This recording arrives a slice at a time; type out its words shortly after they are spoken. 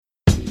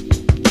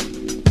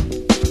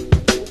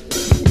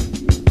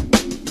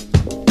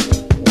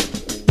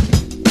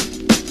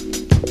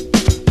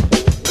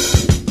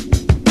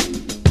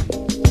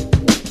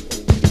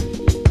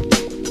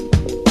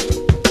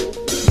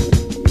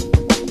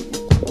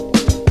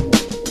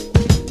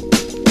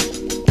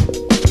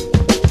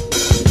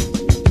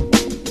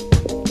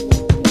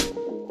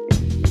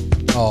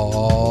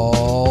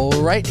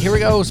right, here we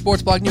go.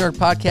 Sports Blog New York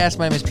podcast.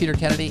 My name is Peter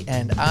Kennedy,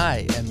 and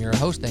I am your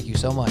host. Thank you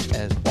so much,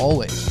 as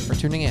always, for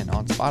tuning in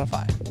on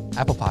Spotify,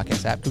 Apple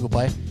Podcasts app, Google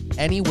Play,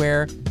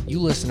 anywhere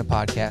you listen to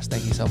podcasts.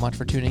 Thank you so much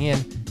for tuning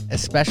in,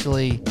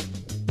 especially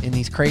in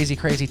these crazy,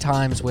 crazy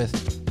times with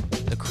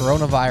the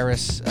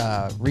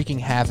coronavirus wreaking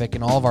havoc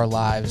in all of our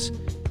lives,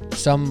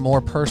 some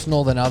more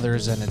personal than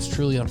others, and it's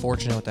truly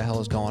unfortunate what the hell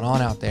is going on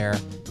out there.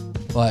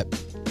 But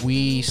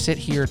we sit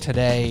here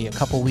today, a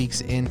couple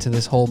weeks into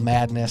this whole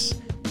madness,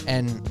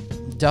 and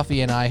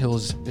Duffy and I, who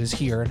is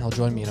here, and he'll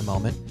join me in a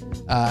moment,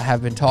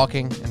 have been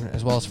talking, and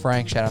as well as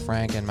Frank, shout out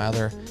Frank, and my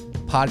other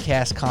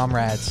podcast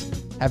comrades,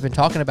 have been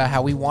talking about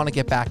how we want to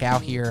get back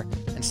out here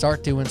and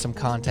start doing some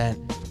content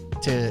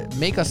to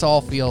make us all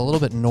feel a little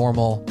bit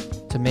normal,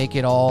 to make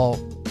it all,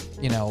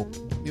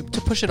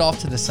 to push it off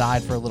to the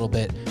side for a little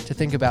bit, to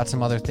think about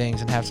some other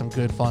things and have some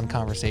good, fun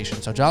conversation.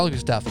 So John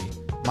Lucas Duffy,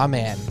 my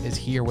man, is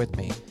here with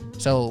me.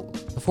 So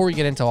before we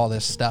get into all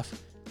this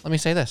stuff, let me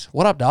say this.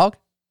 What up, dog?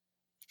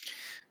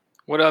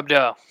 What up,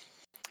 Doe?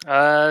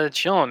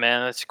 Chilling,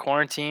 man. It's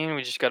quarantine.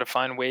 We just got to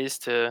find ways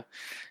to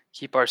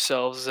keep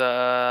ourselves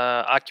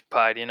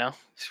occupied, As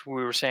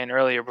we were saying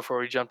earlier before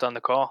we jumped on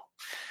the call.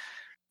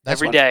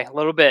 Every day, a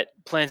little bit.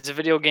 Playing some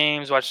video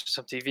games, watching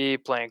some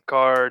TV, playing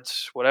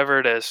cards, whatever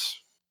it is.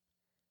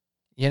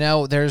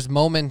 There's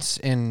moments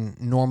in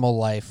normal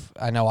life.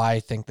 I know I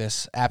think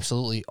this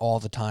absolutely all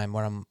the time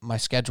when my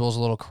schedule's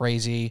a little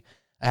crazy.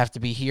 I have to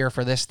be here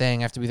for this thing.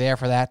 I have to be there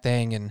for that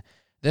thing and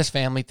this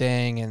family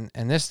thing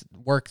and this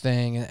work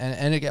thing.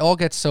 And it all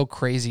gets so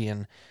crazy.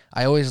 And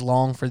I always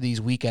long for these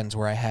weekends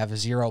where I have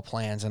zero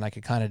plans and I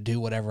could kind of do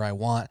whatever I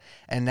want.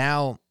 And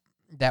now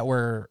that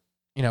we're,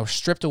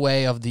 stripped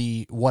away of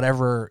the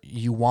whatever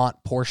you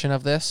want portion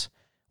of this,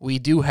 we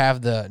do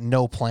have the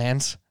no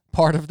plans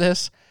part of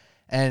this.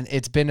 And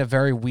it's been a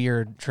very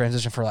weird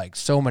transition for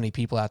so many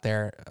people out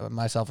there,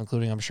 myself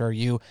including, I'm sure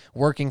you,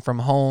 working from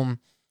home,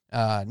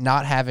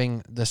 not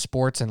having the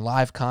sports and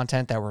live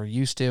content that we're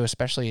used to,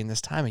 especially in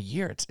this time of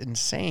year. It's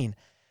insane.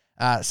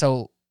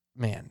 So,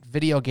 man,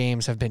 video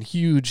games have been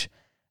huge.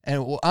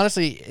 And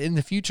honestly, in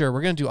the future,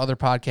 we're going to do other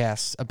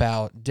podcasts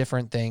about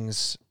different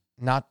things,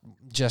 not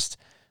just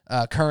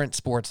current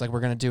sports like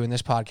we're going to do in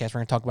this podcast. We're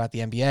going to talk about the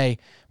NBA,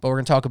 but we're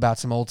going to talk about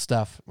some old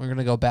stuff. We're going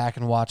to go back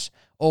and watch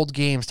old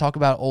games, talk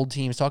about old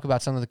teams, talk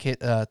about some of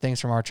the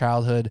things from our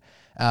childhood,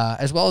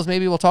 as well as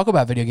maybe we'll talk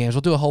about video games.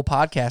 We'll do a whole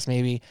podcast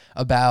maybe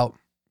about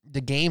the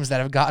games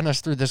that have gotten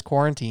us through this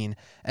quarantine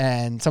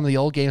and some of the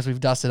old games we've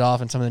dusted off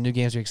and some of the new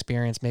games we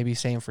experienced, maybe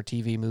same for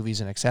TV,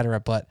 movies, and et cetera.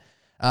 But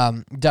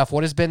Duff,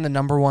 what has been the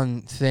number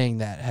one thing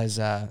that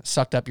has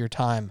sucked up your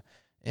time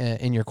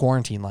in your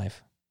quarantine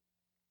life?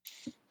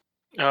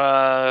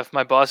 If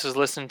my boss is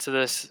listening to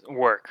this,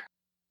 work.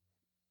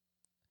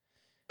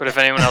 But if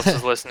anyone else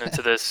is listening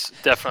to this,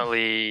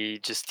 definitely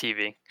just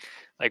TV.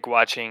 Like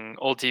watching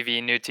old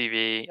TV, new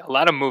TV, a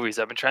lot of movies.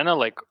 I've been trying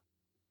to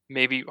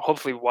maybe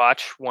hopefully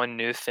watch one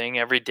new thing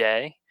every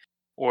day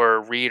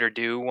or read or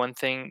do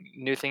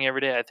new thing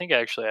every day. I think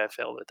I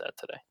failed at that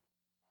today.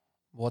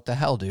 What the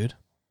hell, dude?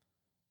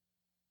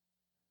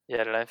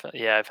 Yeah,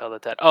 I failed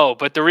at that. Oh,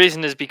 but the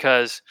reason is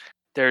because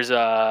there's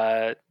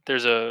a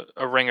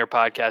Ringer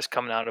podcast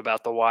coming out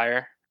about The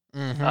Wire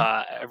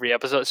every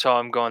episode. So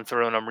I'm going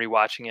through and I'm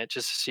rewatching it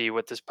just to see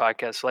what this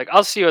podcast is like.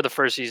 I'll see what the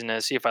first season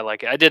is, see if I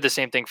like it. I did the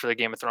same thing for the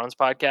Game of Thrones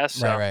podcast.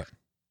 So right.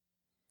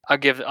 I'll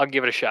give it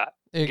a shot.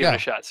 Give it a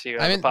shot. See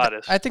how the pod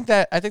is. I think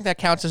that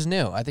counts as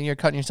new. I think you're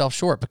cutting yourself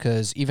short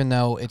because even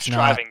though it's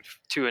striving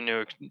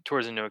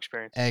towards a new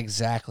experience.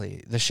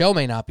 Exactly. The show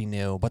may not be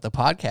new, but the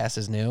podcast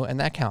is new,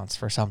 and that counts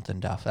for something,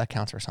 Duff. That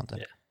counts for something.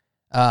 Yeah.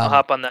 I'll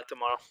hop on that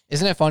tomorrow.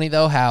 Isn't it funny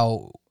though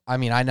how I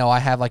know I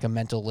have a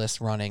mental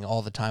list running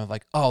all the time of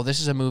oh,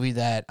 this is a movie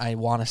that I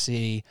want to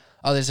see.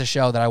 Oh, there's a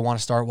show that I want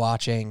to start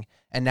watching,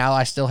 and now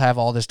I still have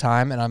all this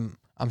time, and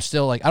I'm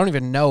still I don't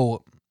even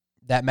know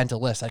that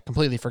mental list. I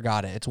completely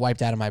forgot it. It's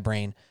wiped out of my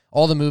brain.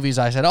 All the movies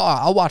I said, oh,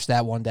 I'll watch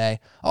that one day.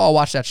 Oh, I'll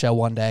watch that show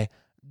one day.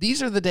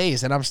 These are the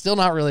days, and I'm still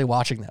not really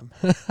watching them.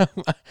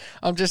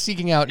 I'm just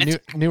seeking out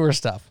newer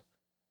stuff.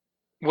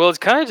 Well, it's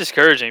kind of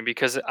discouraging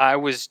because I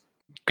was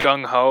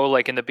gung-ho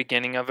in the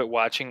beginning of it,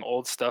 watching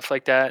old stuff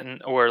like that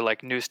or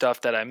new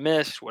stuff that I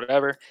missed,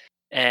 whatever.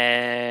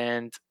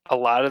 And a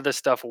lot of the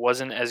stuff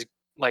wasn't as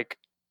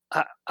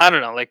I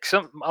don't know,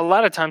 a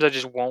lot of times I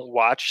just won't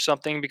watch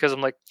something because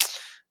I'm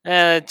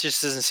it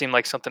just doesn't seem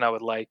like something I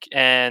would like.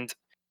 And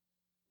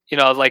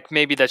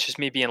maybe that's just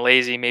me being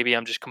lazy. Maybe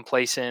I'm just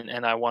complacent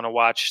and I want to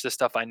watch the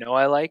stuff I know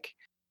I like.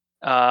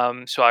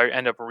 So I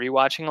end up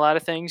rewatching a lot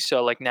of things.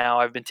 So now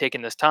I've been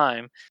taking this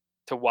time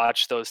to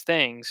watch those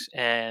things,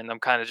 and I'm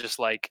kind of just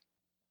all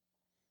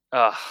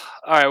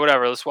right,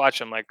 whatever, let's watch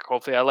them.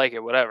 Hopefully I like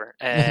it, whatever.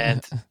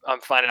 And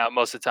I'm finding out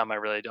most of the time I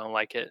really don't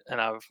like it,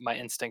 and my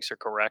instincts are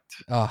correct.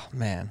 Oh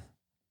man,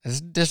 it's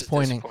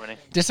disappointing.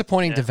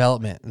 Disappointing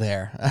development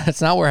there.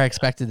 It's not where I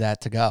expected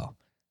that to go.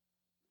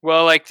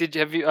 Well,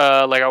 have you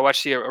I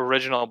watched the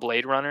original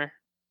Blade Runner.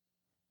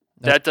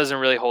 That doesn't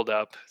really hold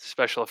up,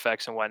 special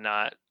effects and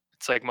whatnot.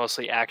 It's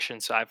mostly action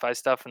sci-fi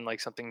stuff and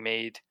something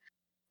made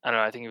I don't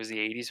know. I think it was the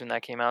 80s when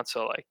that came out,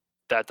 so like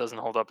that doesn't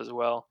hold up as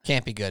well.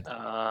 Can't be good.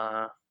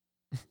 Uh,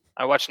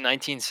 I watched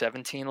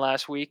 1917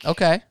 last week.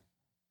 Okay.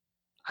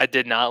 I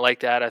did not like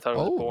that. I thought it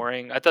was Oh,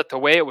 boring. I thought the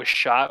way it was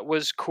shot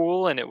was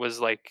cool, and it was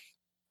like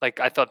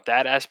I thought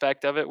that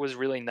aspect of it was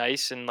really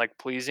nice and like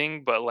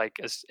pleasing. But like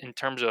as in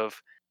terms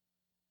of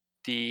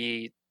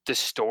the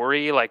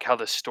story, like how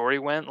the story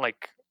went,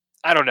 like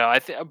I don't know.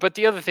 But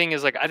the other thing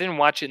is like I didn't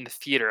watch it in the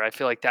theater. I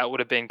feel like that would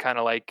have been kind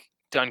of like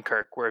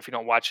Dunkirk, where if you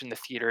don't watch it in the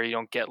theater, you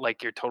don't get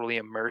like you're totally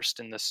immersed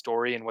in the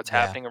story and what's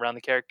yeah. happening around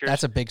the That's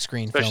characters, a big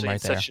screen film especially in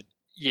right there.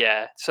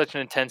 such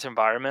an intense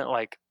environment.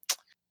 Like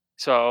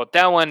so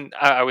that one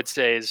I would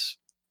say is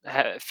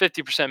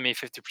 50% me,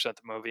 50% the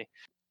movie.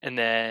 And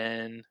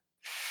then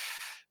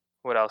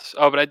what else?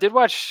 Oh, but I did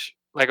watch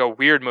like a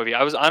weird movie.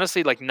 I was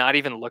honestly like not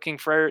even looking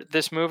for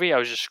this movie. I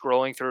was just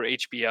scrolling through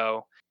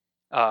HBO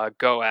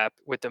Go app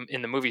with them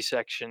in the movie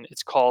section.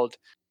 It's called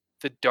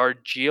The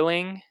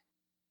Darjeeling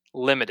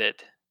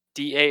Limited.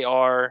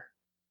 Darjeeling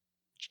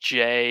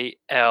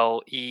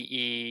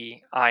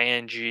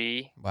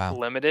Wow.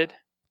 Limited.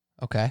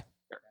 Okay.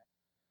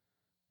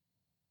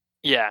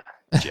 Yeah.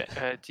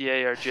 Darjeeling.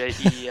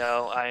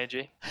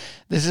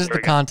 This is There the we go. Maybe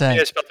I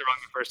content. spelled it wrong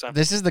the first time.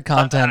 This is the I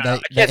content don't know.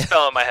 that I can't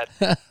spell it in my head.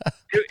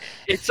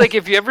 It's like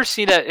if you've ever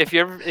seen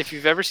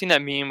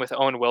that meme with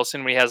Owen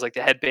Wilson when he has like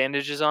the head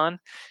bandages on,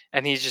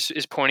 and he just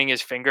is pointing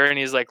his finger and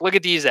he's like, "Look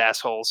at these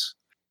assholes."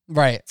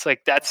 right. It's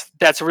like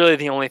that's really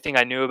the only thing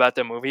I knew about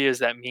the movie is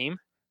that meme.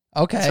 So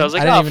I Okay. was I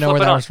like, didn't "Oh, even know where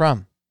flip it that on." was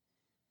from.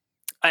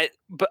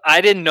 But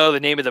I didn't know the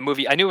name of the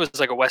movie. I knew it was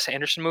like a Wes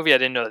Anderson movie. I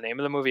didn't know the name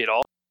of the movie at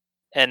all,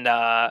 and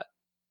I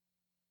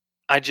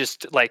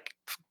just like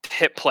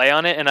hit play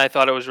on it, and I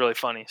thought it was really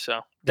funny.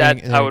 So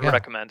that There I you would go.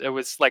 recommend. It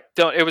was like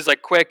don't. It was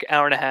like quick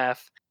hour and a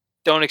half.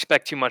 Don't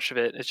expect too much of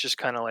it. It's just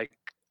kind of like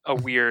a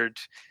weird,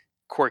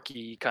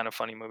 quirky, kind of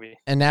funny movie.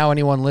 And now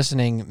anyone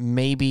listening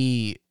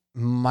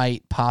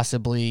might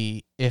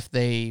possibly, if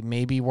they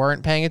maybe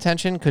weren't paying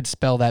attention, could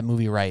spell that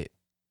movie right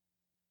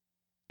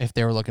if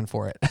they were looking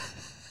for it.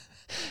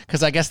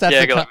 Because I guess that's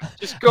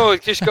just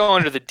go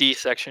under the D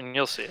section.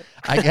 You'll see it.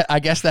 I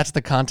guess that's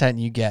the content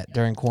you get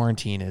during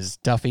quarantine is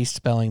Duffy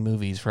spelling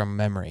movies from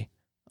memory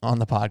on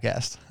the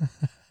podcast.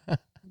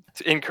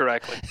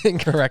 Incorrectly.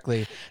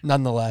 Incorrectly,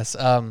 nonetheless.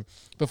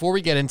 Before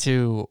we get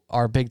into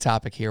our big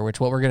topic here, which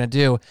what we're going to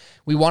do,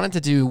 we wanted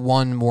to do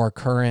one more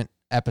current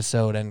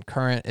episode, and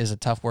current is a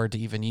tough word to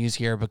even use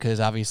here because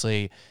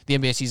obviously the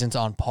NBA season's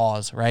on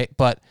pause, right?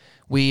 But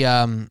we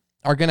are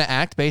going to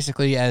act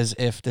basically as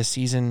if the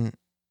season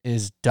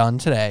is done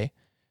today.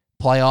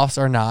 Playoffs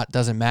or not,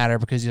 doesn't matter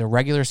because these are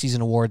regular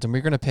season awards, and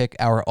we're going to pick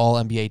our all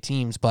NBA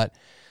teams. But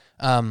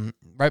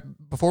right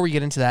before we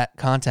get into that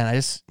content, I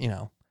just,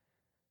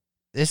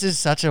 this is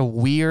such a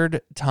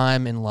weird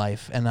time in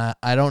life, and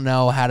I don't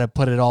know how to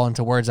put it all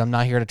into words. I'm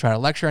not here to try to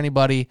lecture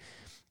anybody,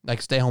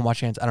 like stay home,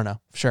 watch hands. I don't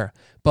know, sure.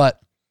 But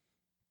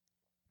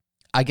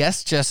I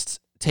guess just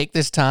take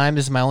this time.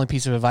 This is my only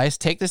piece of advice.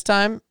 Take this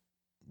time,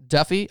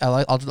 Duffy.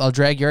 I'll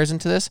drag yours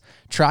into this.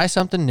 Try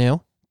something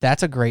new.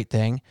 That's a great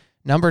thing.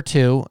 Number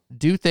 2,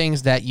 do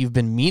things that you've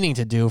been meaning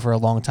to do for a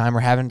long time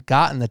or haven't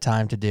gotten the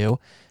time to do.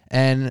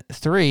 And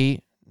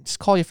 3, just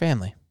call your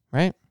family,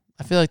 right?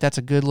 I feel like that's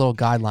a good little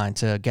guideline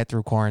to get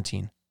through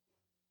quarantine.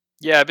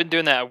 Yeah, I've been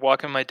doing that.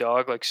 Walking my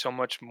dog like so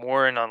much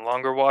more and on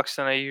longer walks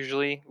than I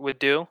usually would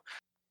do.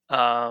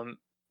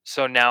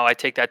 So now I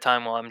take that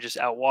time while I'm just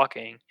out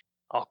walking.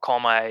 I'll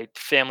call my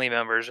family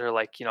members or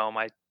like,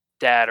 my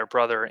dad or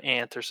brother or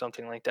aunt or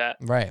something like that.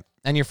 Right.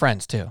 And your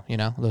friends too,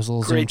 those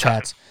little Zoom Great time.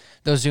 chats.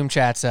 Those Zoom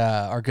chats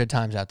are good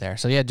times out there.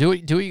 So yeah, do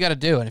what you got to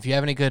do. And if you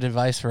have any good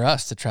advice for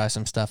us to try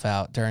some stuff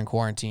out during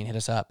quarantine, hit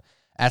us up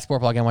at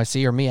SportBlog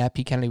NYC or me at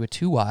P Kennedy with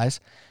 2 Y's.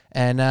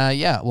 And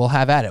we'll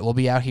have at it. We'll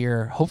be out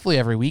here hopefully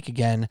every week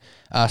again,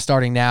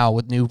 starting now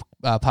with new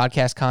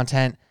podcast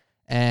content.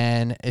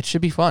 And it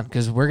should be fun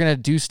because we're going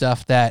to do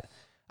stuff that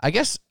I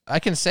guess I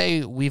can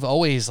say we've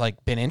always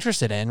like been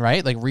interested in,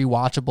 right? Like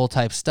rewatchable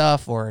type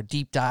stuff or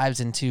deep dives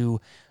into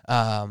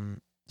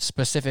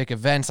specific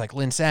events like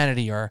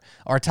Linsanity or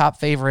our top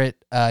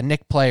favorite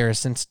Knick players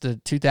since the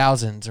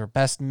 2000s or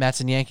best Mets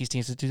and Yankees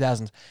teams since the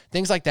 2000s.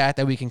 Things like that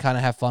we can kind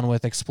of have fun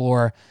with,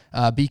 explore,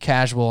 be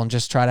casual, and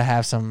just try to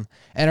have some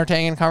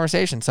entertaining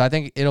conversation. So I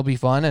think it'll be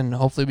fun, and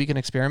hopefully we can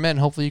experiment, and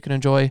hopefully you can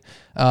enjoy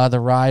the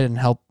ride and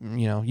help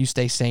you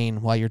stay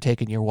sane while you're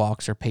taking your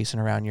walks or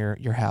pacing around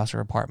your house or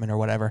apartment or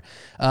whatever.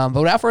 But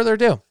without further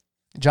ado,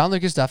 John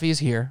Lucas Duffy is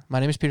here. My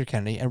name is Peter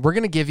Kennedy, and we're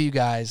going to give you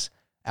guys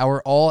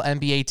our all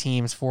NBA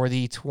teams for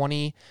the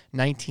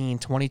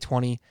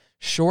 2019-2020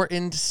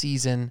 shortened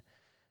season,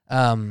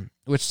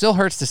 which still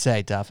hurts to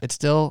say, Duff. It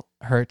still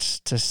hurts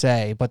to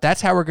say, but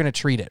that's how we're going to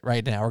treat it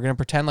right now. We're going to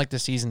pretend like the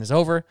season is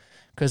over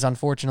because,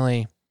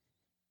 unfortunately,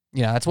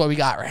 that's what we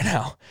got right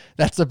now.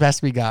 That's the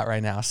best we got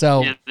right now.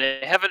 So yeah, they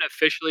haven't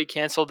officially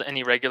canceled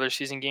any regular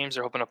season games.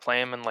 They're hoping to play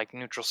them in like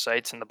neutral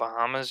sites in the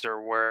Bahamas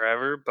or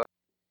wherever, but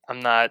I'm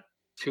not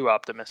too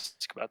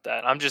optimistic about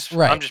that. I'm just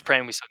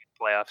praying we still get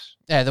playoffs.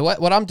 Yeah,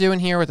 what I'm doing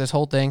here with this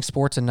whole thing,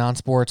 sports and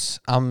non-sports,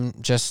 I'm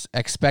just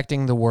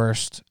expecting the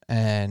worst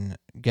and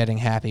getting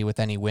happy with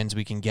any wins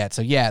we can get.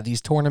 So yeah,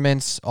 these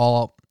tournaments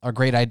all are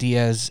great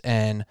ideas,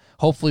 and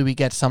hopefully we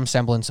get some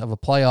semblance of a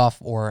playoff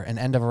or an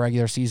end of a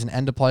regular season,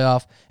 end of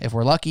playoff if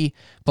we're lucky.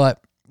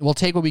 But we'll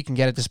take what we can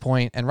get at this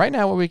point. And right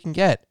now, what we can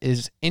get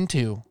is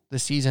into the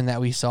season that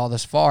we saw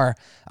thus far.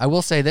 I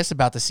will say this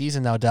about the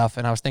season though, Duff,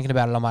 and I was thinking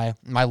about it on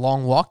my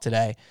long walk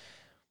today.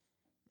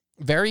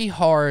 Very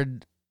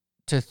hard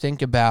to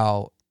think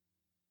about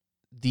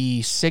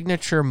the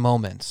signature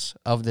moments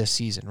of this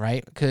season,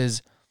 right?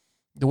 Because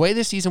the way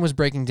this season was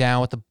breaking down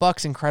with the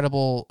Bucks'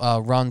 incredible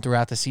run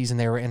throughout the season,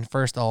 they were in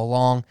first all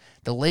along.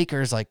 The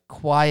Lakers, like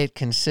quiet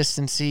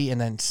consistency and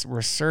then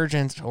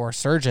resurgence or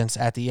surgence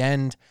at the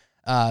end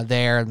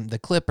there. The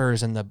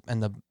Clippers and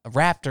the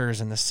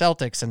Raptors and the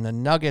Celtics and the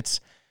Nuggets.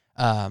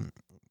 A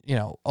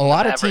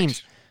lot of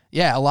teams.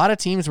 Yeah, a lot of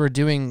teams were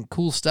doing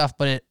cool stuff,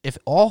 but it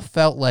all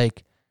felt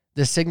like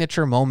the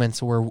signature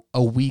moments were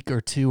a week or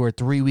 2 or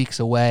 3 weeks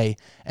away.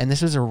 And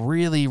this was a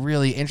really,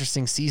 really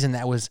interesting season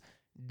that was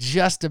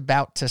just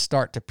about to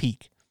start to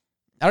peak.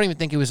 I don't even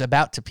think it was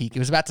about to peak. It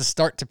was about to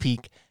start to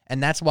peak.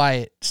 And that's why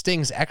it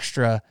stings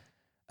extra.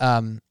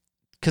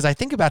 Because I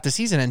think about the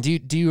season, and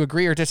do you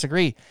agree or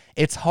disagree?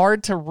 It's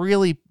hard to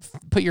really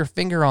put your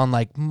finger on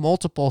like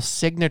multiple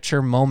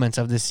signature moments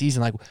of this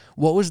season. Like,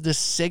 what was the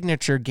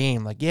signature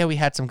game? Like, yeah, we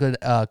had some good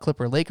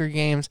Clipper-Laker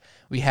games.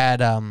 We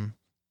had...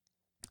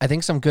 I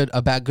think some good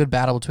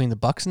battle between the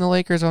Bucks and the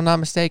Lakers, if I'm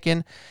not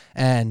mistaken,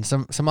 and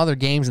some other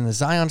games, and the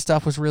Zion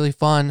stuff was really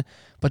fun.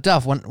 But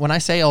Duff, when I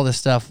say all this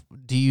stuff,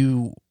 do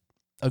you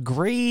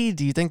agree?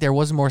 Do you think there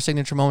was more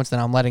signature moments than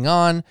I'm letting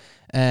on?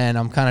 And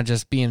I'm kind of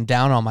just being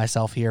down on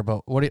myself here,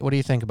 but what do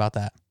you think about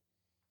that?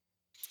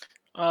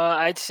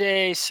 I'd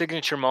say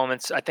signature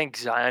moments. I think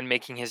Zion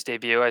making his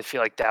debut, I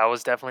feel like that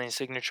was definitely a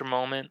signature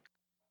moment.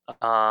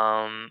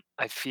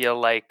 I feel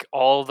like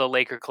all the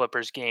Laker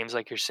Clippers games,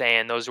 like you're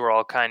saying, those were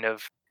all kind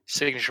of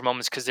signature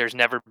moments because there's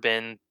never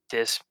been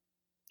this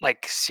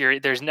like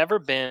series. There's never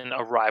been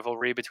a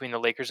rivalry between the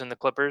Lakers and the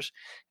Clippers,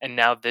 and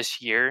now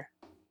this year,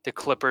 the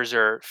Clippers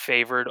are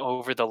favored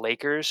over the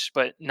Lakers.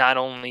 But not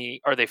only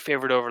are they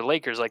favored over the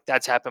Lakers, like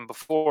that's happened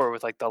before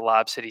with like the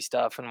Lob City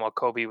stuff, and while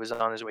Kobe was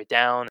on his way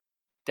down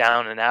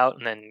and out,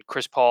 and then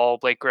Chris Paul,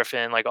 Blake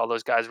Griffin, like all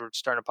those guys were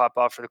starting to pop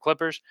off for the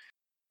Clippers,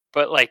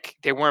 but like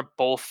they weren't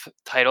both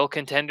title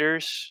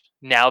contenders.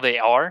 Now they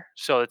are,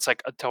 so it's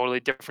like a totally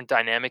different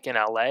dynamic in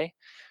LA.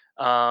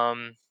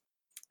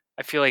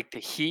 I feel like the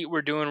Heat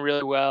were doing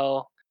really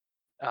well.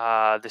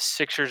 The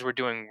Sixers were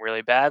doing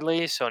really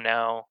badly. So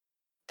now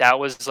that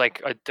was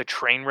like the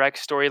train wreck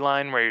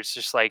storyline where it's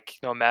just like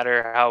no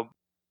matter how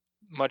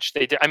much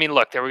they did. I mean,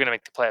 look, they were going to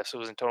make the playoffs, so it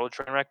wasn't total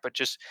train wreck. But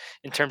just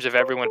in terms of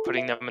everyone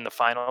putting them in the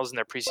finals and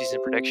their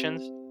preseason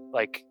predictions,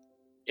 like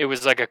it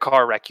was like a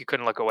car wreck you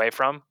couldn't look away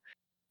from.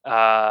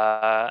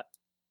 Uh,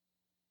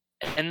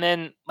 and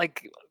then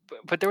like,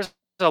 but there was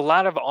a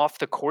lot of off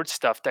the court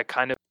stuff that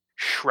kind of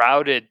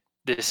shrouded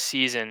this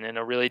season in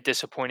a really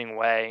disappointing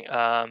way.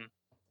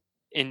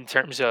 In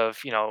terms of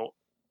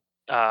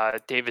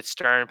David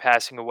Stern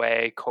passing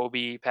away,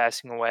 Kobe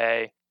passing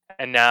away,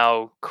 and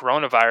now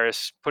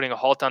coronavirus putting a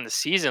halt on the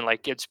season.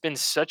 Like it's been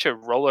such a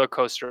roller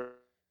coaster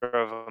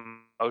of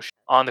emotion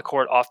on the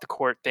court, off the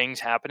court, things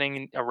happening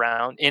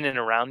in and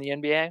around the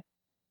NBA.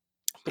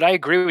 But I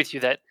agree with you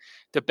that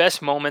the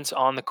best moments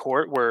on the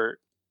court were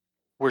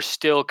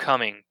still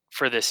coming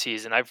for this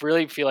season. I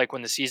really feel like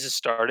when the season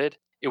started,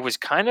 it was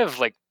kind of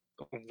like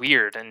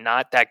weird and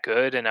not that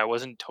good, and I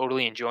wasn't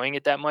totally enjoying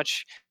it that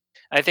much.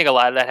 I think a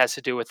lot of that has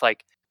to do with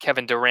like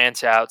Kevin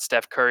Durant's out,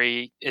 Steph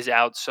Curry is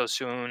out so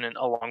soon, and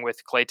along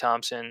with Klay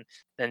Thompson,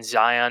 then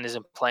Zion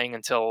isn't playing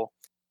until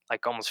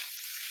like almost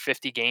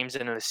 50 games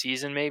into the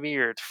season, maybe,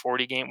 or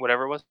 40 game,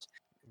 whatever it was.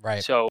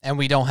 Right. So And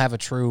we don't have a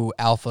true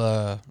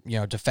alpha,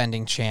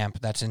 defending champ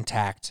that's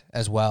intact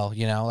as well,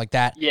 like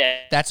that. yeah,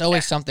 That's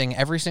always something.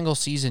 Every single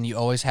season, you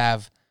always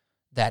have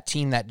that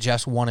team that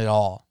just won it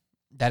all,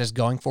 that is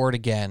going for it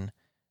again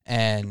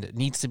and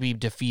needs to be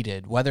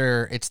defeated.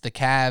 Whether it's the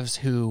Cavs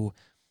who,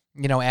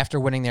 after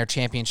winning their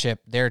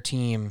championship, their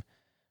team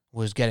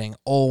was getting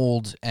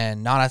old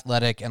and not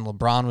athletic, and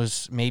LeBron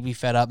was maybe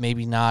fed up,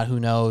 maybe not, who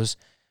knows.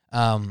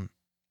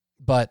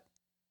 But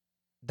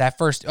that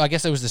first, I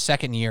guess it was the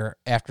second year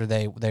after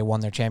they won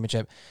their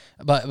championship.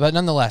 But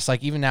nonetheless,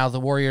 like even now, the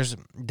Warriors,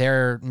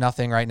 they're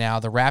nothing right now.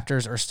 The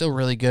Raptors are still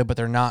really good, but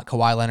they're not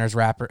Kawhi Leonard's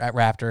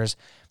Raptors.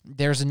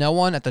 There's no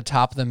one at the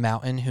top of the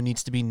mountain who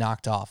needs to be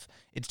knocked off.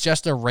 It's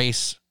just a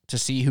race to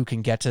see who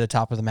can get to the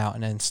top of the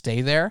mountain and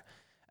stay there,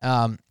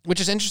 which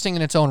is interesting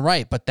in its own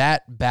right. But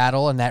that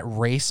battle and that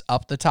race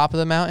up the top of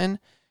the mountain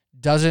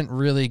doesn't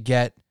really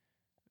get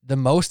the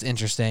most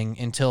interesting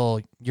until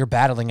you're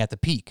battling at the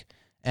peak.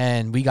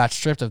 And we got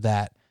stripped of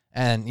that.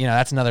 And,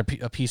 that's another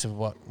a piece of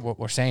what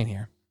we're saying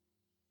here.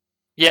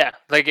 yeah,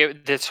 like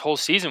this whole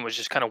season was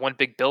just kind of one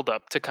big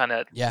buildup to kind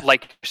of,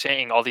 like you're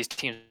saying, all these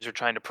teams are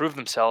trying to prove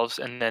themselves,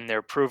 and then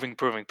they're proving,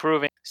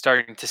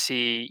 starting to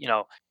see,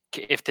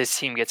 if this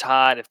team gets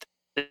hot, if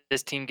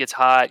this team gets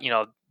hot,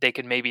 they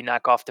could maybe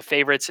knock off the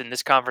favorites in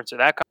this conference or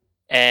that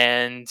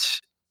and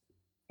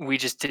we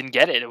just didn't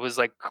get it. It was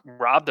like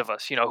robbed of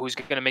us. Who's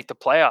going to make the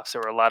playoffs?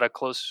 There were a lot of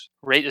close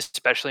rates,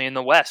 especially in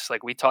the West.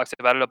 Like we talked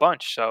about it a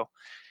bunch. So,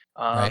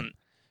 right.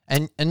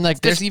 And like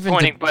there's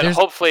even but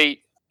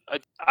hopefully,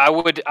 I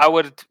would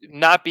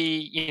not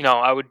be.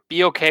 I would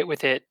be okay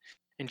with it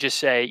and just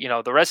say,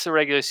 the rest of the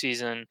regular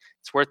season,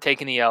 it's worth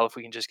taking the L if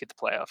we can just get the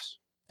playoffs.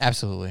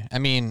 Absolutely. I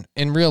mean,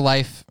 in real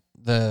life,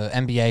 the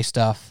NBA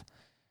stuff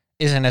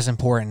isn't as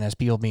important as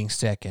people being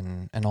sick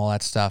and all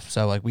that stuff.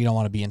 So, like, we don't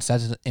want to be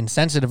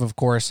insensitive, of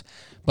course,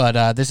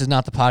 but this is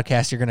not the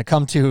podcast you're going to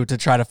come to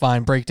try to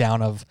find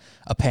breakdown of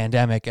a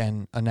pandemic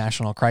and a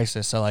national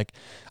crisis. So, like,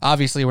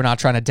 obviously, we're not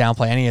trying to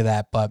downplay any of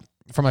that, but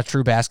from a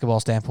true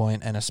basketball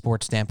standpoint and a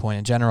sports standpoint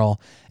in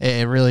general,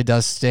 it really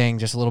does sting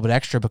just a little bit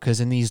extra because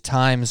in these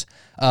times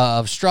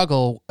of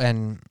struggle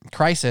and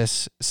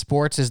crisis,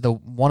 sports is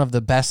one of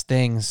the best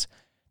things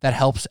that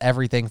helps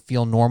everything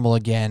feel normal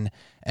again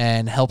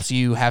and helps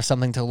you have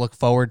something to look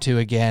forward to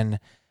again.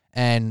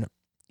 And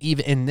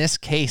even in this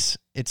case,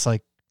 it's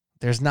like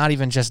there's not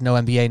even just no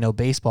NBA, no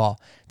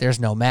baseball. There's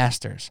no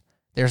Masters.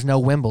 There's no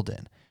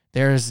Wimbledon.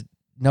 There's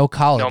no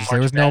college.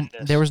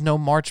 There was no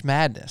March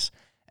Madness.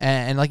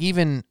 And like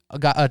even a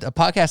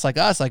podcast like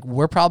us, like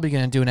we're probably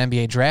going to do an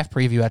NBA draft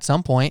preview at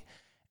some point.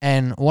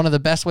 And one of the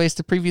best ways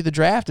to preview the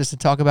draft is to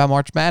talk about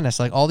March Madness.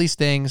 Like all these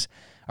things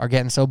are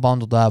getting so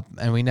bundled up,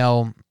 and we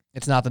know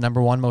it's not the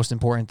number one most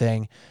important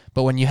thing.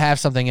 But when you have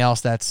something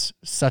else that's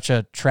such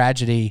a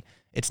tragedy,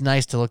 it's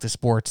nice to look to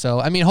sports.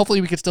 So, I mean,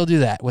 hopefully we could still do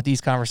that with these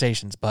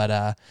conversations. But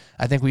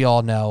I think we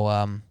all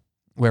know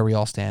where we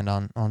all stand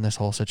on this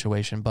whole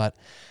situation. But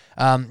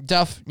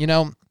Duff,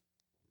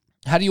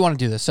 how do you want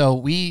to do this? So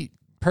we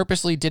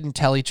purposely didn't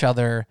tell each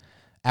other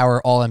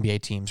our all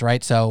NBA teams,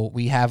 right? So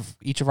we have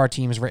each of our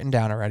teams written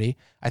down already.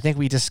 I think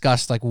we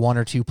discussed like one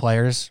or two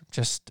players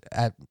just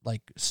at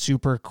like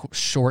super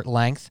short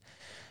length.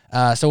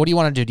 So what do you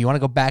want to do? Do you want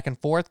to go back and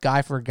forth,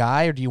 guy for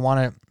guy, or do you want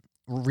to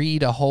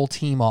read a whole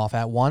team off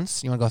at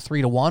once? You want to go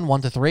 3-1,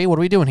 1-3? What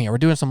are we doing here? We're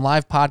doing some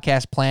live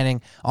podcast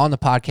planning on the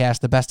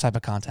podcast, the best type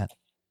of content.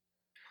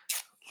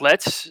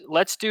 Let's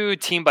do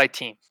team by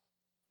team.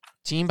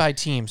 Team by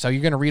team. So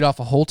you're going to read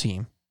off a whole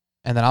team,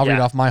 and then I'll read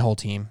off my whole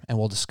team, and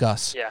we'll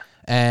discuss. Yeah.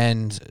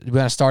 And we're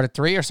going to start at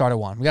 3 or start at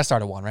 1? We got to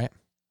start at 1, right?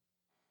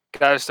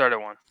 Got to start at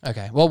 1.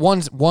 Okay. Well,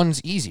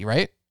 one's easy,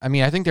 right? I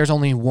mean, I think there's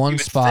only one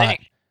spot.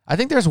 I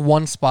think there's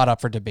one spot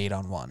up for debate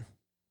on one.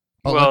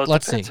 But well,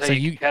 let's see. So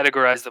you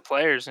categorize the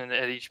players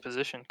at each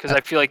position, because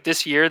I feel like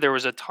this year there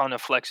was a ton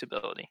of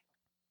flexibility.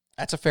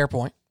 That's a fair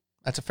point.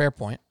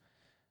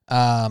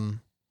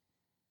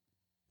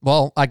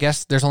 Well, I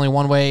guess there's only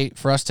one way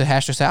for us to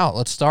hash this out.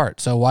 Let's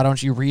start. So why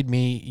don't you read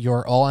me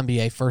your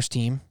All-NBA first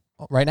team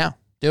right now?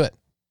 Do it.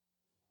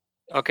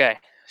 Okay.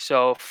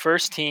 So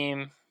first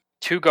team,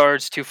 2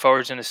 guards, 2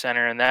 forwards, and a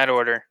center in that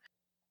order.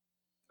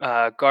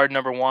 Guard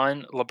number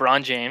 1,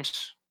 LeBron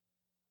James.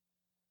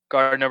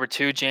 Guard number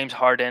 2, James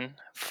Harden.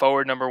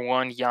 Forward number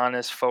 1,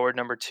 Giannis. Forward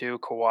number 2,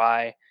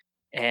 Kawhi.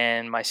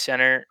 And my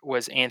center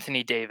was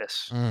Anthony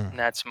Davis. And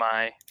that's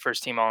my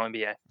first team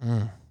All-NBA.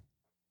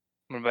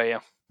 What about you?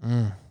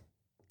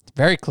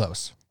 Very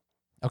close.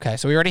 Okay,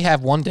 so we already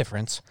have one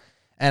difference.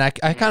 And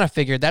I kind of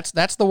figured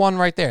that's the one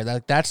right there.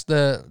 That's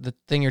the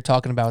thing you're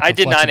talking about. I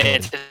did not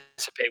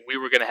anticipate we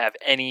were going to have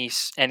any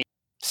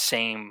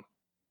same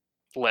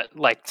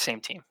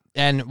team.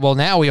 And, well,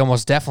 now we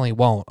almost definitely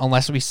won't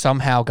unless we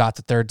somehow got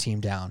the third team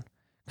down.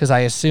 Because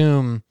I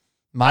assume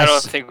I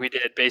don't think we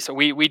did.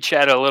 We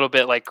chatted a little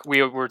bit. Like,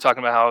 we were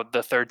talking about how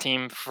the third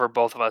team for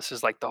both of us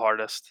is, like, the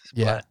hardest.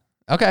 Yeah.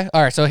 Okay.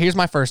 All right. So here's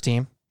my first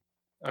team.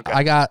 Okay.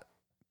 I got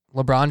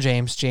LeBron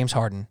James, James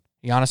Harden,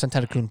 Giannis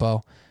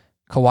Antetokounmpo,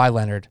 Kawhi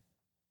Leonard,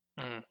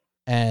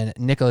 and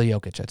Nikola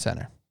Jokic at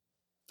center.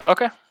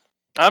 Okay.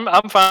 I'm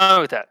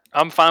fine with that.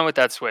 I'm fine with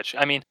that switch.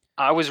 I mean,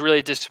 I was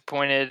really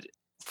disappointed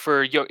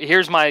for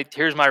here's my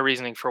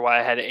reasoning for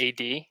why I had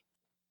AD.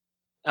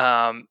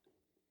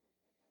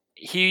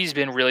 He's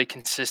been really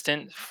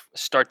consistent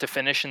start to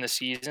finish in the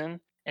season,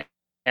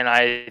 and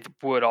I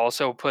would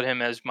also put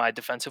him as my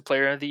defensive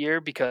player of the year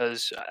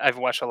because I've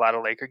watched a lot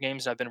of Laker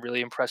games and I've been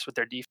really impressed with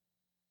their defense.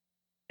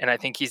 And I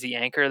think he's the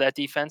anchor of that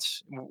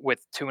defense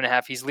with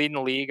 2.5. He's leading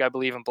the league, I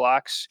believe, in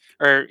blocks.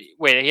 Or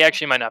wait, he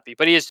actually might not be,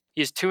 but he has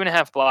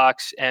 2.5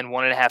 blocks and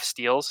 1.5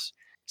 steals.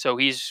 So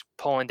he's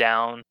pulling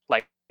down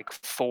like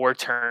 4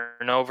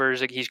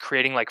 turnovers. Like he's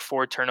creating like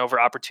 4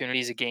 turnover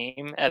opportunities a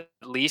game at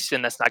least,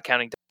 and that's not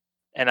counting.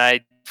 And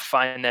I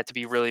find that to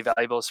be really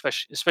valuable,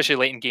 especially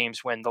late in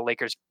games when the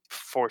Lakers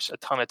force a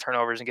ton of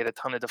turnovers and get a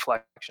ton of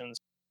deflections.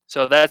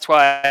 So that's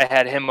why I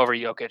had him over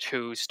Jokic,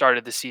 who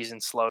started the season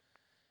slow.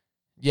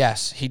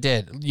 Yes, he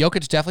did.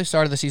 Jokic definitely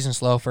started the season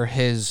slow for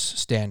his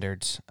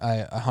standards.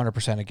 I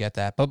 100% get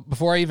that. But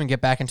before I even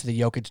get back into the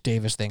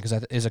Jokic-Davis thing, because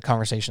that is a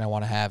conversation I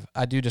want to have,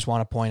 I do just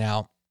want to point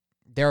out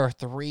there are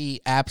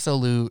 3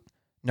 absolute,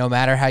 no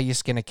matter how you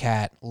skin a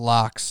cat,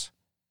 locks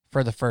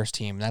for the first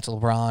team. That's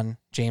LeBron,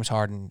 James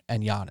Harden,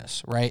 and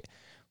Giannis, right?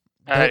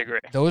 I agree.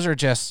 those are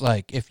just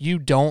like, if you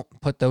don't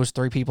put those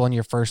three people in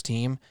your first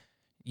team,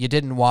 you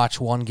didn't watch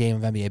one game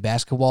of NBA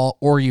basketball,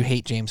 or you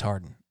hate James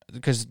Harden,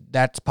 because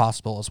that's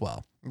possible as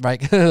well, right?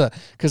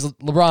 Because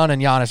LeBron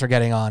and Giannis are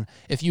getting on.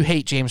 If you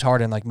hate James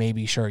Harden, like,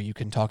 maybe sure you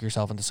can talk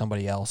yourself into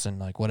somebody else and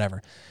like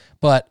whatever.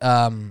 But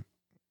on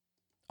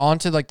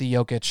to like the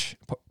Jokic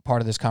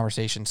part of this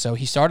conversation. So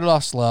he started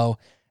off slow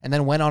and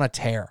then went on a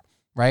tear,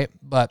 right?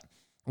 But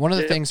one of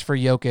the things for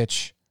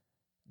Jokic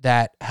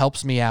that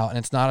helps me out, and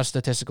it's not a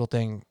statistical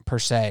thing per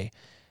se,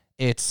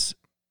 it's,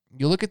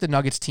 you look at the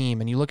Nuggets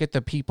team and you look at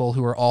the people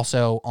who are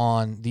also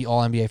on the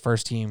All-NBA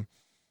first team.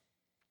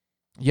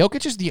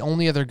 Jokic is the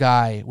only other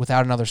guy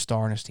without another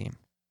star on his team.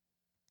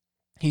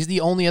 He's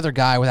the only other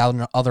guy without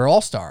another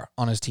all-star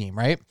on his team,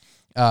 right?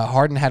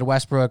 Harden had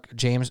Westbrook.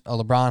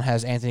 LeBron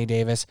has Anthony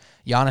Davis.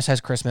 Giannis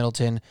has Chris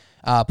Middleton.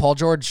 Paul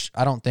George,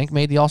 I don't think,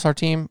 made the All-Star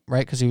team,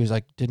 right? Because he was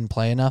like, didn't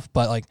play enough.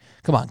 But like,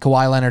 come on,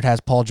 Kawhi Leonard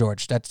has Paul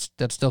George. That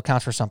still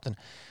counts for something.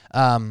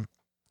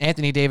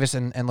 Anthony Davis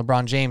and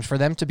LeBron James, for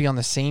them to be on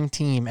the same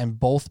team and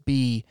both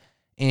be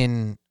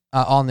in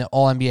on the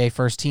All-NBA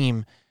first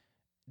team,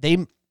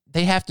 they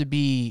have to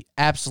be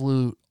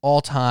absolute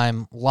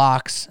all-time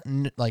locks,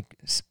 like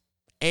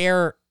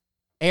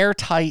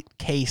airtight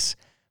case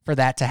for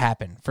that to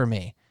happen for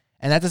me.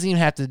 And that doesn't even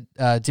have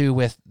to do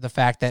with the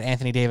fact that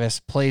Anthony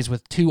Davis plays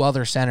with two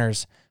other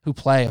centers who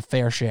play a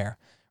fair share,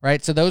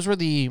 right? So those were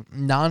the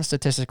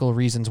non-statistical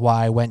reasons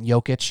why I went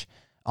Jokic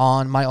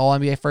on my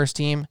All-NBA first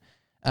team.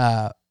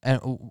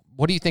 And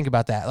what do you think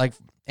about that? Like,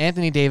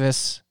 Anthony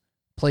Davis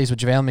plays with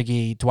JaVale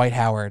McGee, Dwight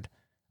Howard,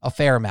 a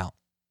fair amount.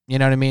 You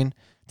know what I mean?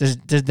 Does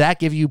that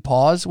give you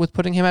pause with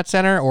putting him at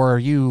center, or are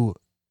you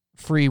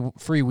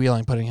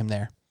freewheeling putting him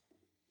there?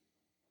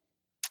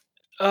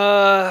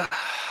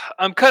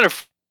 I'm kind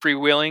of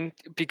freewheeling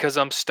because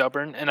I'm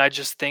stubborn, and I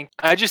just think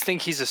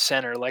he's a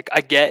center. Like,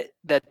 I get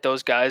that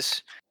those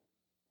guys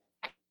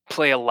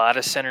play a lot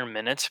of center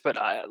minutes, but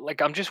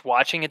I'm just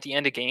watching at the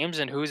end of games,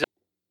 and who's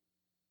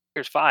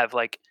Here's 5.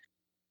 Like,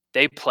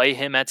 they play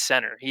him at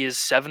center. He is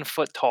 7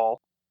 foot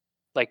tall.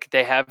 Like,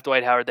 they have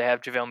Dwight Howard, they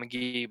have JaVale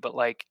McGee, but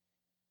like,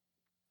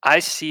 I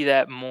see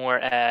that more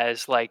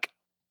as like,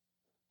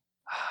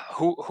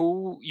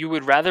 who you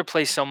would rather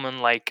play someone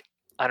like,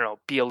 I don't know,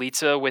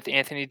 Bielitsa with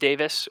Anthony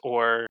Davis,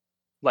 or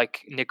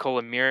like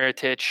Nikola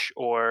Mirotic,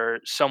 or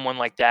someone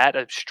like that,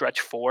 a stretch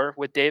 4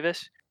 with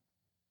Davis.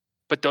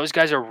 But those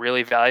guys are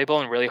really valuable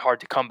and really hard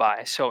to come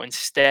by. So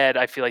instead,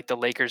 I feel like the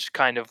Lakers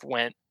kind of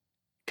went,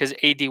 because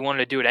AD wanted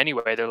to do it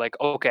anyway. They're like,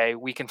 okay,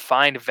 we can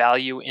find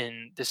value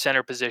in the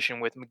center position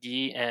with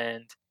McGee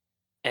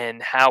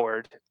and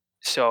Howard,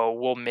 so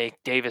we'll make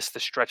Davis the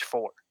stretch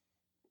 4.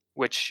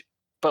 Which,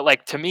 but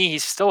like, to me,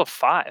 he's still a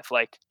 5.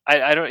 Like,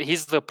 I don't.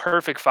 He's the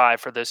perfect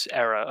 5 for this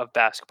era of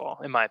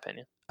basketball, in my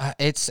opinion.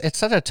 It's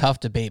such a tough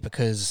debate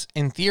because,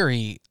 in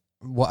theory,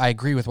 I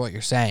agree with what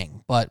you're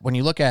saying, but when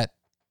you look at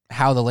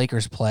how the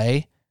Lakers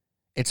play,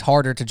 it's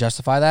harder to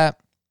justify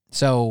that.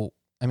 So,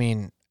 I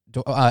mean,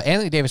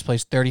 Anthony Davis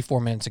plays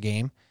 34 minutes a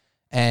game,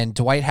 and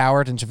Dwight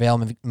Howard and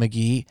JaVale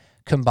McGee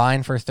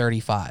combine for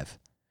 35.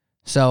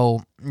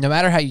 So, no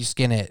matter how you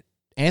skin it,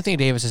 Anthony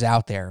Davis is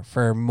out there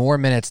for more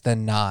minutes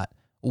than not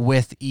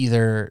with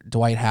either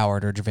Dwight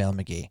Howard or JaVale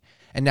McGee.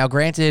 And now,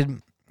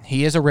 granted,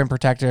 he is a rim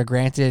protector.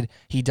 Granted,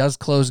 he does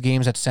close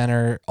games at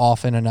center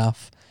often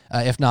enough,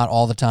 if not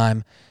all the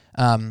time.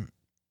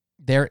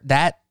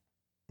 That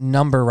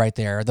number right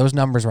there, those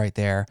numbers right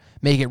there,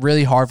 make it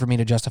really hard for me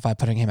to justify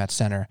putting him at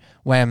center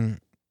when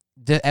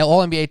the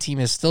All-NBA team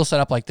is still set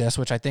up like this,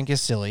 which I think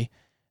is silly,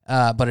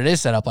 but it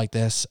is set up like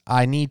this.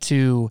 I need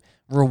to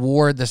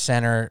reward the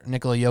center,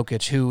 Nikola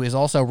Jokic, who is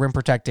also rim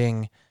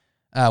protecting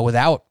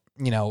without,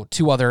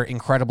 two other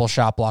incredible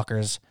shot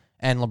blockers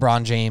and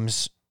LeBron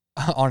James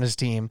on his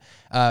team.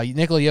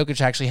 Nikola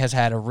Jokic actually has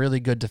had a really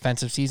good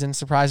defensive season,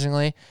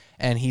 surprisingly,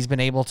 and he's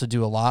been able to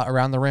do a lot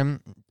around the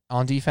rim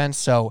on defense.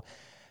 So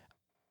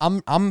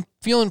I'm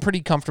feeling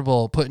pretty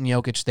comfortable putting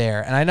Jokic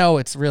there. And I know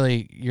it's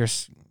really, you're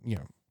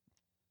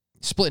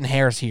splitting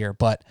hairs here,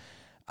 but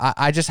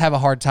I just have a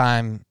hard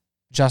time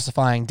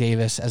justifying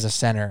Davis as a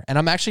center. And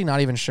I'm actually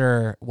not even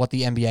sure what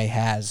the NBA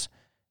has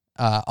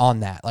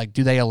on that. Like,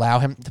 do they allow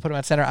him to put him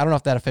at center? I don't know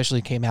if that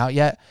officially came out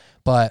yet,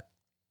 but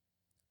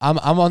I'm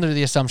under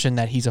the assumption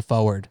that he's a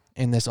forward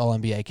in this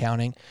All-NBA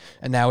counting,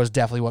 and that was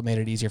definitely what made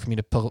it easier for me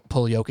to pull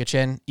Jokic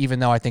in, even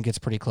though I think it's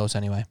pretty close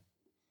anyway.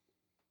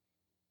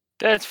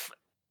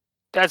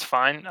 That's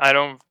fine. I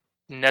don't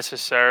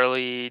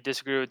necessarily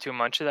disagree with too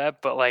much of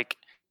that, but like,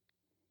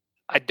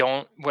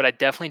 what I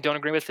definitely don't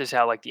agree with is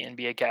how like the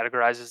NBA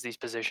categorizes these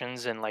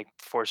positions and like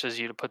forces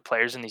you to put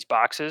players in these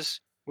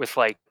boxes with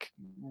like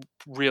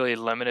really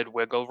limited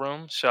wiggle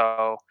room.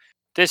 So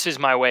this is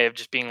my way of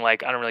just being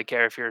like, I don't really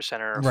care if you're a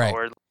center or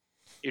forward.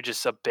 You're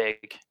just a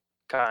big,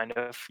 kind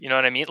of, you know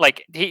what I mean?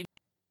 Like,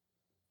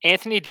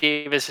 Anthony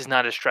Davis is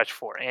not a stretch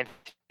 4.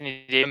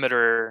 Anthony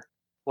Davis,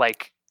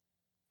 like,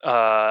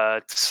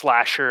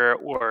 slasher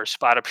or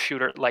spot up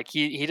shooter. Like,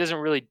 he doesn't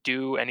really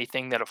do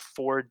anything that a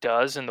 4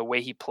 does in the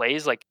way he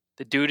plays. Like,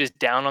 the dude is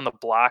down on the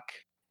block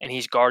and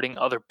he's guarding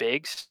other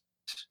bigs,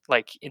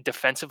 like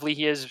defensively,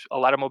 he has a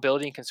lot of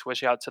mobility and can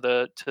switch out to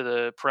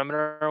the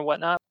perimeter or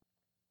whatnot.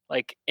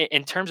 Like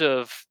in terms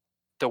of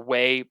the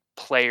way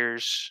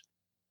players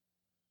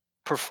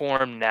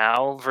perform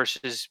now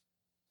versus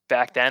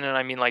back then, and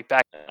I mean like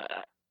back,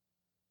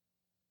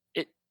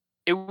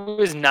 it it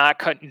was not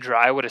cut and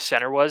dry what a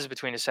center was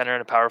between a center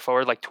and a power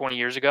forward like 20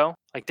 years ago.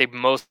 Like they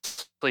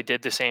mostly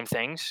did the same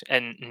things,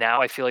 and now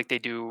I feel like they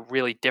do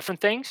really different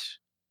things.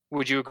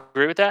 Would you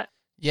agree with that?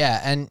 Yeah,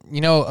 and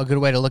a good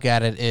way to look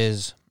at it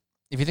is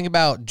if you think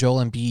about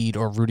Joel Embiid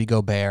or Rudy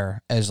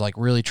Gobert as like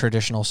really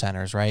traditional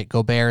centers, right?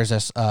 Gobert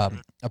is a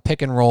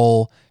pick and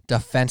roll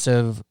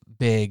defensive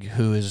big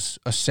who is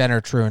a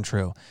center true and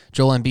true.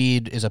 Joel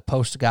Embiid is a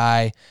post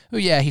guy who,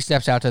 yeah, he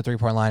steps out to the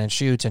 3-point line and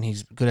shoots, and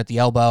he's good at the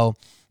elbow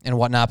and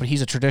whatnot, but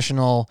he's a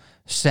traditional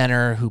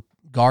center who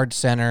guards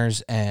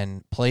centers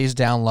and plays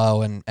down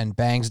low and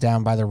bangs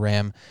down by the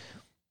rim.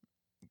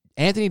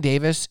 Anthony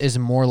Davis is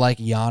more like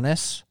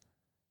Giannis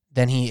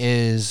than he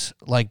is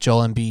like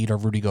Joel Embiid or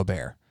Rudy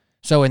Gobert.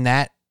 So in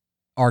that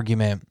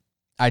argument,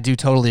 I do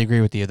totally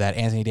agree with you that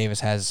Anthony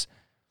Davis has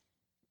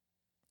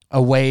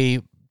a way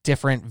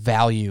different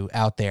value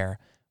out there.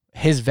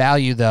 His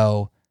value,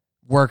 though,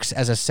 works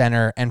as a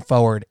center and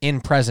forward in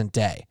present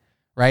day,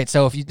 right?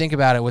 So if you think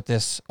about it with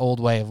this old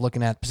way of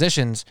looking at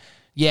positions,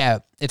 yeah,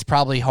 it's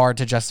probably hard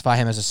to justify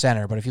him as a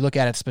center. But if you look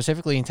at it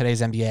specifically in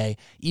today's NBA,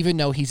 even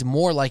though he's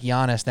more like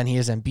Giannis than he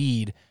is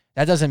Embiid,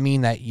 that doesn't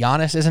mean that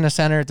Giannis isn't a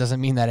center. It doesn't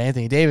mean that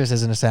Anthony Davis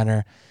isn't a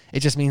center. It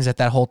just means that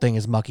whole thing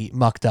is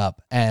mucked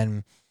up.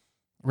 And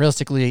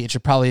realistically, it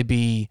should probably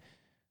be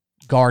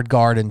guard,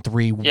 and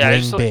 3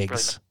 wing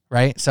bigs,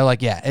 right? So,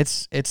 like, yeah,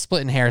 it's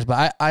splitting hairs,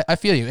 but I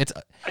feel you.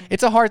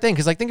 It's a hard thing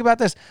because, like, think about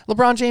this.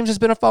 LeBron James has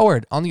been a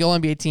forward on the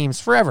All-NBA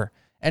teams forever.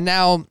 And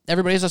now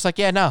everybody's just like,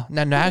 yeah, no.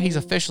 Now he's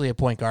officially a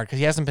point guard because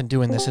he hasn't been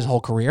doing this his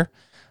whole career.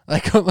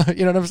 Like, you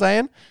know what I'm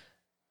saying?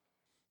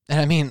 And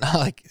I mean,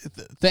 like,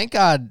 thank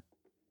God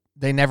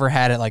they never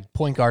had it like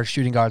point guard,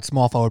 shooting guard,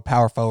 small forward,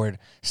 power forward,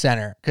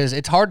 center. Because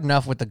it's hard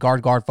enough with the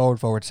guard,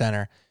 forward,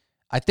 center.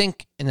 I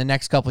think in the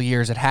next couple of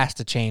years, it has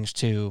to change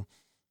to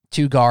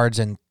 2 guards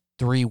and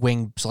 3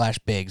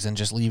 wing/bigs and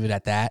just leave it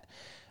at that.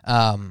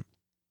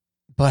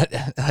 But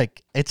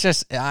like, it's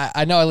just,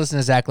 I know I listen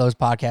to Zach Lowe's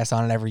podcast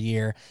on it every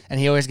year,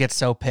 and he always gets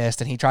so pissed,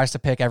 and he tries to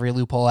pick every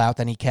loophole out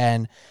that he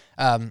can.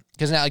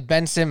 Because now, like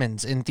Ben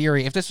Simmons, in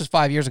theory, if this was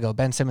 5 years ago,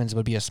 Ben Simmons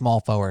would be a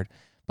small forward,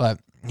 but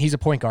he's a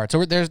point guard.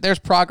 So there's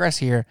progress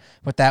here,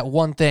 but that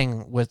one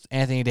thing with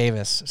Anthony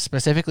Davis,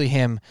 specifically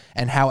him,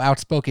 and how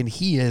outspoken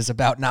he is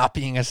about not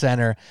being a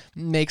center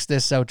makes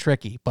this so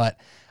tricky. But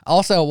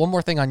also, one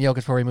more thing on Jokic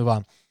before we move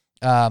on.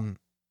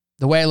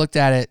 The way I looked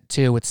at it,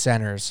 too, with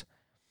centers,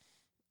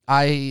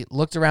 I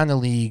looked around the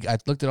league, I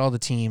looked at all the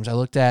teams, I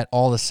looked at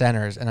all the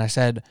centers, and I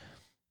said,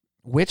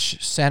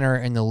 which center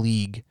in the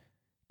league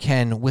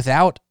can,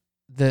 without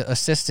the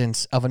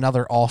assistance of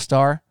another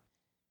all-star,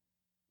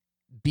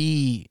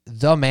 be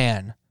the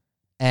man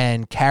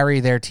and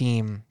carry their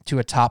team to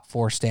a top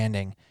 4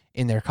 standing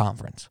in their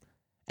conference?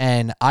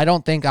 And I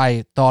don't think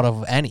I thought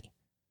of any.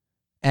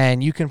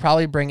 And you can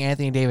probably bring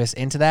Anthony Davis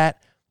into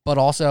that, but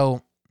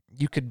also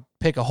you could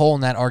pick a hole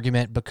in that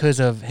argument because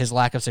of his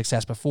lack of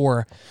success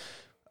before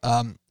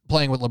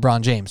playing with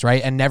LeBron James,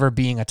 right? And never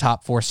being a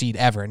top 4 seed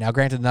ever. Now,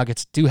 granted, the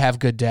Nuggets do have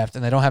good depth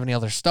and they don't have any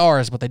other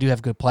stars, but they do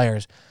have good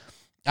players.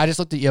 I just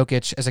looked at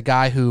Jokic as a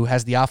guy who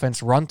has the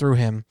offense run through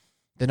him.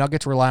 The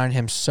Nuggets rely on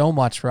him so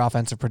much for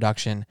offensive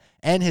production,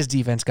 and his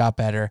defense got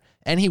better,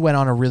 and he went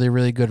on a really,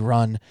 really good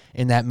run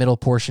in that middle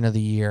portion of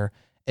the year.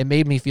 It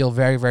made me feel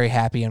very, very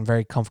happy and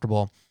very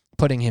comfortable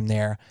putting him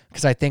there,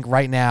 because I think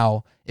right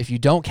now, if you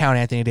don't count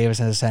Anthony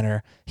Davis as a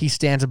center, he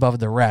stands above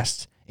the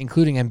rest,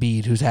 including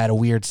Embiid, who's had a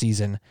weird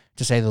season,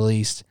 to say the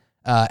least,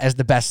 as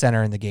the best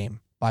center in the game,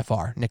 by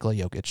far, Nikola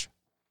Jokic.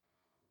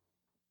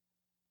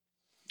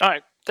 All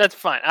right, that's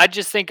fine. I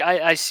just think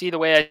I see the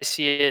way I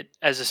see it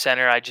as a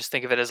center. I just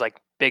think of it as like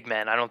big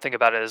man. I don't think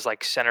about it as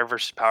like center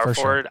versus power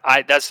forward.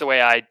 Sure. That's the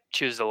way I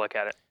choose to look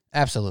at it.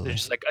 Absolutely.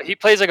 It's just like he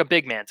plays like a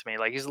big man to me.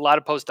 Like he's a lot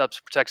of post ups,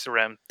 protects the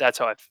rim. That's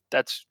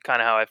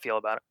kind of how I feel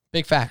about it.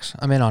 Big facts.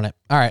 I'm in on it.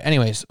 All right.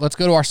 Anyways, let's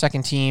go to our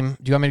second team.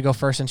 Do you want me to go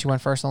first since you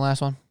went first on the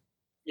last one?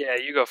 Yeah,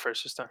 you go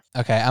first this time.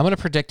 Okay. I'm going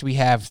to predict we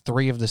have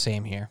 3 of the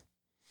same here.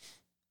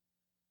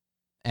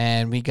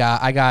 And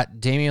I got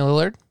Damian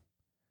Lillard,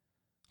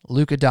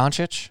 Luka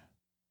Doncic,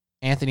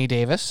 Anthony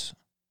Davis,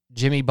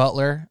 Jimmy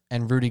Butler,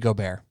 and Rudy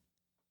Gobert.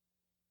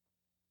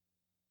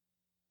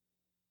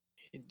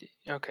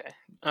 Okay.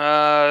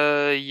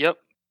 Yep.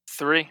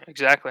 3,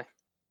 exactly.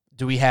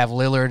 Do we have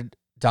Lillard,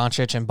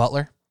 Doncic, and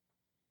Butler?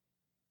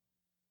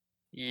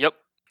 Yep.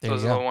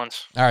 Those are the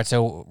ones. All right,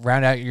 so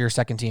round out your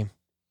second team.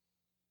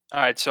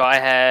 All right, so I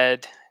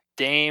had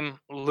Dame,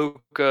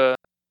 Luka,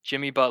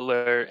 Jimmy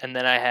Butler, and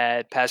then I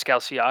had Pascal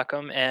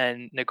Siakam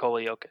and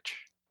Nikola Jokic.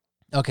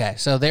 Okay,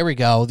 so there we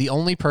go. The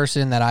only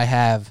person that I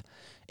have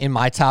in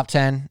my top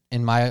 10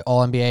 in my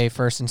All-NBA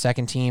first and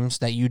second teams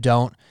that you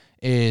don't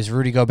is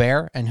Rudy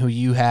Gobert, and who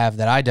you have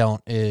that I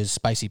don't is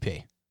Spicy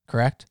P,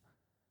 correct?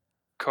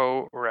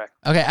 Correct.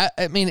 Okay,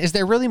 I mean, is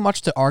there really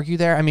much to argue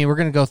there? I mean, we're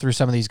going to go through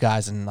some of these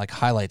guys and like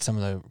highlight some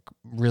of the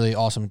really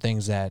awesome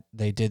things that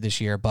they did this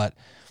year, but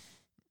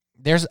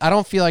I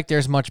don't feel like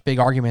there's much big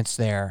arguments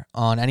there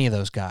on any of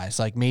those guys.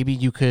 Like maybe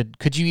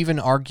could you even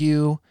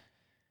argue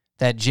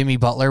that Jimmy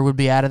Butler would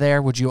be out of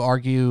there? Would you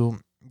argue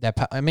that,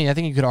 I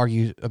think you could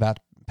argue about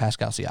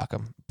Pascal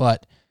Siakam,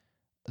 but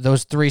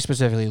those three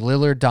specifically,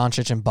 Lillard,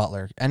 Doncic, and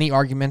Butler, any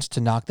arguments to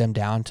knock them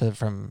down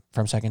from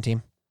second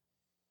team?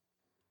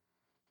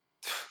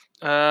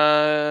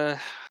 I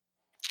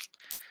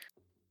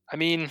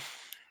mean,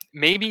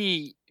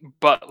 maybe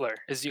Butler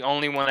is the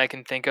only one I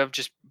can think of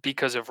just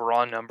because of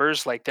raw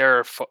numbers. Like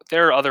there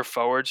are other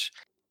forwards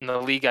in the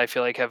league I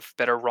feel like have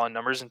better raw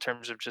numbers in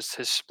terms of just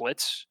his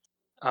splits.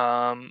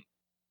 But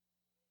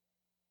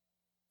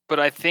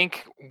I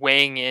think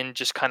weighing in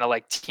just kind of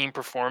like team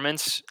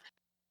performance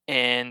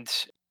and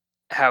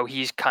how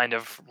he's kind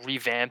of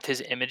revamped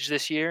his image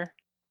this year.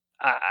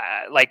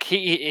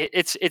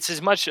 It's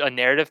as much a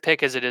narrative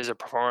pick as it is a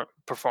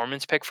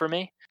performance pick for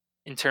me,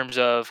 in terms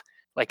of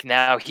like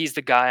now he's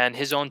the guy on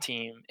his own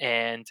team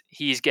and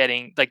he's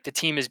getting like the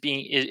team is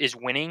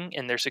winning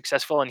and they're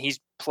successful and he's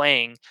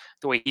playing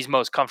the way he's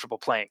most comfortable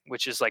playing,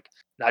 which is like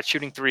not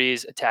shooting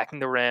threes, attacking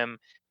the rim,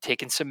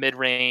 taking some mid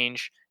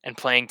range, and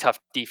playing tough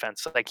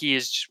defense. Like he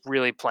is just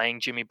really playing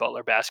Jimmy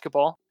Butler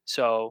basketball.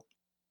 So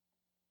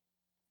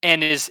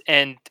and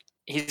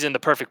he's in the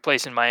perfect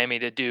place in Miami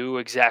to do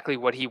exactly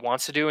what he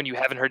wants to do. And you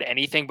haven't heard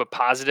anything but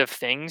positive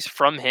things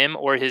from him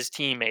or his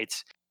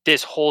teammates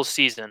this whole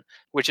season,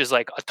 which is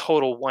like a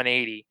total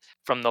 180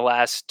 from the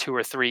last 2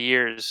 or 3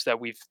 years that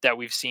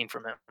we've seen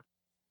from him.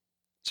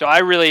 So I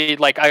really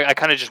I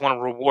kind of just want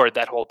to reward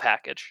that whole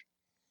package.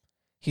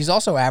 He's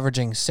also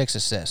averaging 6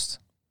 assists.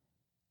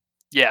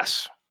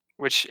 Yes.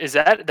 Which is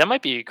that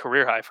might be a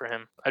career high for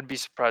him. I'd be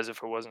surprised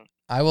if it wasn't.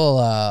 I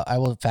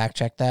will fact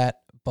check that,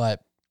 but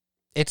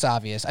it's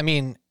obvious. I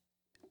mean,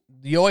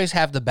 you always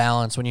have the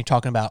balance when you're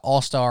talking about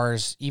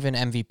all-stars, even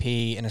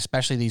MVP, and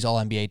especially these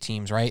all-NBA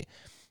teams, right?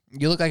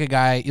 You look at a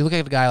guy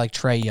like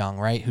Trae Young,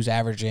 right, who's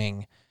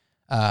averaging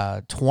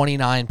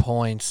 29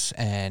 points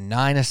and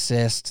 9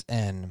 assists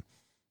and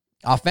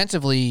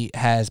offensively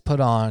has put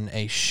on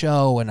a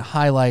show and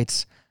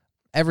highlights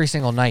every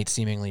single night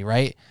seemingly,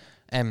 right?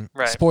 And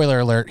Spoiler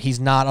alert, he's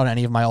not on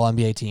any of my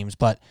all-NBA teams,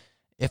 but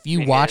if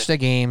you watch the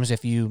games,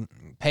 if you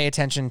pay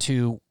attention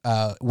to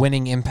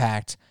winning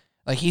impact,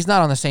 like he's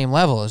not on the same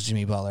level as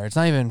Jimmy Butler. It's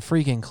not even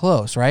freaking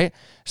close, right?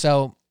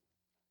 So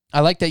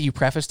I like that you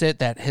prefaced it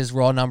that his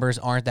raw numbers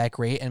aren't that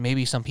great, and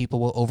maybe some people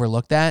will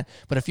overlook that.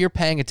 But if you're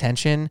paying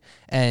attention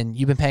and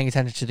you've been paying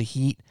attention to the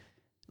Heat,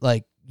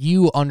 like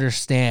you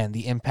understand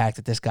the impact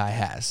that this guy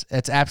has.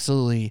 It's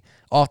absolutely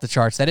off the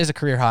charts. That is a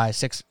career high,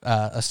 6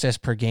 assists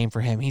per game for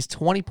him. He's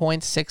 20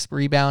 points, 6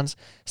 rebounds,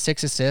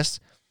 6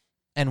 assists.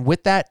 And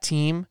with that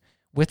team,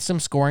 with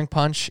some scoring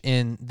punch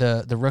in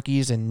the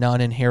rookies and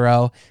Nunn and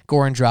Hero,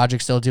 Goran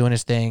Dragic still doing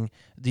his thing,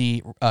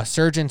 the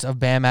surgence of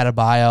Bam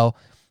Adebayo,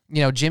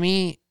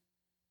 Jimmy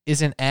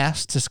isn't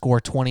asked to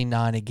score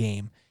 29 a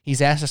game.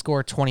 He's asked to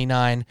score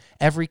 29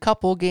 every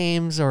couple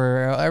games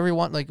or every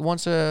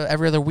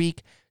other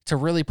week to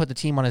really put the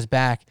team on his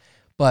back.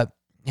 But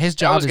his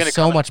job is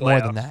so much more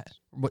than that.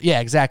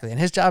 Yeah, exactly. And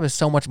his job is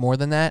so much more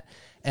than that.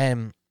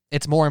 And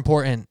it's more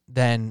important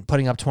than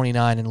putting up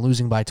 29 and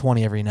losing by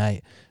 20 every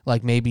night,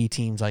 like maybe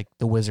teams like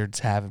the Wizards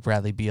have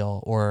Bradley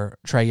Beal or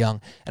Trae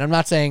Young. And I'm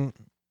not saying,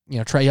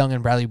 Trae Young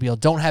and Bradley Beal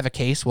don't have a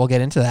case. We'll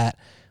get into that.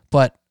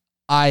 But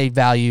I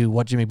value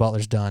what Jimmy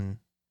Butler's done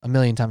a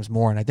million times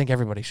more, and I think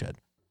everybody should.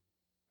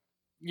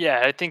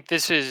 Yeah, I think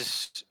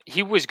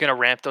he was going to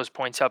ramp those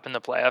points up in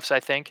the playoffs, I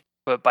think.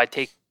 But by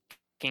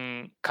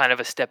taking kind of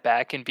a step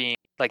back and being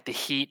like the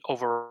Heat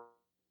overall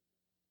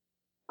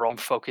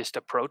focused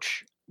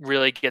approach,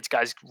 really gets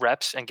guys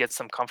reps and gets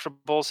them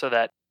comfortable so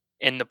that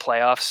in the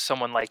playoffs,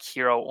 someone like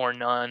Hero or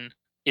Nunn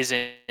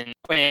isn't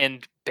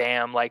and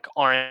Bam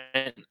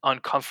aren't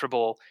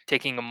uncomfortable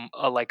taking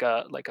a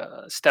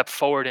step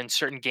forward in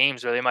certain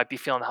games where they might be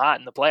feeling hot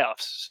in the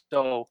playoffs.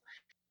 So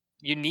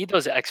you need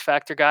those X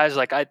factor guys.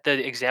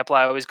 The example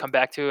I always come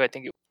back to, I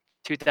think it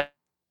was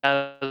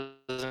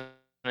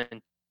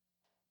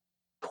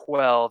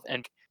 2012,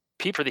 and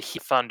people for the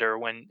Heat Thunder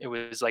when it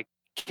was like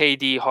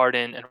KD,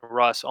 Harden, and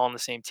Russ all on the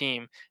same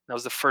team. That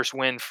was the first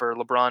win for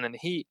LeBron and the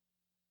Heat.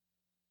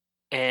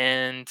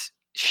 And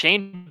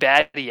Shane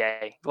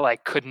Battier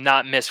could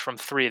not miss from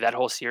 3 that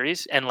whole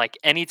series. And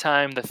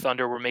anytime the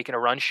Thunder were making a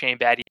run, Shane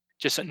Battier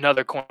just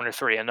another corner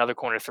 3, another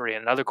corner 3,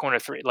 another corner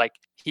 3.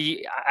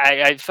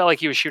 I felt like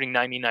he was shooting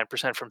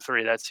 99% from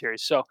 3 that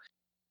series. So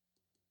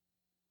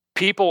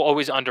people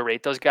always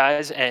underrate those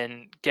guys,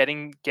 and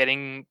getting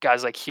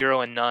guys like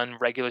Hero and Nunn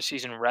regular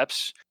season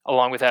reps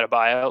along with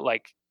Adebayo,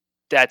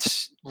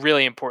 that's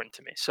really important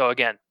to me. So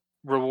again,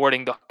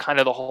 rewarding the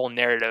whole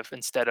narrative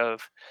instead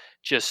of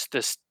just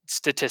the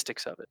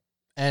statistics of it.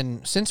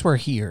 And since we're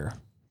here,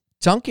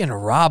 Duncan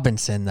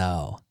Robinson,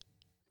 though,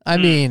 I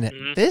mean,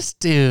 this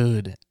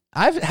dude,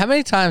 how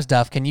many times,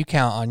 Duff, can you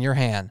count on your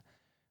hand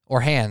or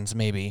hands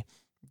maybe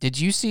Did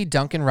you see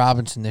Duncan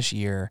Robinson this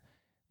year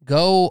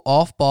go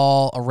off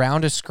ball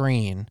around a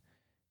screen,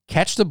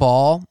 catch the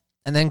ball,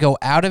 and then go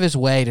out of his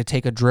way to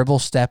take a dribble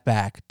step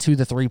back to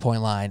the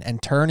three-point line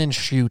and turn and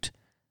shoot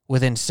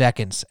within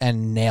seconds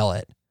and nail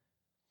it?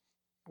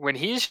 When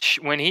he's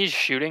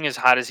shooting as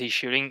hot as he's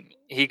shooting,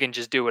 he can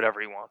just do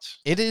whatever he wants.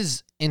 It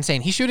is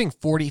insane. He's shooting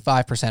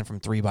 45% from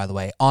three, by the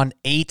way, on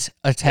 8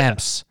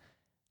 attempts.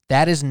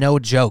 That is no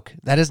joke.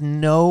 That is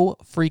no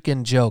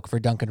freaking joke for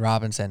Duncan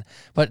Robinson.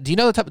 But do you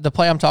know the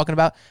play I'm talking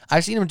about?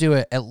 I've seen him do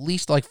it at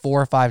least like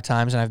 4 or 5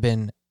 times, and I've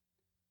been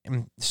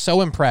so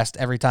impressed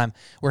every time,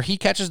 where he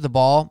catches the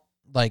ball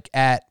like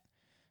at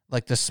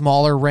like the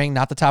smaller ring,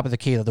 not the top of the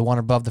key, the one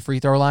above the free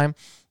throw line,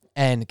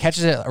 and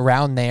catches it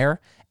around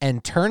there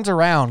and turns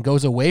around,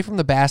 goes away from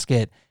the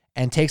basket,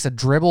 and takes a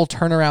dribble,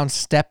 turnaround,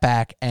 step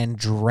back, and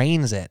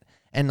drains it.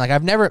 And like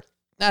I've never,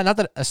 not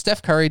that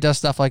Steph Curry does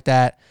stuff like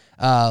that.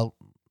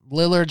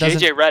 Lillard doesn't.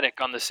 JJ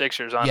Redick on the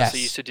Sixers honestly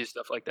used to do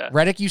stuff like that.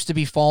 Redick used to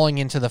be falling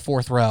into the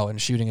 4th row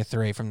and shooting a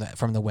 3 from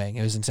the wing.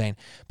 It was insane.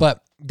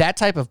 But that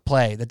type of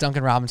play that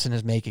Duncan Robinson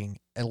is making,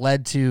 it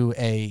led to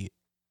a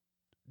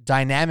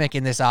dynamic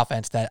in this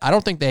offense that I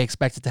don't think they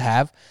expected to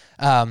have.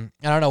 I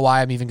don't know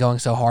why I'm even going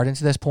so hard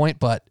into this point,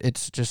 but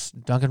it's just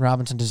Duncan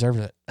Robinson deserves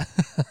it.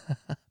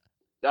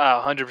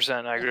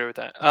 100%. I agree with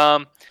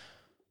that.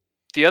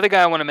 The other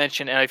guy I want to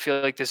mention, and I feel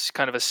like this is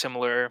kind of a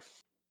similar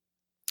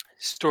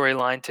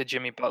storyline to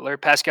Jimmy Butler,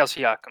 Pascal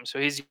Siakam. So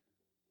he's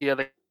the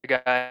other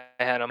guy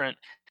I had on.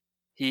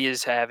 He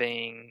is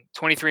having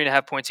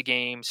 23.5 points a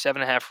game,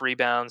 7.5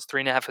 rebounds,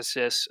 3.5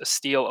 assists, a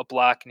steal, a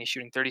block, and he's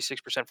shooting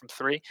 36% from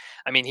three.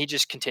 I mean, he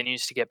just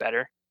continues to get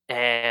better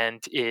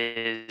and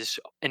is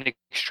an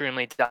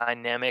extremely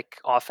dynamic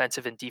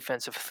offensive and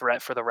defensive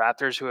threat for the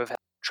Raptors, who have had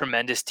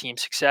tremendous team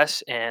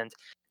success. And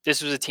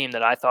this was a team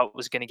that I thought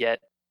was going to get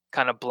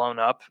kind of blown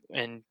up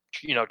and,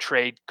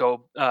 trade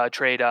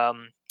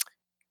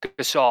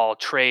Gasol,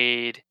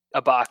 trade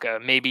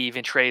Ibaka, maybe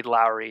even trade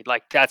Lowry.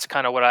 Like that's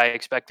kind of what I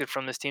expected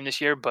from this team this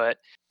year. But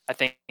I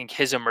think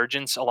his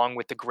emergence, along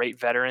with the great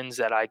veterans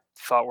that I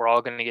thought were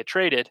all going to get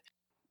traded,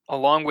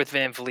 along with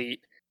Van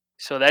Vliet.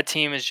 So that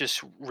team is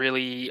just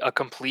really a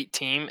complete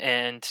team.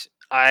 And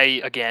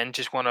I, again,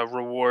 just want to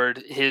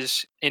reward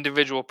his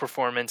individual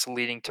performance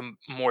leading to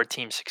more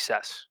team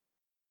success.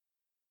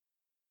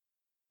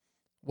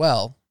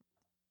 Well,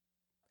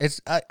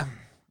 it's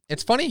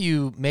funny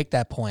you make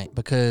that point,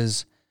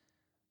 because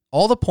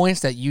all the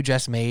points that you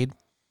just made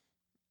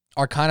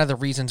are kind of the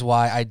reasons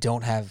why I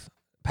don't have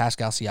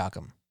Pascal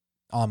Siakam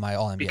on my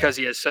All-NBA. Because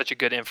he has such a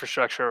good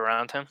infrastructure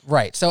around him.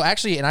 Right. So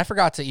actually, and I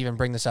forgot to even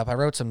bring this up, I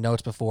wrote some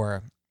notes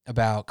before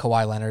about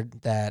Kawhi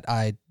Leonard that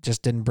I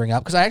just didn't bring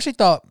up, because I actually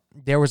thought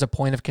there was a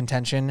point of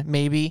contention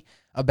maybe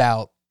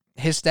about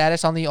his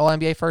status on the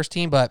All-NBA first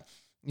team, but,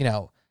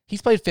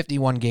 he's played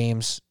 51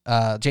 games.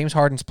 James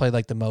Harden's played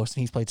like the most,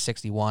 and he's played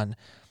 61.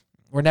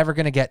 We're never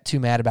going to get too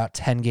mad about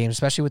 10 games,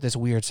 especially with this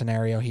weird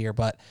scenario here.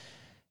 But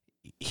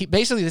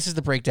basically, this is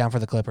the breakdown for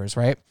the Clippers,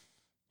 right?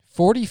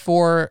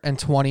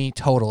 44-20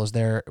 total is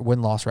their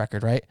win-loss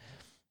record, right?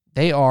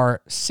 They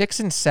are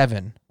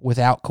 6-7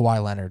 without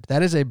Kawhi Leonard.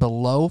 That is a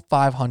below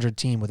 500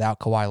 team without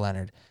Kawhi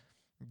Leonard.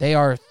 They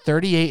are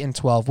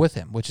 38-12 with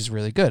him, which is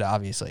really good,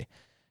 obviously.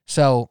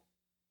 So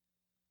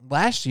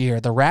last year,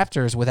 the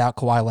Raptors without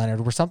Kawhi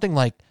Leonard were something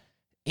like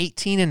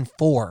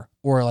 18-4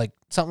 or like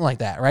something like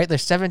that, right? They're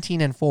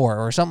 17-4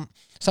 or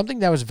something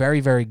that was very,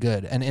 very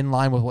good and in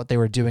line with what they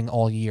were doing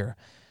all year.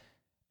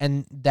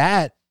 And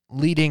that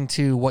leading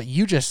to what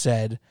you just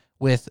said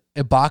with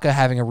Ibaka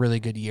having a really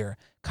good year,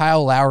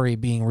 Kyle Lowry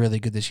being really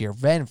good this year,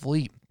 Van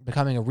Vliet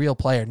becoming a real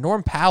player,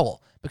 Norm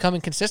Powell becoming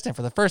consistent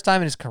for the first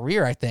time in his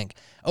career, I think.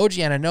 OG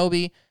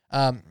Anunoby,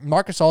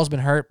 Marcus All's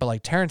been hurt, but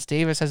like Terrence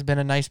Davis has been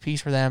a nice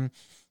piece for them.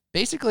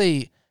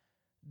 Basically,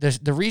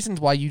 the reasons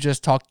why you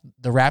just talked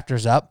the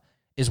Raptors up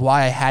is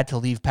why I had to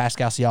leave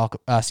Pascal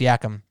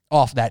Siakam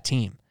off that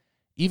team.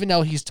 Even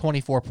though he's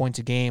 24 points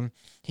a game,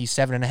 he's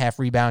 7.5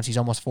 rebounds, he's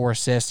almost 4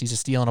 assists, he's a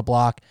steal and a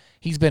block.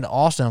 He's been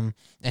awesome,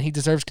 and he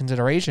deserves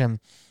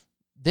consideration.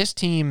 This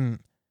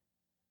team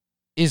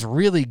is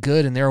really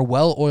good, and they're a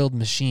well-oiled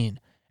machine,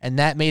 and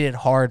that made it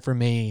hard for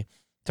me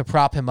to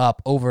prop him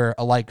up over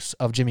a likes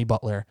of Jimmy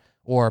Butler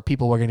or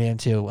people we're going to get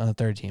into on the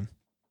third team.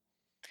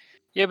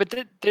 Yeah, but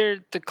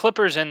the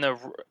Clippers and the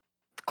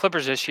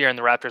Clippers this year and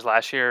the Raptors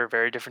last year are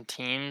very different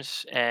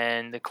teams,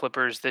 and the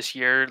Clippers this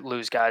year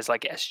lose guys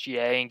like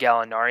SGA and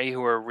Gallinari,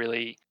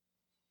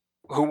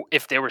 who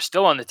if they were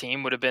still on the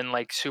team would have been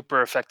like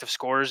super effective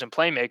scorers and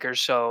playmakers.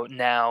 So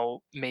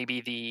now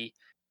maybe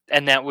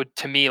that would,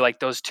 to me, like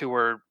those two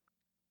were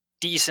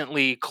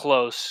decently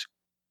close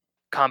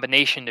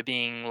combination to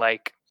being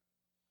like,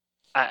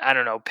 I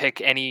don't know,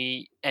 pick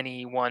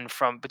anyone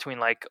from between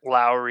like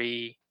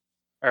Lowry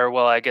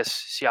I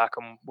guess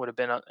Siakam would have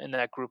been in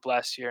that group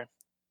last year.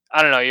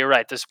 I don't know. You're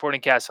right. The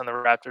supporting cast on the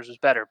Raptors was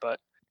better,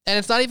 and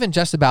it's not even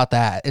just about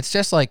that. It's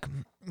just like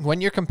when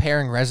you're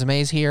comparing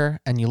resumes here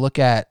and you look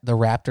at the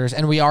Raptors,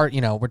 and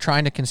we're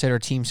trying to consider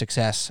team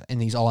success in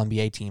these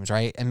All-NBA teams,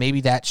 right? And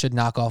maybe that should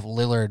knock off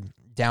Lillard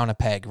down a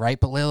peg, right?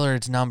 But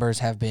Lillard's numbers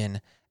have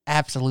been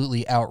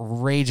absolutely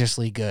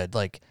outrageously good.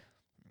 Like,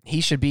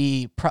 he should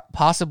be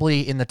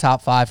possibly in the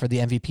top 5 for the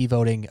MVP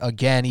voting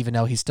again, even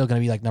though he's still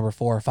going to be like number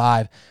 4 or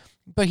 5.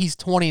 But he's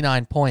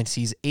 29 points.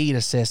 He's 8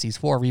 assists. He's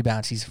 4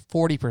 rebounds. He's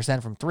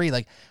 40% from 3.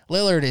 Like,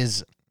 Lillard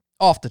is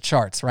off the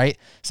charts, right?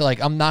 So,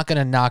 like, I'm not going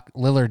to knock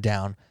Lillard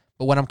down.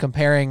 But when I'm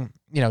comparing,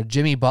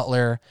 Jimmy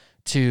Butler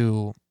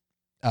to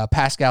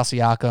Pascal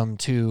Siakam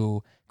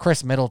to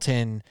Chris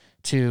Middleton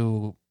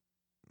to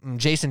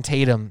Jason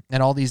Tatum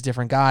and all these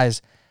different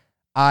guys,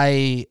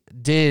 I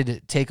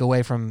did take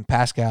away from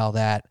Pascal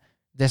that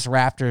this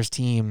Raptors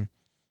team,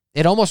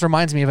 it almost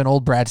reminds me of an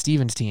old Brad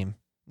Stevens team,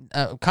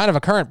 kind of a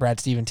current Brad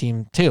Stevens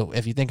team too,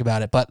 if you think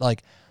about it. But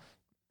like,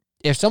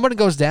 if someone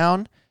goes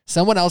down,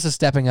 someone else is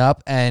stepping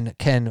up and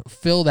can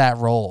fill that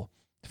role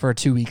for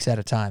 2 weeks at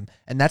a time.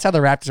 And that's how the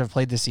Raptors have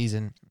played this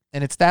season.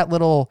 And it's that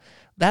little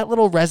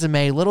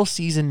resume, little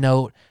season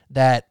note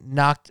that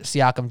knocked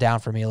Siakam down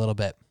for me a little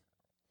bit.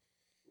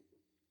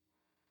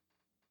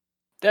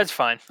 That's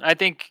fine. I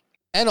think.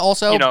 And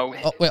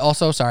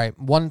also, sorry,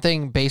 one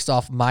thing based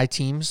off my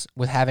teams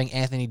with having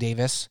Anthony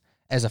Davis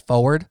as a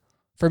forward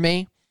for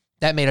me,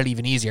 that made it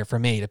even easier for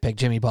me to pick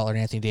Jimmy Butler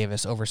and Anthony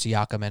Davis over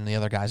Siakam and the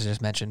other guys I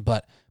just mentioned.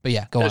 But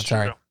yeah, go on.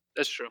 Sorry.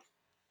 That's true.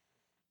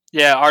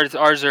 Yeah,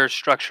 ours are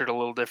structured a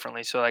little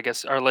differently. So I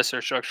guess our lists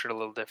are structured a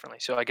little differently.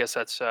 So I guess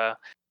that's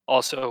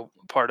also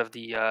part of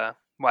the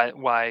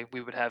why we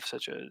would have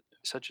such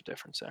a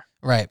difference there.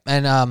 Right.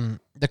 And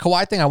the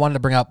Kawhi thing I wanted to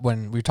bring up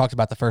when we talked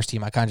about the first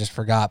team, I kind of just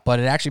forgot, but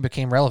it actually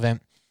became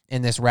relevant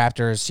in this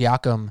Raptors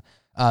Siakam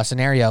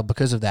scenario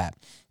because of that,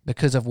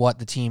 because of what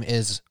the team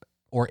is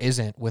or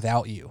isn't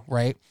without you,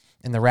 right?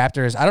 And the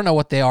Raptors, I don't know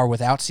what they are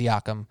without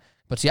Siakam,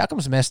 but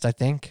Siakam's missed, I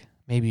think,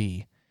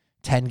 maybe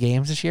 10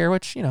 games this year,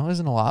 which,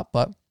 isn't a lot,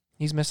 but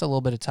he's missed a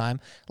little bit of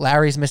time.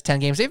 Larry's missed 10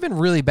 games. They've been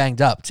really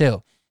banged up,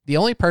 too. The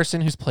only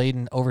person who's played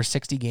in over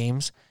 60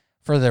 games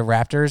for the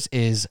Raptors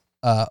is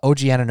OG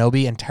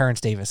Anunoby and Terrence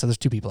Davis. So there's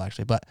 2 people,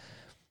 actually. But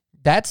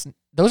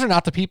those are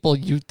not the people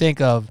you think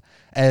of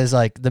as,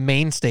 like, the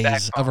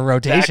mainstays of a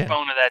rotation.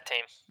 Backbone of that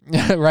team.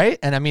 Right?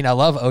 And, I mean, I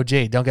love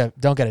OG. Don't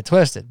get it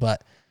twisted.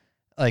 But,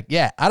 like,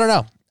 yeah, I don't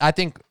know. I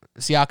think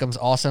Siakam's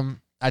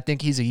awesome. I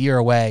think he's a year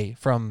away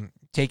from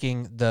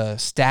taking the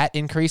stat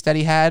increase that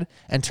he had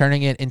and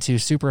turning it into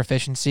super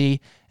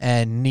efficiency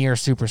and near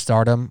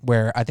superstardom,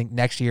 where I think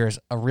next year is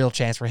a real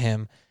chance for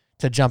him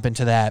to jump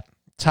into that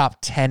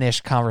top 10-ish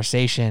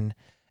conversation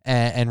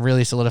and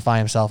really solidify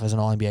himself as an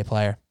All-NBA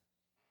player.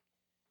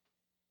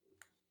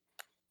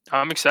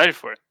 I'm excited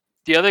for it.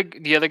 The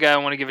other guy I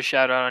want to give a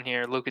shout out on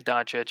here, Luka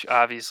Doncic,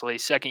 obviously,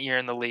 second year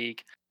in the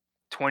league,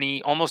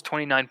 almost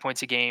 29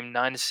 points a game,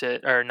 9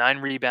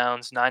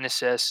 rebounds, 9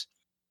 assists.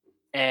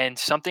 And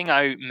something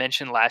I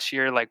mentioned last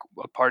year, like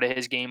a part of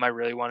his game I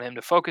really wanted him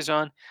to focus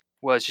on,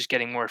 was just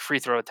getting more free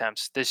throw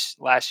attempts. This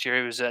last year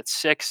he was at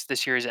 6,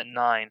 this year he's at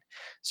 9.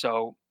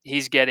 So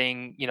he's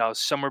getting,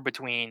 somewhere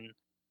between,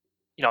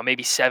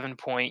 maybe 7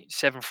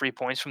 free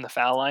points from the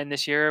foul line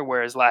this year,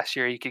 whereas last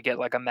year he could get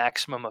like a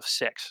maximum of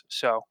 6.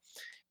 So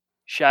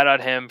shout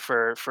out him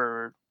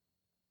for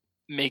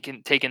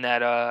taking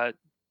that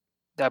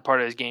part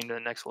of his game to the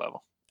next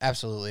level.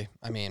 Absolutely.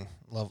 I mean,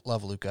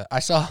 love Luka. I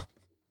saw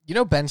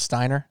Ben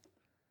Steiner?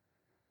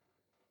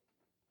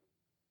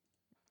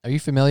 Are you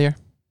familiar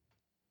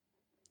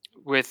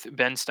with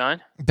Ben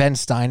Stein? Ben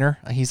Steiner.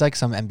 He's like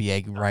some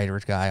NBA writer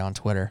guy on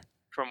Twitter.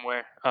 From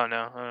where? Oh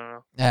no, I don't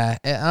know. Yeah,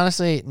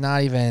 honestly,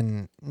 not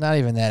even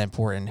that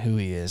important who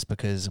he is,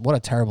 because what a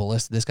terrible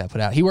list this guy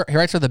put out. He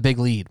writes for The Big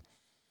Lead,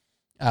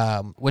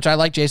 which I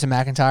like Jason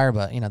McIntyre,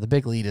 but The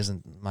Big Lead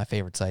isn't my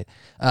favorite site.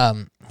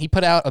 He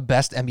put out a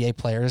best NBA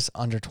players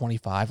under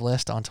 25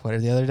 list on Twitter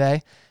the other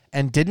day,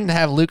 and didn't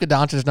have Luka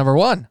Doncic number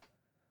 1.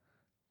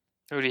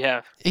 Who do you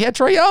have? He had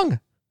Trae Young.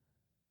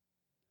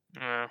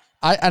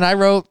 I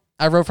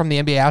wrote from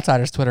the NBA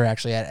Outsiders Twitter,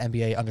 actually, at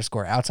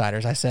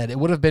NBA_Outsiders. I said it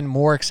would have been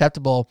more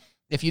acceptable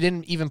if you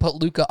didn't even put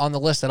Luka on the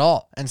list at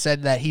all and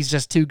said that he's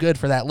just too good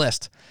for that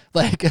list.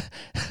 Like,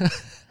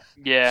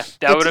 yeah,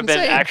 that would have been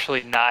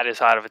actually not as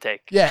hot of a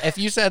take. Yeah, if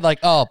you said like,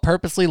 oh,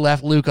 purposely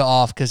left Luka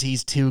off because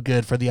he's too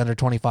good for the under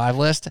 25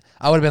 list,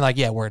 I would have been like,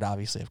 yeah, word,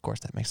 obviously, of course,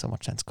 that makes so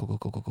much sense. Cool.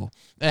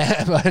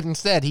 But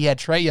instead, he had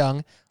Trae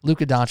Young,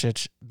 Luka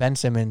Doncic, Ben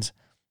Simmons,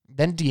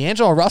 then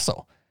D'Angelo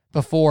Russell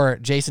before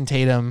Jason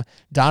Tatum,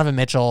 Donovan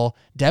Mitchell,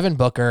 Devin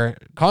Booker,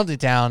 Karl-Anthony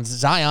Towns,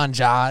 Zion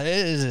Ja.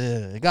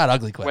 It got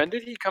ugly quick. When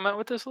did he come out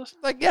with this list?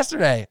 Like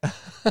yesterday.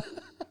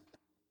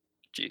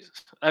 Jesus.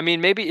 I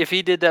mean, maybe if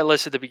he did that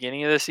list at the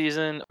beginning of the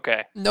season,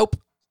 okay. Nope.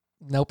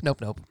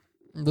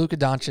 Luka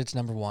Doncic,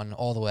 number 1,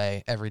 all the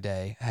way, every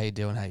day. How you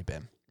doing? How you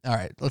been? All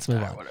right, let's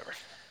move on. Whatever.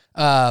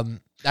 I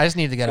just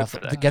need to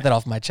get that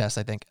off my chest,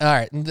 I think. All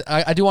right,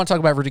 I do want to talk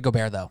about Rudy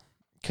Gobert, though,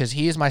 because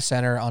he is my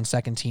center on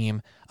second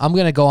team. I'm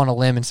going to go on a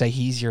limb and say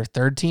he's your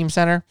third team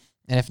center,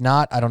 and if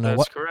not, I don't know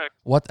That's correct.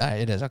 What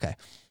it is. Okay,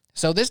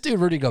 so this dude,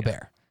 Rudy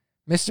Gobert,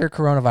 Mr.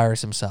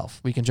 Coronavirus himself.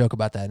 We can joke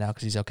about that now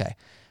because he's okay.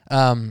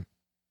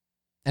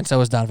 And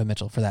so is Donovan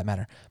Mitchell, for that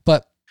matter.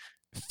 But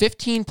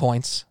 15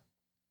 points,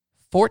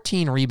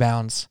 14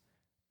 rebounds,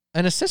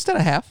 an assist and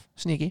a half,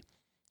 sneaky,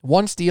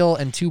 1 steal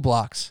and 2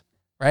 blocks,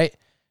 right?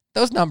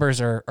 Those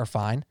numbers are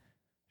fine.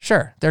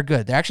 Sure, they're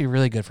good. They're actually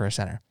really good for a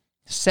center.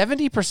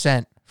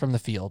 70% from the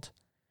field.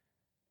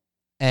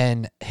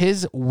 And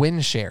his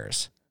win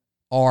shares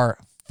are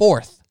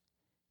 4th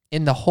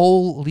in the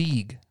whole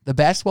league. The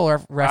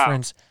Basketball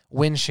Reference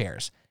win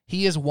shares.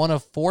 He is one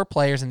of 4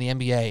 players in the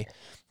NBA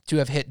to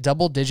have hit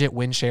double-digit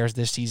win shares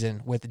this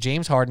season with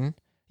James Harden,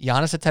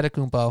 Giannis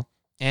Antetokounmpo,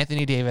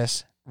 Anthony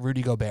Davis,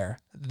 Rudy Gobert.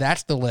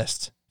 That's the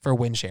list for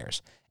win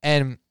shares.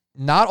 And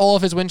not all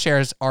of his win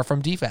shares are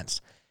from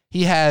defense.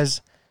 He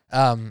has,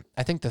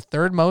 I think, the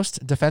 3rd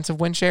most defensive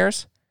win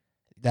shares.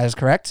 That is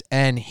correct.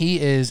 And he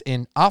is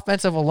in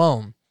offensive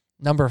alone,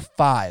 number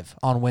 5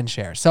 on win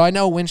shares. So I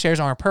know win shares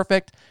aren't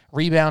perfect.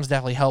 Rebounds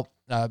definitely help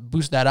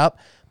boost that up.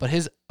 But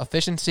his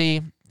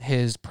efficiency,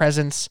 his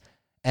presence,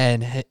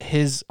 and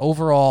his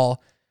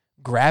overall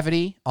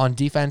gravity on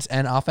defense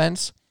and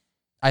offense,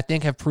 I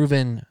think have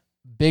proven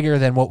bigger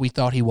than what we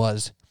thought he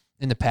was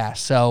in the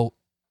past. So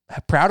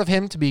proud of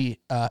him to be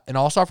an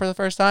all-star for the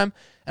first time.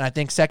 And I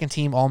think second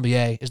team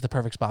All-NBA is the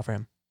perfect spot for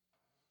him.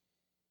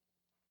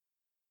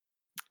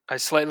 I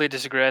slightly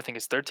disagree. I think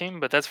it's 13,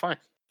 but that's fine.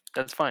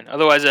 That's fine.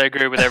 Otherwise, I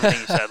agree with everything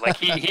you said. Like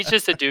he's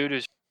just a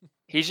dude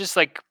he's just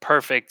like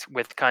perfect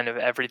with kind of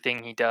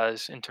everything he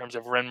does in terms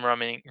of rim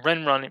running,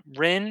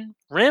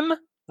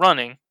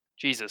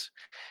 Jesus,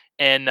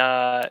 and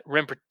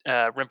rim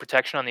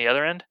protection on the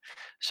other end.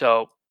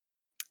 So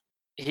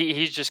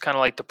he's just kind of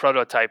like the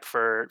prototype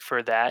for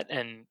that,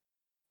 and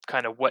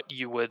kind of what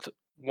you would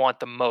want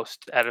the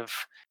most out of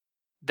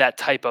that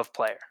type of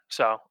player.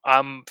 So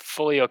I'm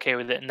fully okay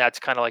with it, and that's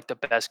kind of like the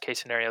best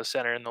case scenario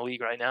center in the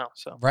league right now.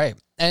 So right,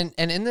 and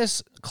in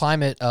this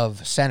climate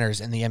of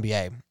centers in the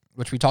NBA,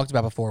 which we talked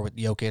about before with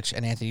Jokic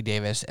and Anthony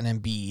Davis and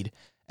Embiid,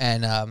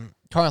 and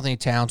Karl Anthony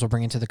Towns will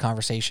bring into the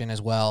conversation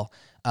as well.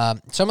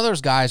 Some of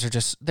those guys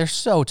they're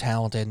so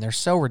talented and they're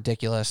so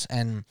ridiculous,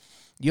 and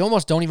you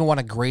almost don't even want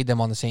to grade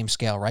them on the same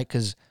scale, right?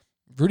 Because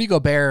Rudy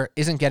Gobert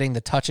isn't getting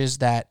the touches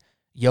that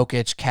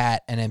Jokic,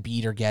 Cat, and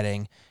Embiid are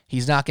getting.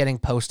 He's not getting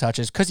post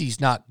touches because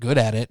he's not good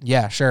at it.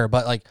 Yeah, sure.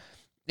 But like,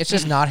 it's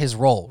just not his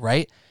role,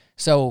 right?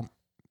 So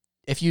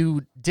if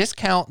you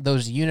discount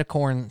those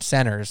unicorn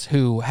centers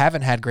who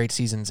haven't had great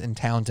seasons in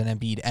Towns and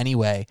Embiid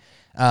anyway,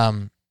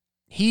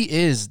 he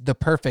is the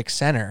perfect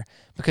center,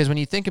 because when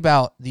you think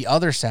about the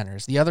other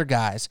centers, the other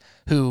guys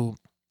who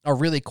are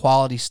really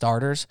quality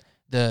starters,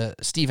 the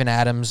Steven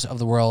Adams of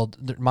the world,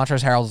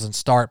 Montrezl Harrell doesn't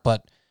start,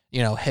 but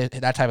you know,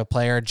 that type of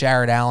player,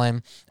 Jared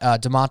Allen,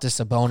 Domantas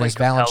Sabonis,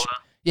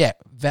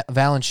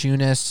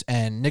 Valanciunas,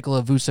 and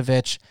Nikola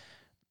Vucevic.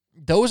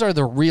 Those are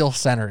the real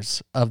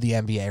centers of the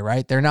NBA,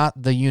 right? They're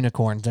not the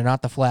unicorns. They're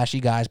not the flashy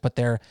guys, but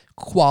they're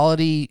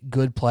quality,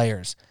 good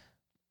players.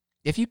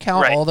 If you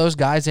count all those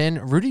guys in,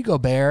 Rudy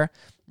Gobert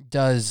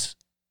does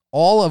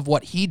all of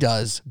what he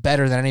does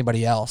better than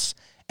anybody else,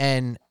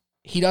 and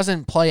he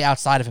doesn't play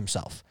outside of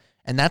himself.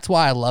 And that's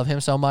why I love him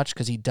so much,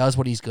 because he does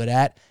what he's good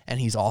at, and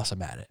he's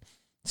awesome at it.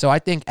 So I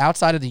think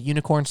outside of the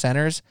unicorn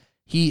centers,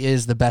 he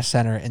is the best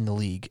center in the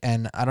league.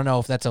 And I don't know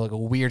if that's like a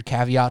weird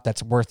caveat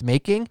that's worth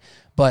making,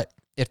 but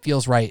it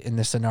feels right in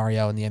this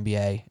scenario in the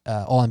NBA,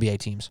 all NBA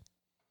teams.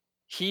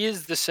 He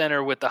is the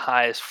center with the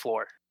highest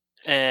floor.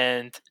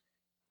 And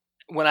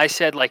when I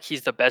said like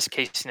he's the best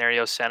case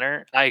scenario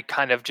center, I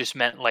kind of just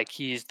meant like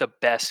he's the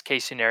best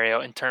case scenario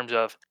in terms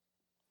of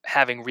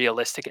having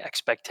realistic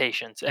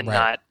expectations and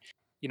not,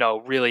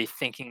 really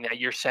thinking that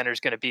your center is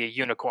going to be a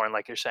unicorn,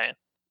 like you're saying.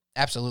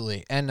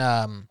 Absolutely. And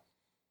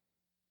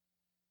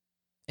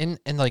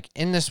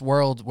in this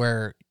world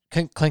where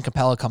Clint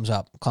Capella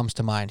comes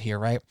to mind here,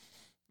 right?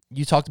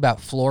 You talked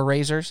about floor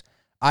raisers.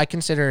 I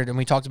considered, and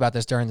we talked about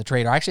this during the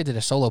trade, I actually did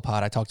a solo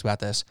pod, I talked about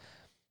this.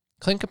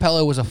 Clint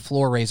Capella was a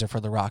floor raiser for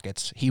the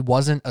Rockets. He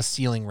wasn't a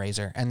ceiling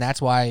raiser, and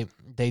that's why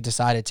they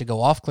decided to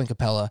go off Clint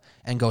Capella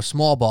and go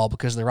small ball,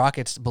 because the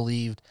Rockets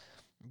believed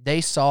they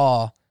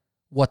saw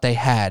what they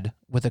had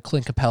with a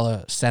Clint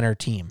Capella center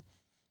team.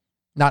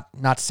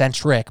 Not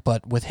centric,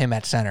 but with him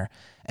at center.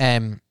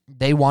 And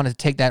they wanted to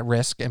take that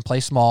risk and play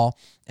small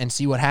and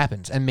see what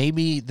happens. And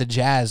maybe the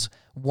Jazz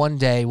one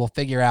day will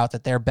figure out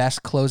that their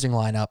best closing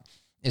lineup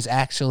is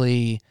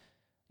actually,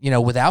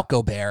 without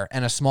Gobert,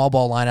 and a small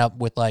ball lineup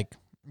with like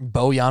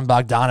Bojan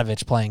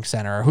Bogdanovic playing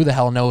center, or who the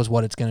hell knows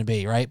what it's going to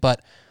be, right?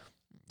 But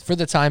for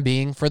the time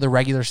being, for the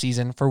regular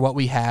season, for what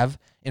we have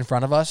in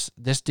front of us,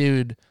 this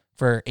dude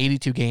for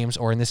 82 games,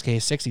 or in this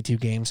case, 62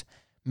 games,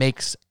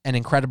 makes an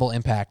incredible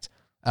impact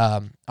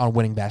on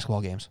winning basketball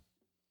games.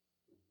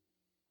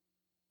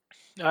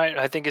 All right,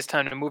 I think it's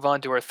time to move on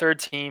to our third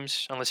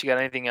teams, unless you got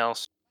anything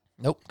else.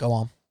 Nope, go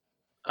on.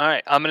 All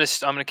right, I'm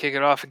gonna kick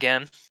it off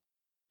again.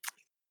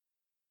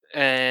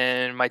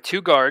 And my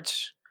 2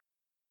 guards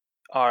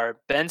are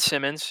Ben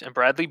Simmons and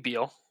Bradley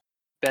Beal.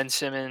 Ben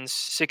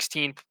Simmons,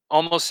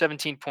 almost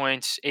 17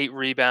 points, 8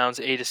 rebounds,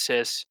 8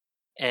 assists,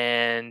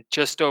 and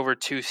just over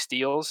 2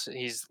 steals.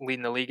 He's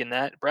leading the league in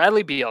that.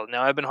 Bradley Beal.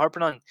 Now, I've been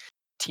harping on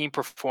team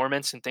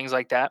performance and things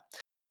like that.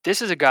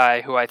 this is a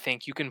guy who I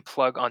think you can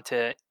plug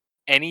onto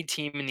any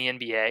team in the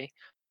NBA,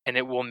 and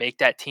it will make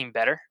that team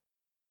better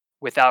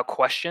without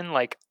question.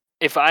 Like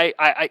if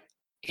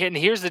and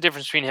here's the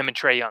difference between him and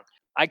Trey Young.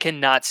 I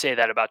cannot say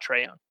that about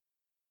Trey Young.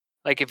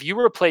 Like if you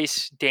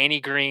replace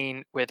Danny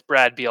Green with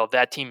Brad Beal,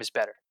 that team is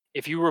better.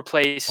 If you Oh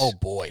replace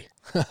boy.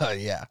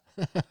 Yeah.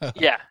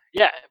 yeah,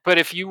 yeah, but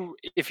if you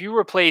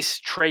replace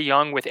Trey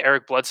Young with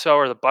Eric Bledsoe,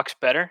 are the Bucks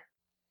better?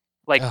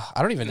 Like Ugh,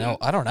 I don't even know.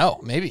 I don't know.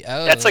 Maybe.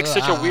 that's like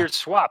such a weird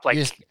swap. You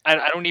just Like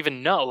I don't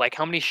even know. Like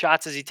how many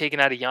shots has he taken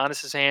out of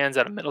Giannis's hands,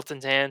 out of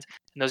Middleton's hands?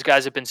 And those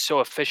guys have been so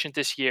efficient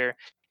this year.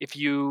 If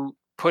you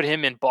put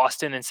him in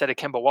Boston instead of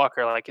Kemba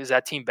Walker, like is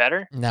that team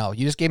better? no.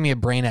 You just gave me a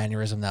brain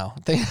aneurysm though.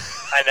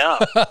 I know.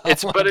 Oh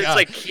It's my but it's god.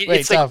 like Wait,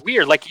 it's like tough.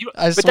 weird. Like you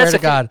I but swear to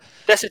God.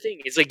 that's the thing.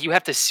 It's like you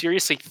have to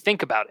seriously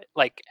think about it.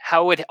 Like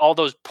how would all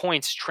those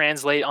points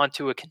translate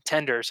onto a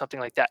contender or something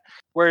like that?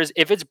 Whereas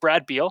if it's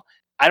Brad Beal,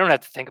 I don't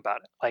have to think about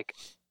it. Like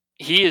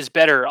he is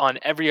better on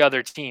every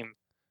other team.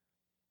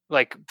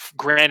 Like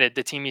granted,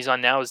 the team he's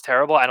on now is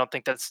terrible. I don't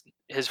think that's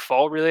his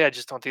fault really. I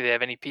just don't think they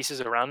have any pieces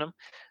around him.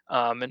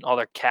 And all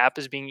their cap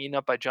is being eaten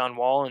up by John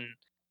Wall and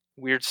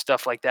weird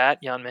stuff like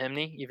that. Jan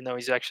Mahimni, even though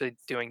he's actually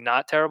doing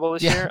not terrible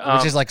this Yeah, year.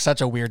 which is like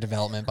such a weird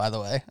development, by the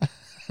way.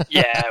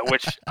 Yeah,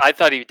 which I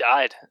thought he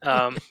died,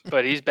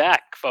 but he's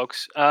back,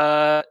 folks.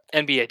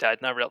 NBA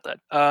died, not real dead.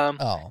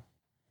 Oh,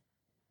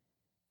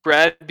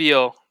 Brad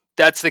Beal,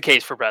 that's the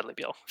case for Bradley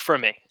Beal for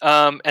me.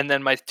 And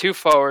then my two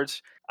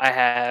forwards, I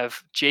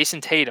have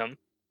Jason Tatum,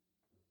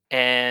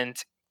 and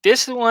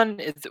this one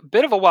is a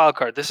bit of a wild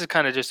card. This is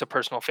kind of just a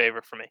personal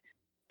favorite for me.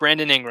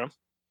 Brandon Ingram,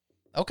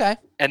 okay.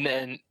 and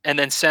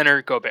then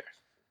center Gobert.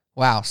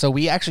 Wow. So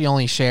we actually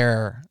only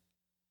share.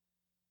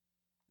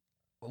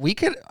 We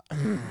could.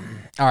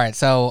 All right.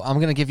 So I'm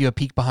gonna give you a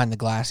peek behind the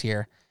glass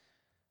here.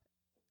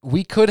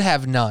 We could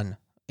have none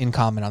in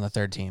common on the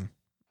third team.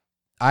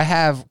 I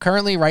have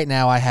currently right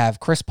now. I have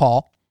Chris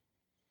Paul.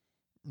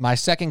 My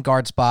second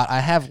guard spot. I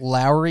have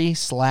Lowry /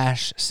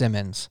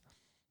 Simmons.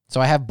 So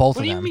I have both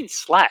What of do you them. mean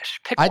slash?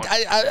 Pick one.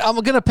 I'm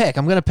gonna pick.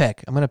 I'm gonna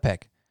pick.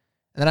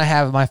 And then I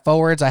have my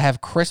forwards. I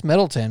have Chris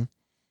Middleton,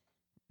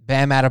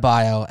 Bam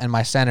Adebayo, and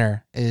my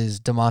center is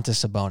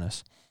Domantas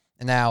Sabonis.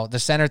 And now the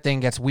center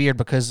thing gets weird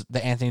because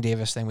the Anthony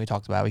Davis thing we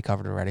talked about, we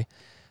covered already.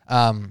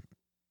 But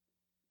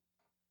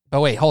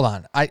wait, hold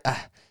on.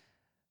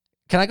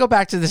 Can I go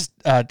back to this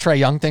Trey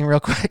Young thing real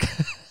quick?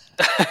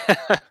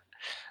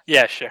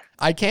 Yeah, sure.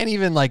 I can't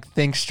even like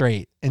think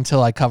straight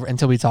until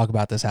we talk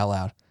about this out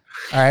loud.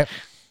 All right.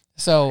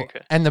 So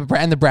Okay. and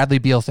the Bradley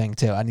Beal thing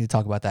too. I need to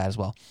talk about that as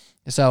well.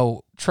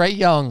 So Trey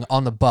Young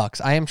on the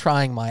Bucks. I am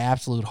trying my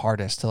absolute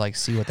hardest to like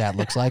see what that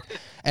looks like.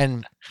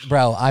 And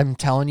bro, I'm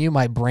telling you,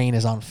 my brain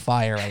is on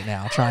fire right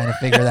now trying to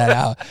figure that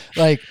out.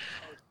 Like,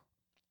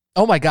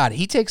 oh my God,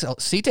 he takes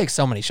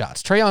so many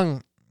shots. Trey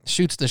Young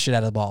shoots the shit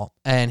out of the ball,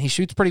 and he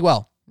shoots pretty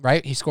well.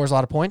 Right? He scores a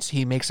lot of points.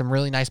 He makes some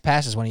really nice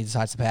passes when he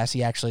decides to pass.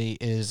 He actually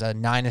is a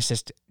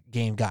 9-assist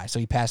game guy, so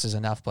he passes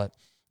enough, but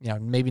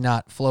maybe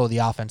not flow the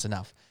offense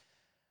enough.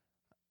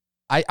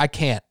 I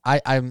can't.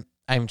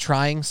 I'm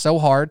trying so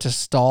hard to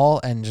stall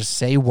and just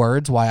say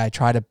words while I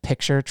try to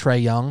picture Trey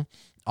Young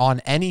on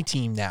any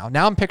team now.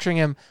 Now I'm picturing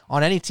him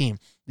on any team.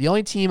 The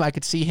only team I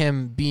could see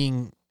him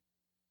being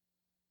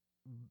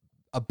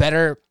a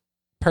better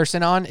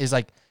person on is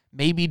like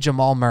maybe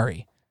Jamal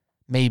Murray.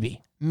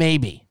 Maybe.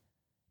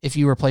 If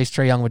you replace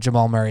Trey Young with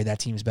Jamal Murray, that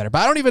team's better.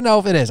 But I don't even know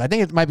if it is. I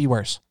think it might be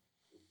worse.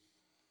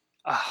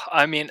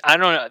 I mean, I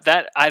don't know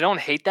that I don't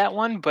hate that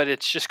one, but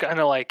it's just kind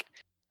of like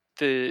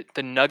the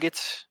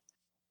Nuggets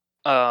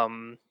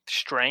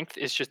strength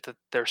is just that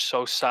they're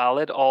so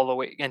solid all the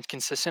way and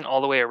consistent all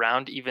the way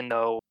around, even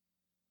though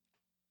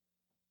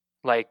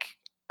like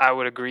I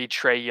would agree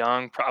Trey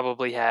Young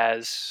probably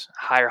has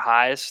higher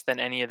highs than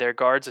any of their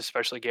guards,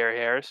 especially Gary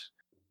Harris.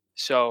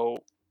 So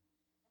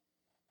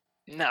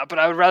no, but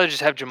I would rather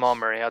just have Jamal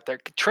Murray out there.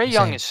 Trey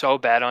Young Same. is so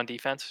bad on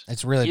defense.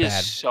 It's really He is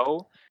bad.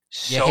 so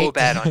You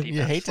bad on defense.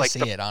 You hate to like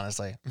see it,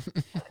 honestly.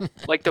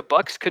 like the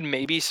Bucks could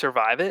maybe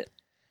survive it.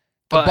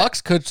 The But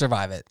Bucks could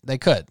survive it. They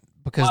could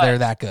because they're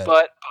that good.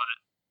 But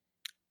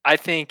I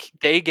think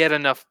they get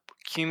enough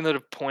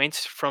cumulative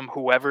points from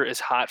whoever is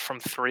hot from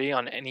three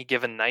on any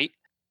given night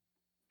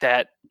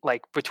that,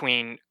 like,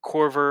 between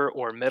Corver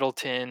or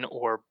Middleton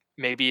or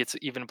maybe it's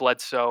even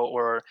Bledsoe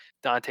or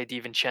Dante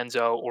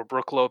DiVincenzo or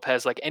Brook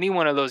Lopez, like any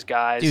one of those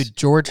guys. Dude,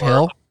 George or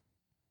Hill,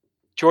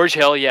 George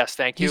Hill, yes,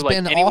 thank you. he's Like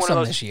been any one of awesome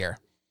those. this year.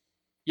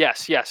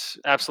 Yes,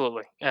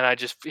 absolutely. And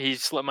he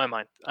slipped my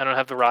mind. I don't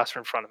have the roster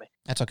in front of me.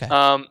 That's okay.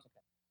 Um,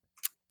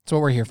 That's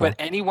what we're here for. But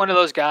any one of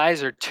those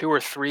guys or two or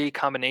three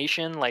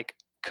combination, like,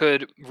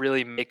 could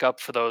really make up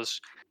for those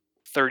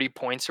 30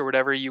 points or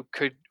whatever you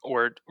could,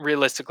 or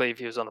realistically, if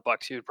he was on the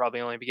Bucks, he would probably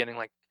only be getting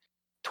like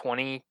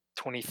 20,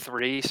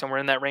 23, somewhere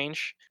in that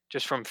range,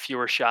 just from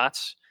fewer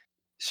shots.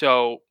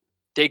 So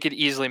they could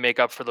easily make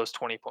up for those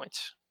 20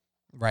 points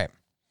Right.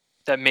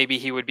 that maybe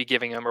he would be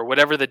giving him, or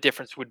whatever the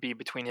difference would be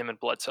between him and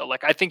Bledsoe.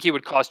 Like, I think he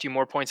would cost you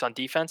more points on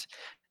defense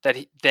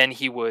than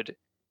he would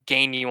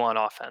gain you on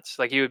offense.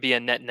 Like, he would be a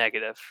net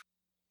negative.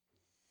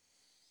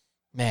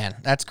 Man,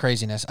 that's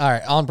craziness. All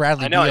right, on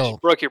Bradley I know I Beal.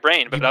 just broke your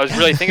brain, but I was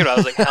really thinking about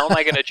it. I was like, how am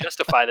I going to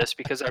justify this?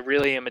 Because I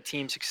really am a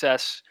team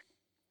success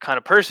kind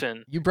of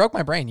person You broke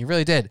my brain. You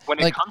really did. when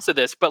it comes to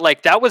this. But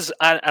like that was,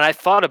 and I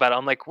thought about it.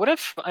 I'm like, what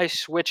if I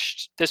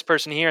switched this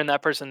person here and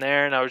that person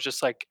there? And I was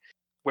just like,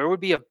 where would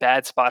be a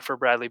bad spot for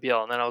Bradley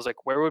Beal? And then I was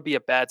like, where would be a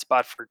bad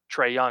spot for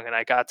Trae Young? And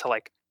I got to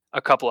like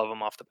a couple of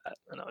them off the bat,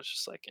 and I was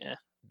just like, eh.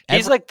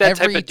 He's like that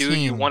type of dude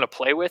you want to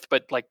play with,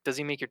 but like, does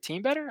he make your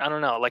team better? I don't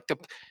know. Like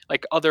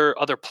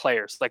other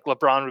players, like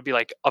LeBron would be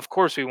like, of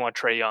course we want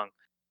Trae Young.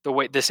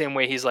 The same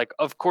way he's like,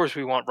 of course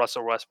we want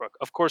Russell Westbrook.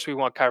 Of course we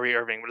want Kyrie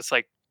Irving. But it's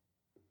like,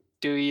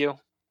 do you?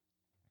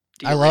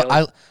 I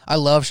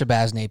love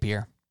Shabazz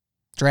Napier.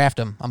 Draft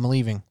him. I'm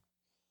leaving.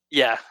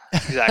 Yeah,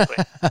 exactly.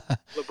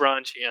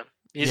 LeBron GM.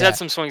 He's had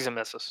some swings and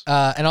misses.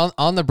 And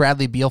on the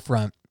Bradley Beal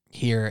front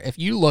here, if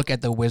you look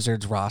at the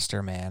Wizards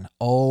roster, man,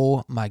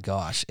 oh my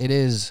gosh,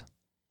 it's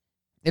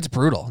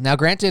brutal. Now,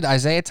 granted,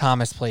 Isaiah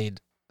Thomas played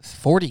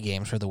 40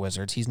 games for the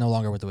Wizards. He's no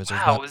longer with the Wizards.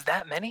 Wow, was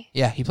that many?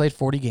 Yeah, he played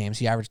 40 games.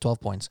 He averaged 12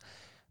 points.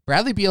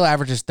 Bradley Beal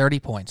averages 30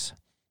 points.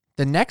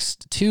 The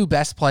next two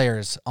best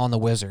players on the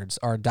Wizards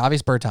are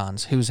Davis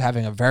Bertans, who's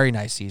having a very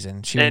nice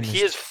season. And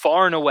he is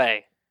far and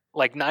away,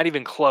 like not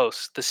even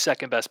close, the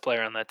second best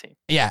player on that team.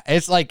 Yeah,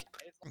 it's like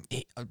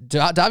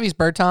Davis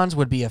Bertans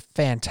would be a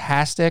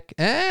fantastic,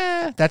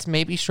 that's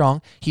maybe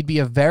strong. He'd be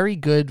a very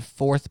good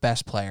fourth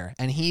best player,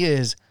 and he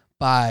is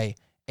by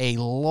a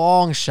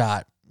long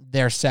shot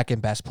their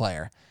second best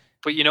player.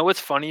 But you know what's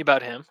funny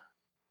about him?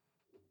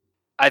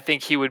 I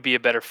think he would be a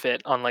better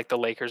fit on like the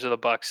Lakers or the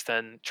Bucks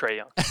than Trae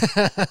Young.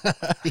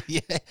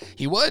 Yeah,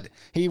 he would.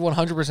 He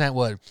 100%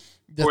 would.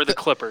 Or the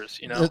Clippers,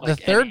 you know. The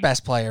third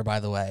best player, by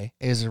the way,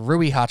 is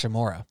Rui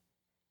Hachimura.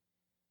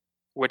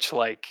 Which,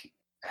 like,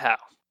 how?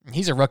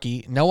 He's a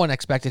rookie. No one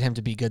expected him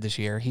to be good this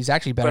year. He's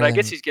actually better. But I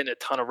guess he's getting a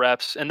ton of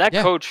reps. And that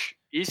coach,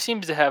 he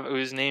seems to have,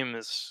 whose name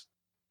is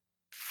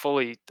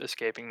fully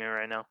escaping me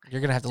right now.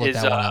 You're gonna have to look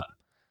that one up.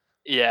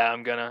 Yeah,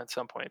 I'm gonna at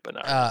some point, but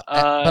not.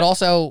 But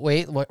also,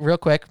 wait, real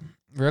quick,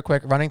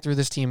 running through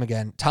this team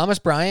again. Thomas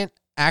Bryant,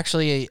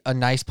 actually a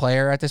nice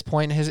player at this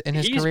point in his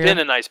career. He's been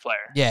a nice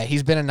player. Yeah,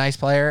 he's been a nice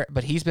player,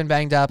 but he's been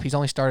banged up. He's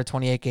only started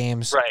 28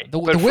 games. Right. The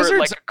but Wizards for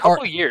like a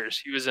couple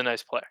years, he was a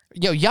nice player.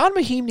 Yo, Jan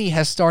Mahimni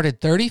has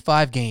started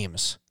 35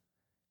 games.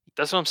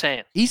 That's what I'm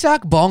saying.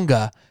 Isaac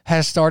Bonga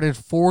has started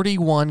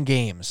 41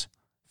 games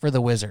for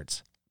the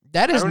Wizards.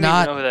 That is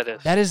not even know who that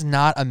is. That is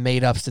not a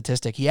made up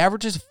statistic. He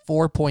averages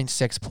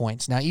 4.6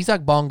 points. Now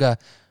Isaac Bonga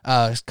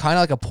is kind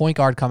of like a point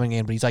guard coming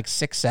in, but he's like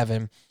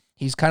 6'7".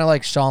 He's kind of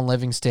like Sean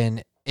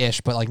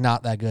Livingston-ish, but like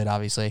not that good,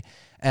 obviously.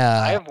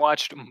 I have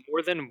watched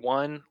more than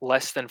one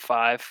less than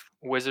 5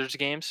 Wizards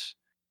games.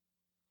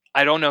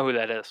 I don't know who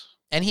that is.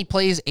 And he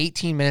plays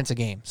 18 minutes a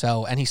game,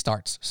 and he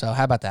starts. So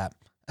how about that?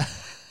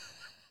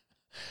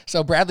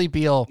 So Bradley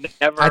Beal,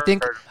 I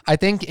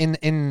think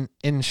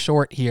in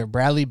short here,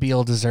 Bradley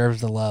Beal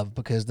deserves the love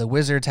because the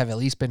Wizards have at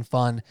least been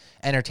fun,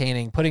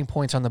 entertaining, putting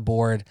points on the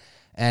board,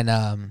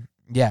 and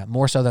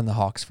more so than the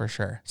Hawks for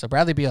sure. So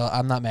Bradley Beal,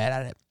 I'm not mad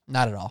at it,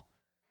 not at all.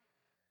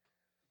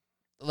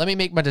 Let me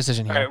make my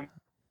decision here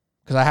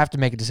because I have to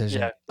make a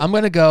decision. Yeah. I'm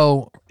gonna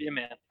go. Be a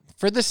man.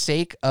 For the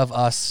sake of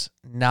us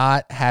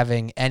not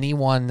having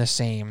anyone the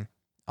same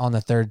on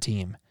the third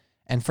team,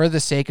 and for the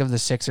sake of the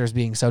Sixers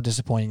being so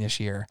disappointing this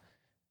year.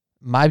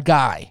 My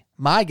guy,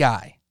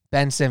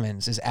 Ben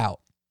Simmons is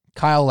out.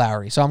 Kyle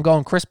Lowry. So I'm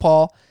going Chris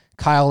Paul,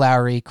 Kyle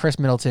Lowry, Chris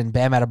Middleton,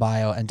 Bam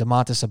Adebayo, and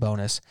Domantas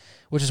Sabonis,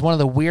 which is one of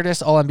the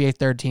weirdest All-NBA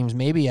third teams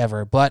maybe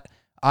ever, but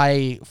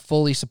I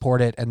fully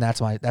support it, and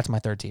that's my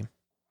third team.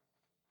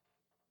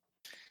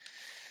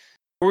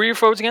 Who were your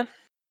forwards again?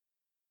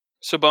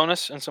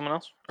 Sabonis and someone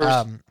else?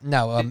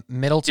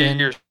 Middleton.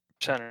 Your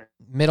center.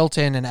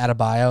 Middleton and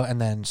Adebayo, and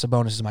then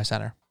Sabonis is my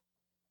center.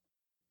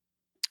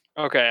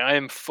 Okay, I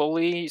am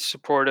fully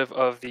supportive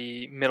of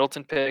the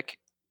Middleton pick.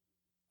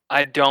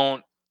 I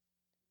don't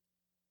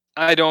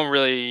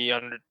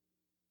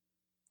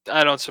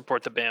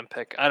support the Bam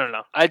pick. I don't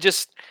know. I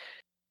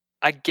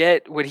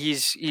get what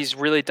he's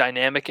really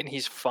dynamic and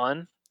he's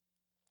fun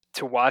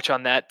to watch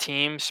on that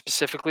team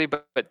specifically,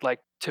 but like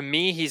to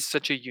me he's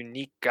such a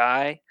unique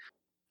guy.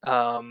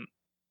 And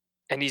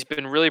he's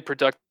been really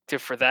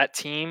productive for that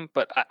team,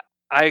 but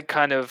I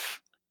kind of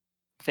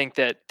think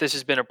that this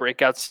has been a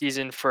breakout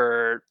season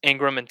for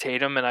Ingram and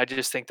Tatum, and I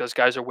just think those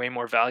guys are way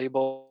more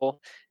valuable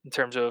in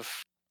terms of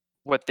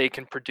what they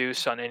can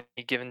produce on any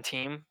given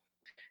team.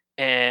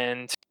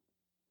 And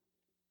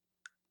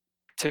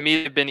to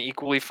me, they've been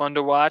equally fun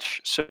to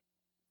watch. So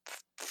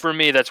for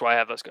me, that's why I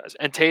have those guys.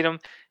 And Tatum,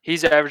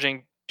 he's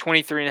averaging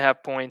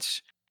 23.5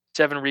 points,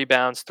 7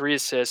 rebounds, 3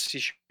 assists.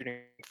 He's shooting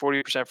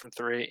 40% from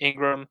 3.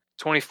 Ingram,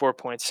 24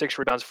 points, 6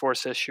 rebounds, 4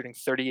 assists, shooting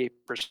 38%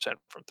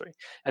 from 3.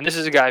 And this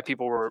is a guy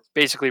people were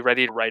basically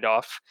ready to write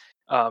off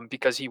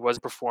because he was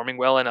performing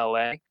well in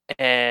LA.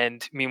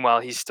 And meanwhile,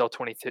 he's still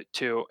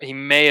 22. He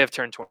may have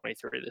turned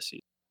 23 this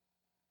season.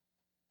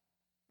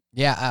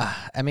 Yeah,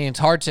 I mean, it's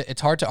hard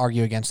to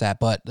argue against that,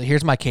 but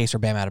here's my case for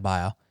Bam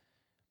Adebayo.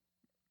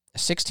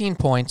 16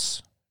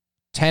 points,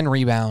 10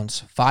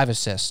 rebounds, 5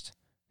 assists,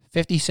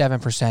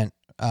 57%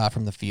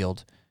 from the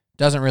field.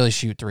 Doesn't really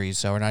shoot threes,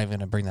 so we're not even going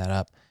to bring that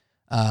up.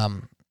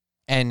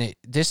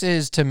 This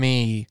is, to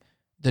me,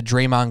 the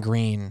Draymond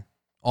Green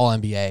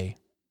All-NBA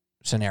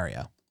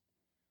scenario,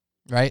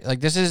 right? Like,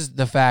 this is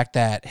the fact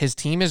that his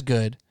team is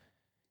good.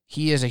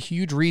 He is a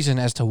huge reason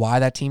as to why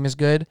that team is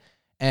good.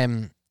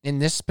 And in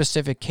this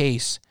specific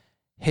case,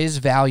 his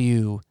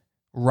value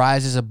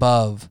rises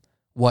above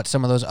what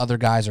some of those other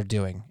guys are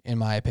doing, in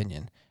my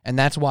opinion. And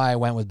that's why I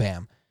went with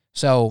Bam.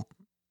 So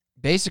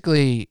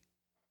basically,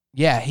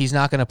 yeah, he's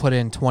not going to put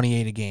in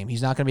 28 a game.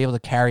 He's not going to be able to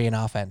carry an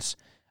offense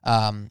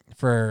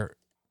for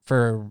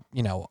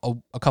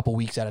a couple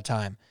weeks at a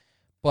time.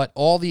 But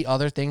all the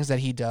other things that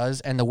he does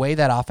and the way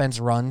that offense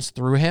runs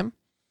through him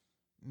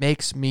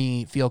makes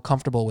me feel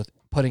comfortable with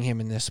putting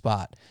him in this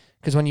spot.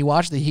 Because when you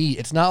watch the Heat,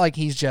 it's not like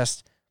he's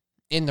just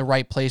in the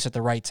right place at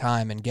the right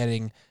time and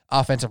getting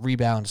offensive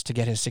rebounds to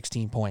get his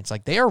 16 points.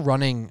 Like, they are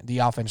running the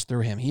offense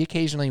through him. He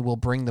occasionally will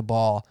bring the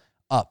ball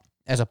up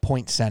as a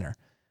point center.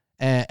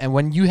 And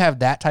when you have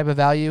that type of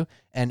value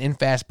and in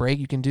fast break,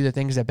 you can do the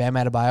things that Bam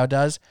Adebayo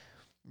does,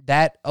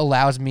 that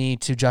allows me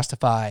to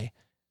justify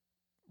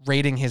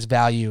rating his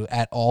value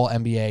at all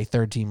NBA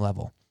third team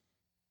level.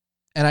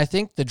 And I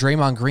think the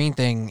Draymond Green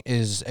thing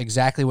is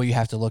exactly what you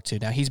have to look to.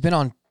 Now, he's been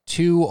on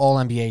 2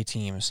 All-NBA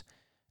teams,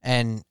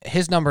 and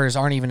his numbers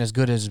aren't even as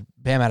good as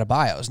Bam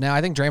Adebayo's. Now,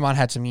 I think Draymond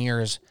had some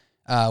years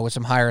with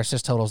some higher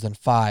assist totals than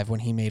 5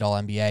 when he made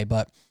All-NBA,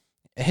 but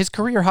his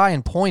career high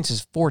in points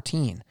is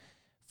 14.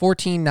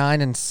 14,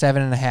 9, and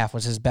 7.5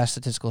 was his best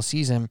statistical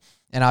season,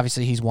 and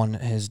obviously he's won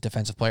his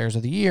Defensive Players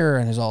of the Year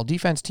and his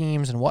All-Defense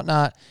teams and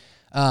whatnot.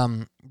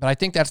 But I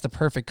think that's the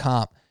perfect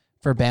comp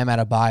for Bam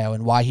Adebayo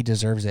and why he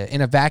deserves it.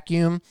 In a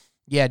vacuum,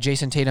 yeah,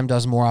 Jason Tatum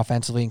does more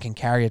offensively and can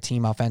carry a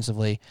team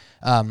offensively.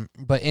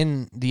 But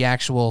in the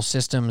actual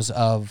systems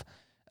of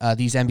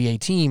these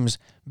NBA teams,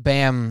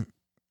 Bam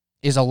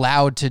is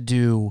allowed to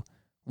do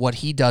what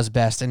he does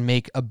best and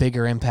make a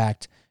bigger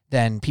impact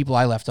than people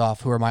I left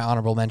off, who are my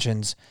honorable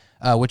mentions,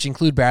 which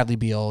include Bradley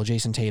Beal,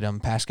 Jason Tatum,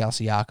 Pascal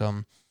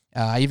Siakam.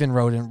 I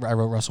wrote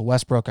Russell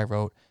Westbrook. I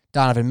wrote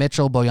Donovan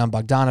Mitchell, Bojan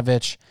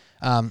Bogdanovic.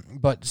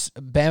 But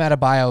Bam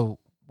Adebayo,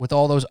 with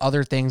all those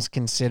other things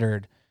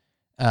considered,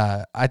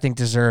 I think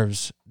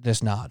deserves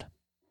this nod.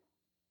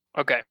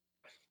 Okay.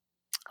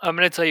 I'm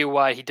going to tell you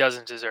why he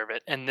doesn't deserve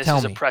it, and this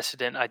is a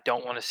precedent I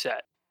don't want to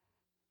set.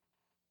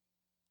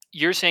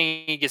 You're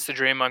saying he gets the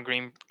Draymond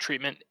Green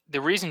treatment. The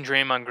reason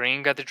Draymond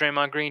Green got the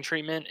Draymond Green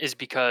treatment is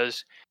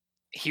because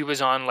he was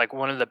on like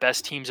one of the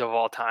best teams of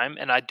all time,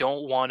 and I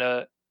don't want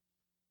to.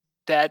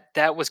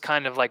 That was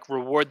kind of like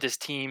reward this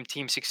team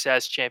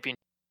success, champion,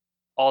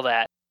 all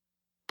that.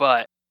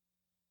 But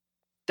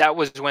that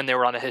was when they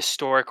were on a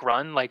historic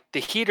run. Like, the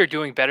Heat are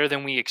doing better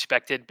than we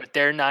expected, but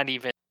they're not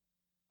even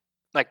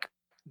like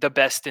the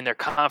best in their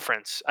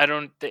conference. I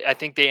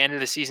think they ended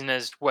the season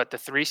as the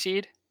 3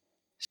 seed.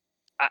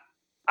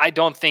 I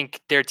don't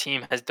think their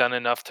team has done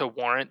enough to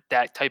warrant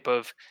that type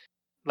of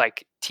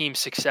like team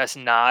success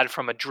nod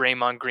from a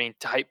Draymond Green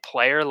type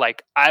player.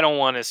 Like, I don't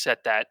want to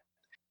set that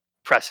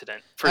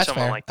precedent for That's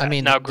someone fair. like that. I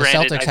mean, now, the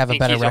granted, Celtics I have a think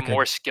better he's record. a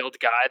more skilled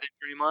guy than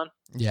Draymond.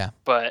 Yeah,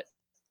 but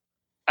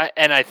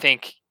I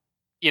think,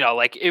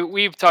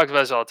 we've talked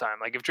about this all the time.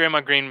 Like, if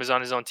Draymond Green was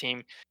on his own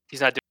team,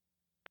 he's not doing.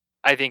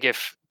 I think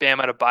if Bam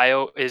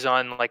Adebayo is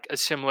on like a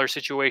similar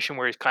situation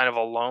where he's kind of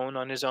alone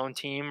on his own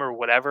team or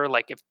whatever,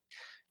 like if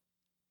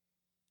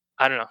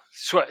I don't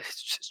know,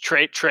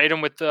 trade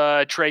him with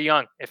Trae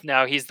Young. If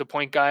now he's the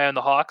point guy on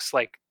the Hawks,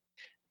 like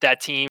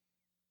that team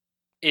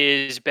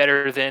is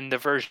better than the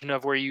version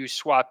of where you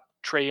swap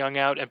Trae Young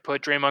out and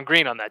put Draymond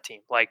Green on that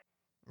team. Like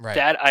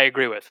that, I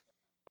agree with.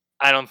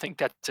 I don't think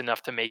that's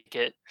enough to make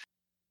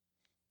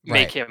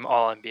him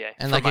all NBA.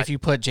 And like if you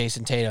put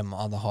Jason Tatum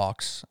on the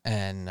Hawks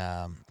and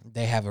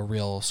they have a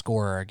real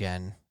scorer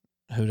again,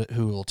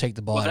 who will take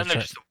the ball. Well, then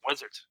they're just the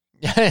Wizards.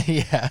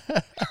 Yeah.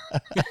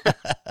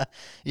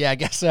 Yeah, I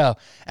guess so.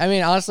 I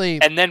mean, honestly.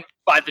 And then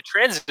by the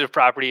transitive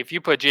property, if you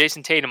put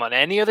Jason Tatum on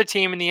any other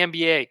team in the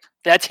NBA,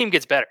 that team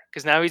gets better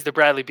because now he's the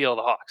Bradley Beal of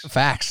the Hawks.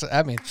 Facts.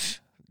 I mean,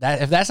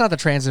 if that's not the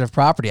transitive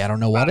property, I don't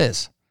know what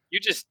is. You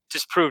just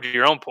proved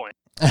your own point.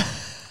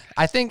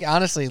 I think,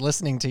 honestly,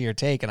 listening to your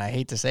take, and I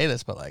hate to say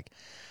this, but like,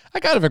 I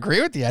kind of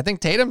agree with you. I think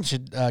Tatum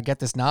should get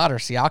this nod, or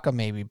Siakam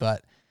maybe,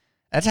 but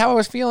that's how I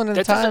was feeling at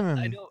the time.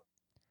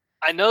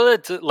 I know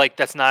that like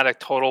that's not a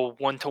total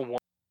 1-to-1,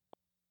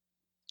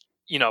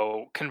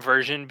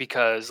 conversion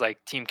because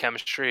like team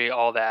chemistry,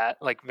 all that,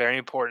 like very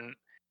important.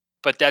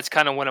 But that's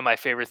kind of one of my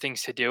favorite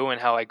things to do, and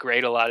how I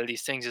grade a lot of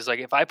these things is like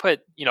if I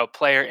put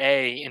player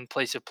A in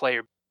place of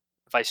player B,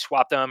 if I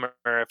swap them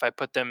or if I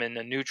put them in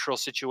a neutral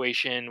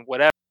situation,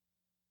 whatever.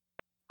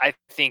 I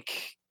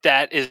think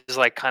that is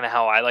like kind of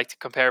how I like to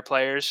compare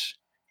players,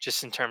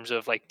 just in terms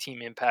of like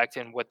team impact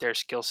and what their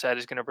skill set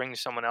is going to bring to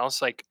someone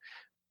else. Like,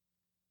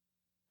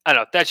 I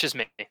don't know. That's just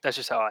me. That's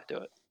just how I do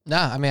it.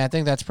 Nah, I mean, I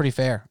think that's pretty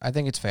fair. I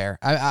think it's fair.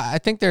 I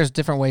think there's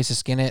different ways to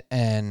skin it,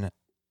 and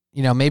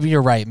maybe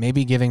you're right.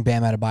 Maybe giving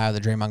Bam Adebayo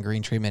the Draymond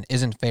Green treatment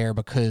isn't fair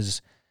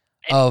because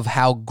of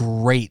how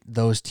great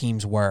those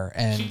teams were,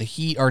 and the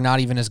Heat are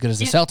not even as good as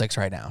the Celtics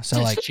right now.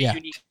 So like, yeah,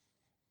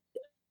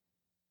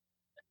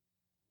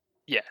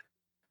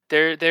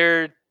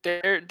 the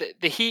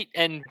Heat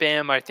and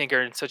Bam, I think,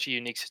 are in such a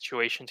unique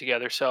situation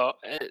together. So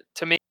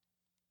to me,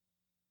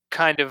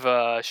 kind of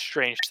a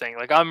strange thing.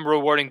 Like, I'm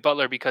rewarding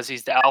Butler because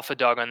he's the alpha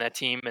dog on that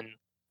team, and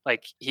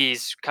like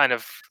he's kind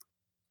of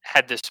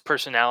had this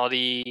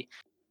personality,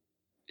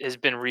 has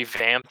been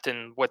revamped,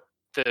 and what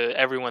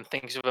everyone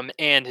thinks of him,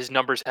 and his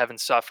numbers haven't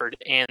suffered,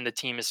 and the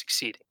team is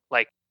succeeding.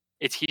 Like,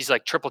 he's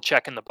like triple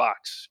checking the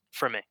box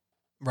for me.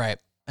 Right.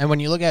 And when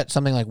you look at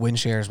something like win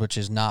shares, which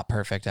is not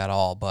perfect at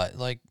all, but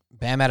like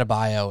Bam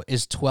Adebayo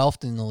is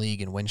 12th in the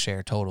league in win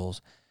share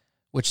totals,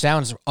 which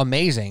sounds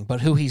amazing,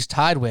 but who he's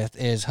tied with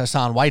is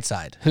Hassan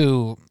Whiteside,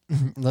 who,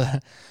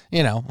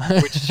 you know.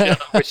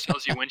 which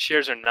tells you win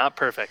shares are not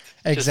perfect.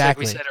 Exactly. Just like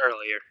we said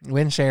earlier.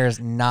 Win share is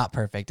not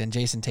perfect, and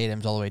Jason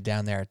Tatum's all the way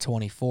down there at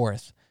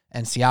 24th,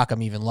 and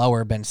Siakam even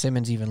lower, Ben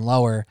Simmons even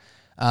lower.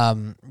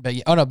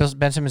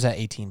 Ben Simmons at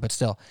 18, but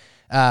still.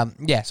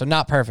 So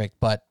not perfect,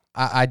 but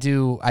I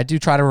do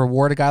try to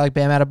reward a guy like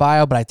Bam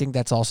Adebayo, but I think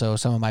that's also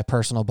some of my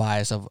personal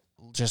bias of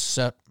just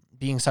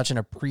being such an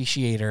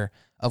appreciator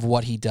of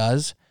what he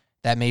does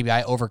that maybe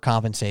I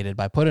overcompensated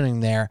by putting him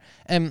there.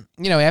 And,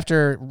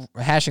 after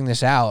hashing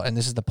this out, and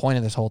this is the point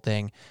of this whole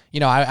thing,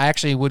 I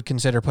actually would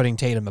consider putting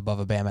Tatum above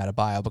a Bam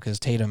Adebayo, because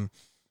Tatum,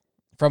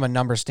 from a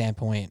number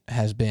standpoint,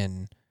 has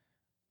been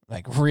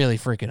like really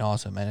freaking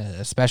awesome. And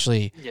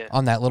especially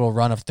on that little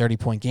run of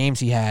 30-point games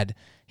he had,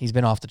 he's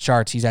been off the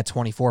charts. He's at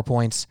 24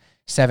 points,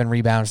 7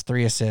 rebounds,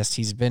 3 assists.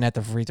 He's been at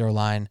the free throw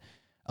line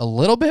a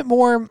little bit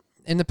more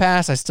in the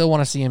past. I still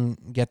want to see him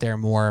get there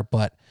more,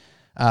 but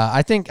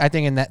I think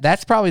in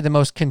that's probably the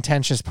most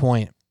contentious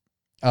point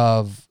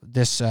of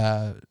this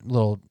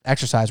little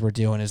exercise we're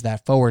doing, is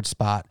that forward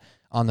spot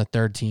on the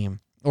third team,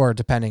 or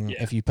depending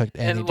if you picked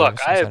Anthony And look,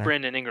 Davis I have center.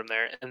 Brandon Ingram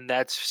there, and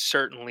that's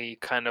certainly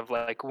kind of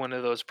like one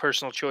of those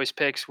personal choice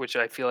picks, which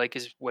I feel like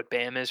is what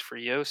Bam is for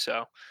you.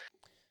 So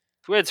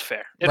it's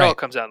fair. It all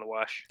comes out in the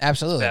wash.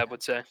 Absolutely. Bab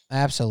would say.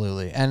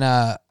 Absolutely. And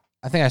I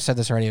think I said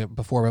this already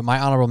before, but my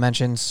honorable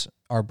mentions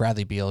are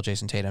Bradley Beal,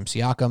 Jason Tatum,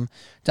 Siakam,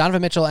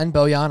 Donovan Mitchell, and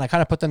Bojan. I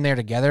kind of put them there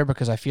together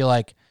because I feel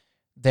like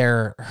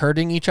they're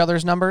hurting each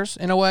other's numbers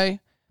in a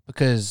way,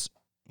 because,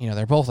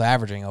 they're both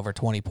averaging over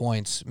 20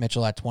 points,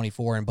 Mitchell at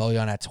 24 and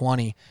Bojan at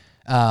 20.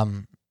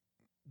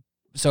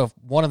 So if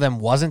one of them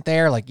wasn't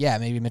there,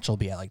 maybe Mitchell would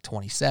be at like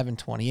 27,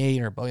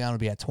 28, or Bojan would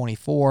be at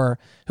 24.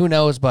 Who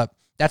knows? But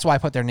that's why I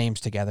put their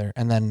names together.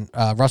 And then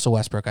Russell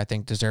Westbrook, I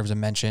think, deserves a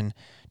mention,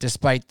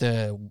 despite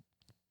the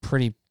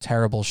pretty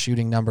terrible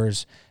shooting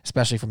numbers,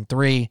 especially from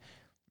 3.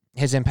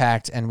 His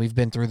impact, and we've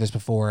been through this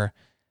before,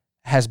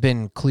 has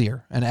been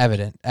clear and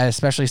evident,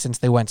 especially since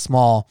they went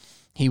small.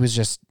 He was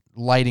just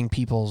lighting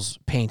people's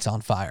paints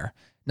on fire.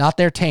 Not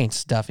their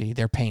taints, Duffy,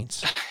 their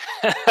paints.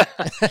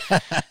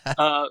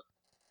 I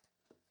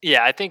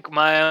think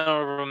my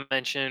honorable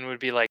mention would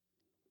be like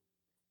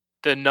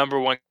the number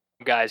one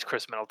guy is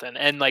Chris Middleton.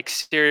 And like,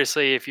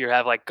 seriously, if you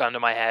have like gun to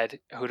my head,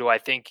 who do I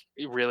think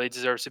really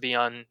deserves to be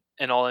on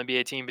an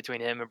all-NBA team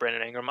between him and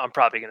Brandon Ingram, I'm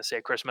probably going to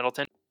say Chris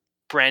Middleton.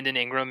 Brandon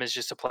Ingram is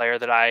just a player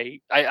that I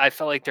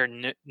felt like their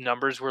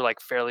numbers were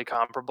like fairly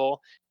comparable,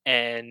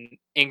 and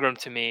Ingram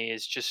to me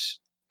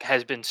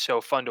has been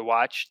so fun to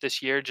watch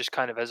this year, just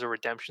kind of as a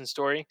redemption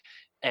story.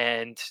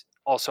 And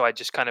also I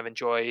just kind of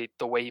enjoy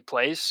the way he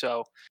plays.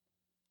 So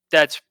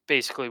that's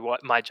basically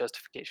what my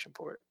justification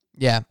for it.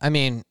 Yeah. I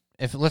mean,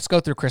 let's go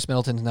through Chris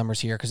Middleton's numbers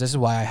here, because this is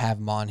why I have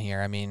him on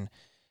here. I mean,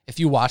 if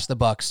you watch the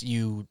Bucks,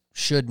 you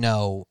should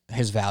know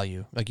his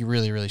value. Like, you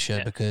really, really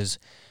should, because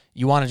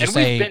you want to just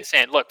say. And we've been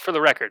saying, look, for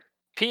the record,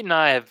 Pete and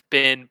I have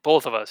been,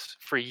 both of us,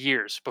 for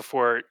years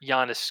before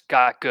Giannis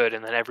got good,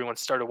 and then everyone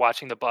started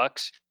watching the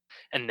Bucks,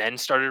 and then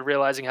started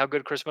realizing how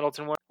good Chris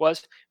Middleton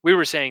was. We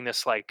were saying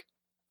this like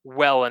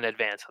well in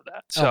advance of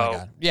that. So, oh my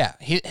God. Yeah,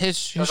 his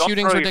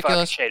shooting's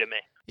ridiculous. Shade at me.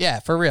 Yeah,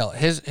 for real.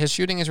 His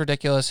shooting is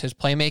ridiculous. His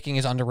playmaking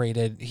is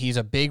underrated. He's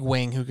a big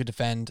wing who could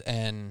defend,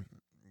 and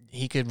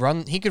he could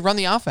run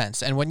the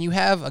offense. And when you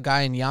have a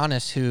guy in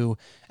Giannis who,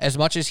 as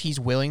much as he's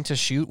willing to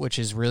shoot, which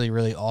is really,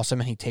 really awesome,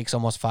 and he takes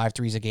almost 5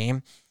 threes a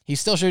game, he's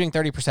still shooting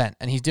 30%,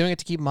 and he's doing it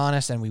to keep him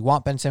honest, and we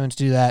want Ben Simmons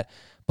to do that.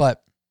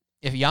 But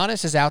if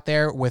Giannis is out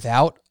there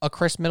without a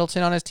Chris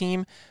Middleton on his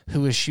team,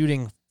 who is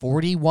shooting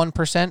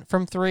 41%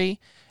 from 3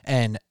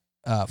 and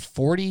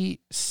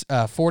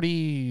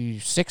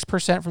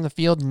 46% from the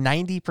field,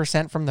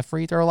 90% from the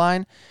free throw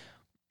line,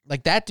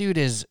 like, that dude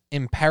is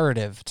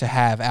imperative to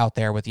have out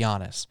there with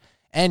Giannis.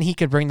 And he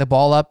could bring the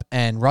ball up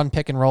and run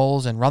pick and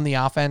rolls and run the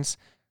offense.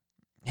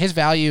 His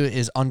value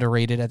is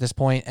underrated at this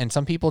point, and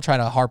some people try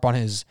to harp on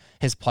his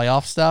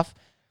playoff stuff.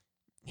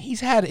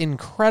 He's had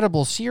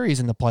incredible series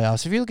in the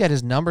playoffs. If you look at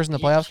his numbers in the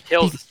playoffs,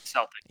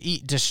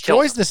 he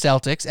destroys the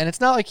Celtics, and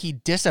it's not like he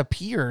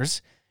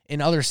disappears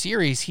in other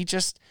series.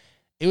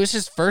 It was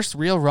his first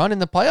real run in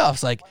the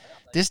playoffs. Like,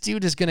 this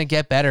dude is going to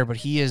get better, but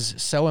he is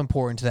so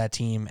important to that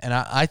team. And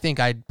I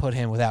think I'd put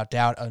him without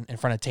doubt in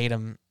front of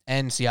Tatum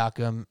and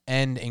Siakam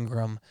and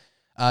Ingram.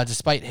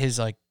 despite his,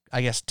 like,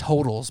 I guess,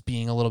 totals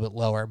being a little bit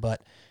lower,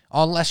 but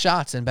on less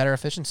shots and better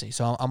efficiency.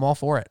 So I'm all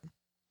for it.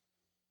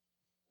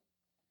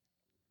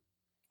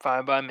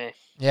 Fine by me.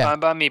 Yeah. Fine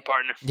by me,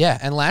 partner. Yeah,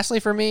 and lastly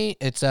for me,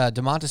 it's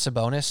Domantas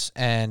Sabonis,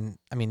 and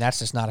I mean that's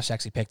just not a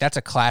sexy pick. That's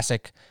a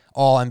classic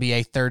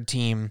All-NBA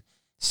third-team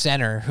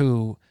center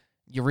who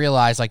you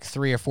realize like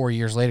 3 or 4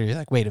 years later, you're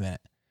like, wait a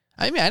minute.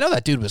 I mean, I know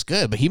that dude was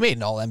good, but he made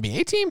an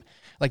All-NBA team.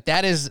 Like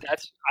I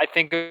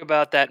think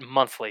about that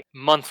monthly,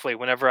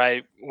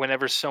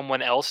 whenever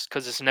someone else,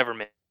 because it's never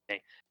me,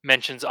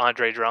 mentions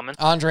Andre Drummond.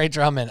 Andre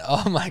Drummond.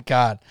 Oh my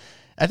God,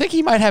 I think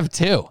he might have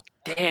 2.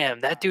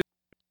 Damn, that dude.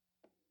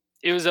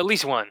 It was at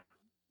least 1.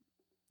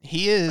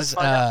 He is,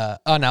 no,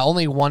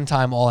 only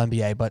 1-time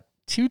All-NBA, but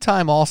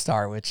 2-time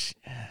All-Star, which,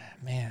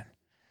 man,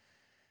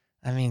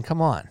 I mean,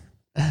 come on.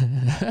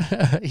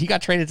 He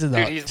got traded to the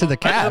Cavs. He's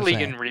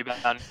literally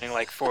rebounding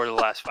like 4 of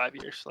the last 5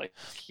 years. Like,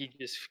 he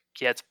just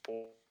gets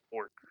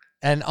bored.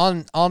 And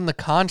on the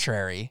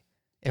contrary,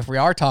 if we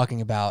are talking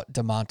about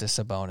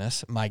Domantas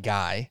Sabonis, my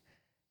guy,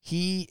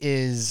 he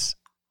is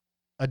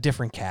a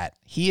different cat.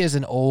 He is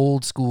an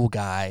old school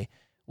guy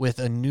with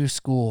a new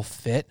school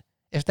fit,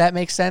 if that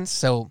makes sense.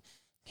 So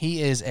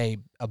he is a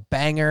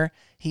banger.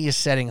 He is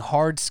setting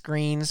hard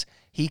screens.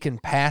 He can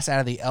pass out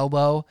of the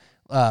elbow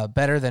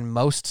better than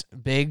most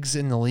bigs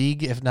in the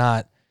league, if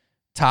not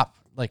top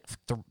like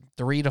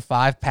 3 to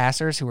 5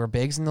 passers who are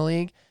bigs in the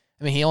league.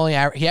 I mean, he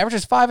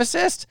averages 5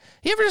 assists.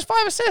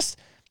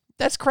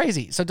 That's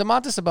crazy. So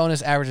Domantas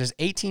Sabonis averages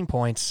 18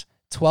 points,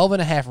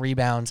 12.5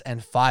 rebounds,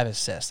 and 5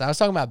 assists. I was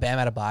talking about Bam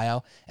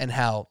Adebayo and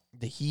how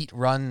the Heat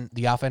run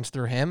the offense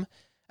through him.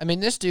 I mean,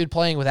 this dude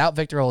playing without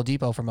Victor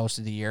Oladipo for most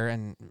of the year,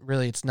 and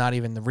really it's not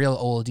even the real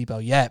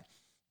Oladipo yet.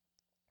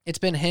 It's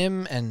been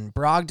him and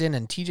Brogdon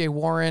and TJ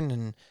Warren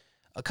and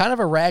a kind of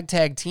a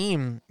ragtag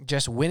team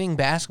just winning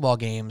basketball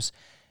games.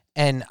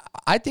 And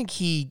I think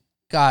he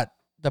got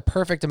the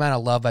perfect amount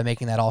of love by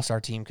making that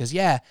all-star team because,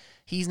 yeah,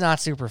 he's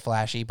not super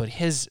flashy, but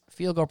his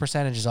field goal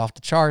percentage is off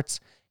the charts.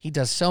 He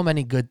does so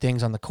many good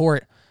things on the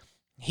court.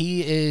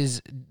 He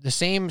is the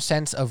same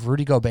sense of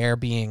Rudy Gobert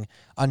being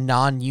a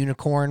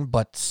non-unicorn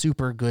but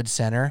super good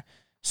center.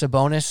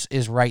 Sabonis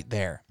is right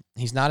there.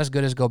 He's not as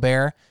good as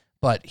Gobert,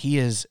 but he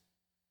is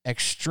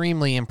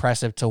extremely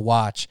impressive to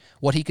watch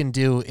what he can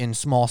do in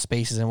small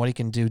spaces and what he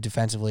can do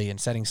defensively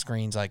and setting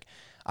screens. Like,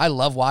 I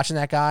love watching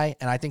that guy,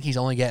 and I think he's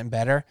only getting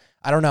better.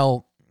 I don't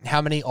know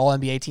how many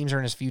All-NBA teams are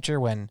in his future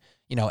when,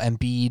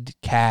 Embiid,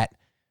 Cat,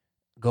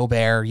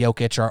 Gobert,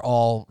 Jokic are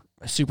all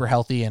super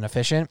healthy and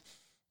efficient.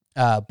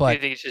 But I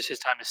think it's just his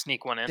time to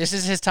sneak one in. This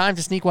is his time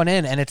to sneak one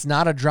in, and it's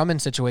not a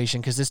Drummond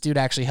situation because this dude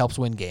actually helps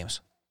win games.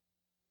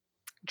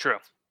 True.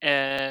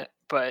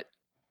 But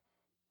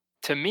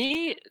to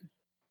me,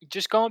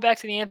 just going back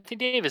to the Anthony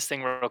Davis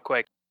thing real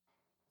quick,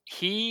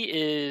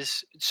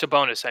 Sabonis,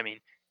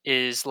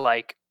 is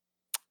like,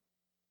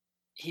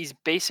 he's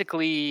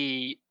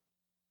basically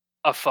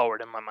a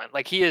forward in my mind.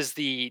 Like, he is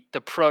the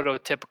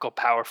prototypical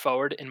power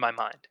forward in my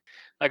mind.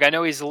 Like, I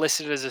know he's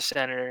listed as a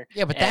center.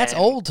 Yeah, but that's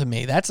old to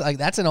me. That's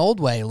an old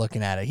way of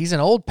looking at it. He's an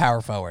old power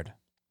forward.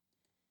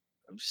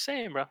 I'm just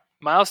saying, bro.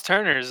 Miles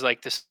Turner is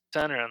like the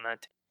center on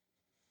that team.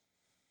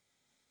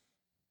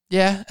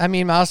 Yeah, I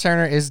mean, Miles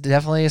Turner is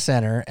definitely a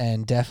center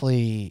and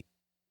definitely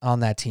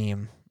on that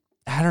team.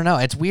 I don't know.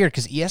 It's weird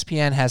because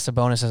ESPN has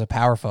Sabonis as a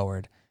power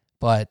forward,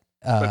 but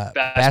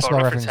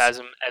Basketball Reference has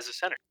him as a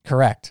center.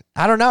 Correct.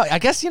 I don't know. I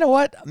guess, you know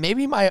what?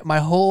 Maybe my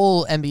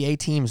whole NBA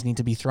teams need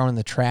to be thrown in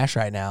the trash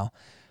right now.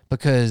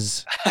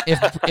 Because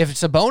if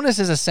Sabonis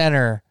is a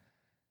center,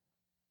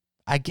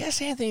 I guess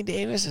Anthony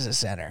Davis is a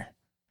center,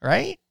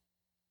 right?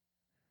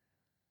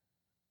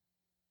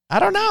 I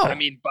don't know. I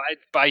mean,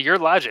 by your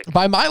logic.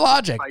 By my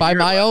logic. By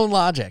my own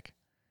logic.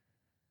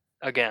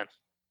 Again,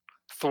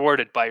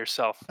 thwarted by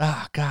yourself.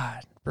 Oh,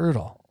 God.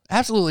 Brutal.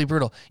 Absolutely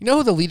brutal. You know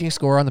who the leading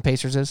scorer on the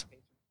Pacers is?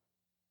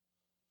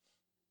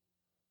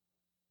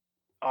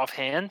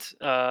 Offhand?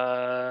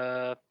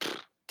 TJ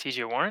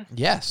Warren?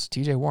 Yes,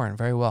 TJ Warren.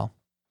 Very well.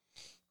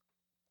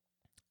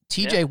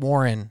 TJ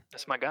Warren,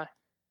 that's my guy,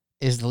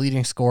 is the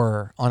leading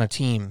scorer on a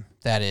team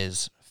that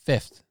is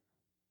 5th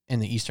in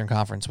the Eastern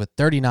Conference with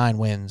 39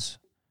 wins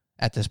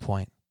at this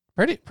point.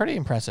 Pretty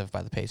impressive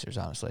by the Pacers,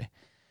 honestly.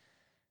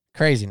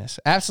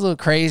 Craziness. Absolute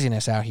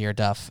craziness out here,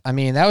 Duff. I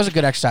mean, that was a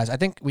good exercise. I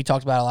think we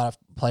talked about a lot of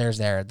players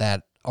there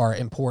that are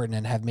important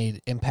and have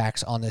made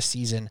impacts on this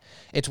season.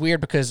 It's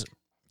weird because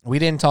we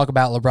didn't talk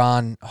about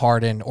LeBron,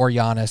 Harden, or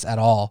Giannis at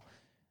all.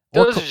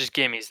 Those are just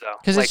gimmies, though.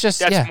 Because like, it's just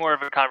that's more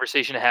of a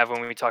conversation to have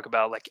when we talk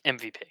about like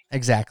MVP.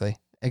 Exactly.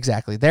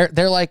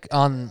 They're like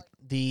on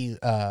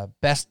the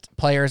best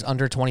players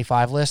under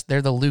 25 list.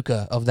 They're the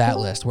Luka of that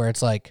list, where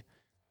it's like,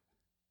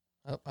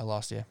 oh, I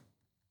lost you.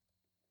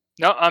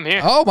 No, I'm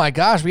here. Oh my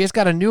gosh, we just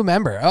got a new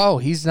member. Oh,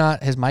 he's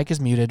not. His mic is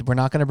muted. We're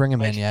not going to bring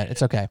him in yet.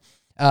 It's okay.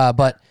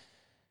 But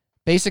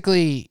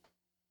basically,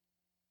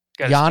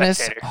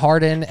 Giannis,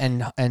 Harden,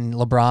 and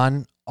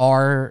LeBron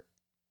are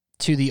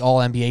to the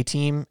All-NBA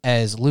team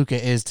as Luka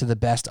is to the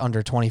best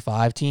under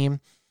 25 team,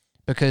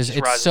 because Just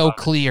it's rise so above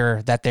it.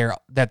 clear that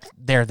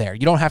they're there.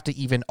 You don't have to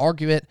even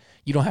argue it.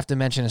 You don't have to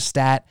mention a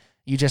stat.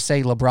 You just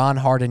say LeBron,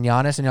 Harden,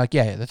 Giannis, and you're like,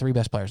 yeah, the three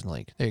best players in the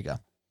league. There you go.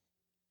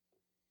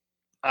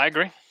 I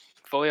agree.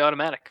 Fully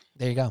automatic.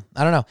 There you go.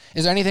 I don't know.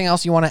 Is there anything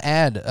else you want to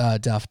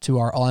add, Duff, to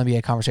our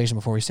All-NBA conversation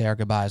before we say our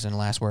goodbyes and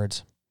last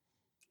words?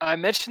 I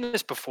mentioned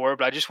this before,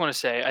 but I just want to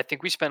say I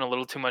think we spent a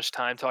little too much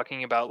time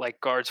talking about like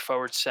guards,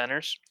 forwards,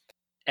 centers.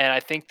 And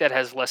I think that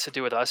has less to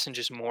do with us and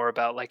just more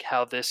about like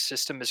how this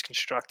system is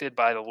constructed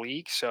by the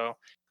league. So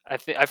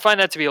I find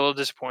that to be a little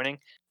disappointing.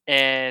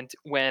 And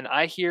when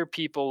I hear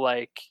people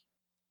like,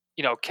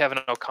 Kevin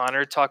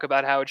O'Connor talk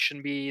about how it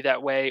shouldn't be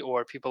that way,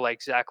 or people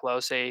like Zach Lowe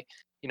say,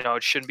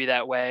 it shouldn't be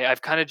that way,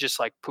 I've kind of just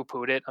like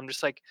poo-pooed it. I'm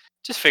just like,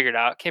 just figure it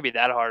out. It can't be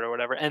that hard or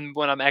whatever. And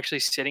when I'm actually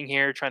sitting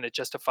here trying to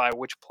justify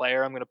which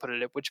player I'm going to put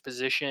it at which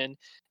position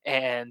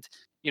and,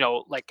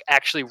 like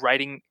actually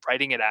writing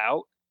it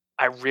out,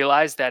 I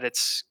realize that it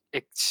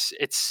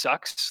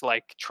sucks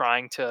like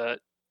trying to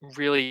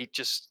really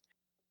just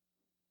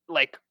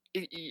like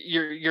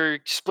you're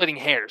splitting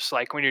hairs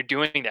like when you're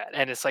doing that,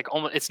 and it's like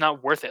almost it's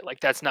not worth it. Like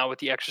that's not what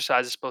the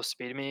exercise is supposed to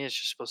be to me. It's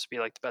just supposed to be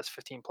like the best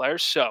 15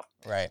 players. So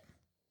Right.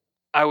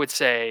 I would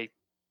say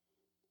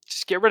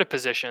just get rid of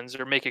positions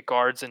or make it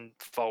guards and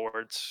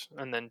forwards,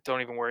 and then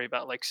don't even worry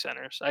about like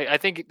centers. I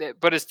think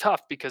but it's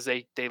tough because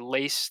they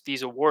lace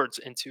these awards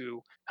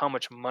into how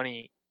much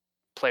money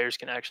players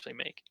can actually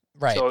make.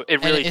 Right. So it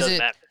And really doesn't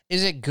matter.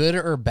 is it good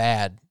or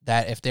bad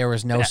that if there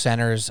was no Yeah.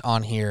 centers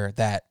on here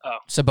that Oh.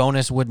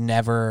 Sabonis would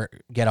never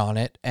get on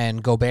it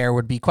and Gobert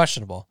would be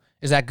questionable?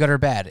 Is that good or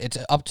bad? It's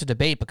up to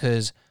debate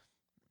because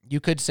you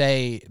could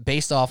say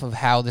based off of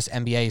how this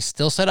NBA is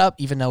still set up,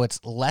 even though it's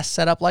less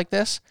set up like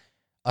this,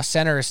 a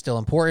center is still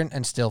important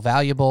and still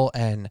valuable,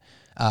 and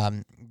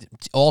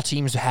all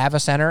teams have a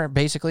center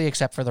basically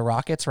except for the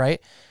Rockets,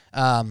 right?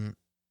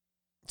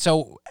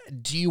 So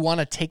do you want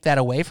to take that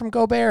away from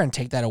Gobert and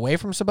take that away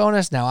from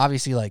Sabonis? Now,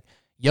 obviously, like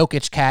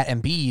Jokic, Kat,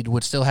 and Embiid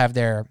would still have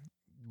their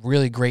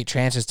really great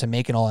chances to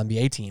make an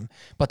All-NBA team.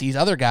 But these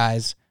other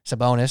guys,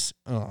 Sabonis,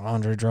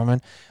 Andre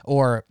Drummond,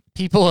 or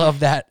people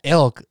of that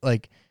ilk,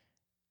 like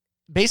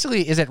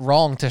basically, is it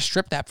wrong to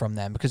strip that from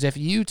them? Because if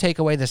you take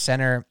away the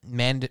center,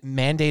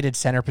 mandated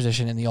center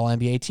position in the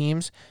All-NBA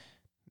teams,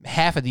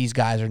 half of these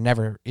guys are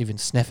never even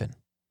sniffing.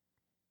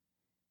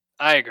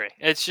 I agree.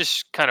 It's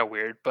just kind of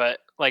weird, but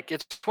like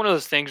it's one of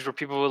those things where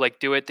people will like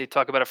do it. They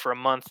talk about it for a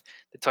month.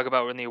 They talk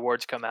about when the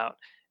awards come out,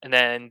 and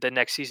then the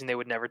next season they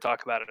would never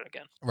talk about it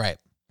again. Right.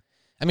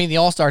 I mean, the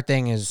All-Star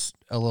thing is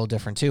a little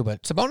different too,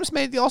 but Sabonis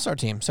made the All-Star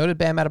team. So did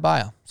Bam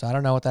Adebayo. So I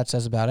don't know what that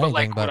says about But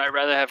anything. like, would I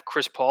rather have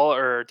Chris Paul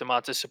or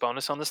Domantas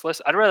Sabonis on this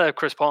list? I'd rather have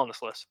Chris Paul on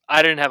this list.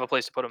 I didn't have a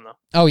place to put him though.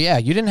 Oh yeah,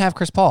 you didn't have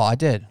Chris Paul. I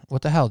did.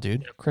 What the hell,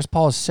 dude? Chris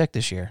Paul is sick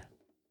this year.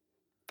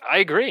 I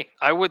agree.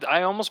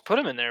 I almost put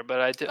him in there,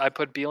 but I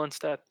put Beal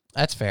instead.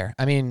 That's fair.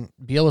 I mean,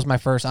 Beal was my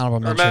first honorable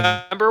mention.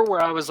 Remember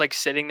where I was like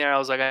sitting there? I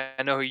was like,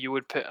 I know who you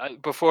would put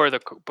before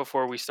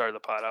we started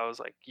the pod. I was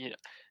like,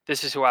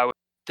 this is who I would.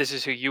 This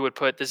is who you would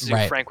put. This is who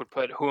Right. Frank would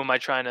put. Who am I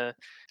going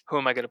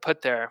to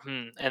put there?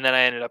 And then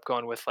I ended up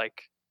going with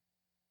like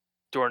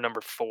door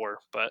number 4.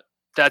 But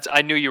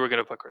I knew you were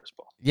going to put Chris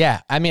Paul.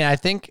 Yeah, I mean, I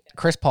think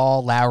Chris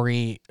Paul,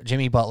 Lowry,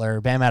 Jimmy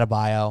Butler, Bam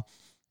Adebayo,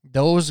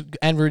 those,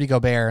 and Rudy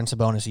Gobert and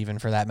Sabonis even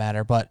for that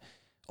matter, but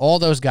all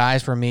those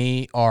guys for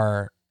me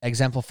are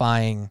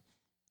exemplifying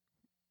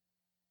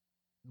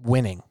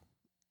winning,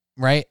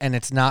 right? And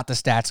it's not the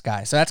stats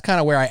guy. So that's kind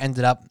of where I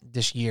ended up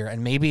this year.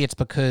 And maybe it's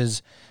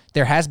because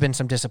there has been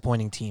some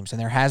disappointing teams, and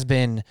there has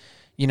been,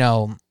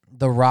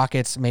 the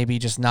Rockets maybe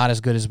just not as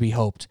good as we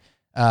hoped.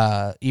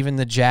 Even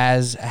the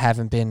Jazz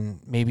haven't been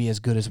maybe as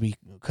good as we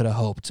could have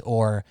hoped,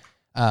 or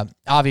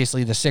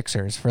obviously the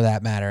Sixers for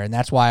that matter. And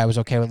that's why I was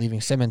okay with leaving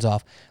Simmons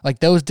off. Like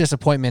those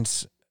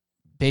disappointments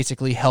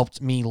basically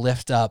helped me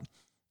lift up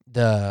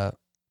the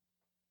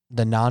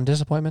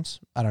non-disappointments.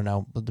 I don't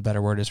know what the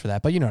better word is for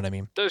that, but you know what I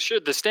mean. The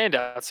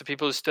standouts, the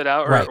people who stood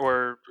out Right.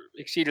 or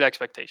exceeded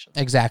expectations.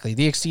 Exactly.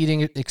 The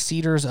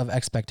exceeders of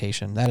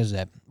expectation. That is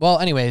it. Well,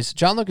 anyways,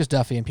 John Lucas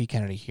Duffy and Pete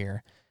Kennedy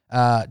here.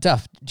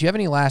 Duff, do you have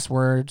any last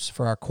words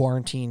for our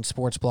Quarantine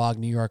Sports Blog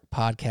New York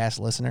podcast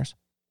listeners?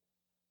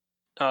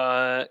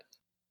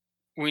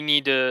 We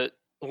need to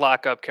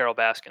lock up Carol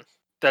Baskin.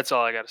 That's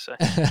all I got to say.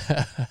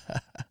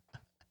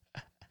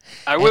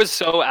 I was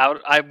so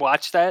out. I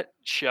watched that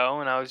show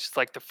and I was just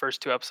like the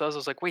first 2 episodes. I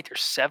was like, wait,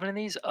 there's 7 of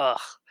these? Ugh.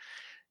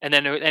 And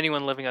then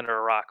anyone living under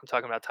a rock. I'm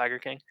talking about Tiger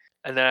King.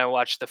 And then I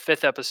watched the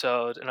 5th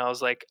episode and I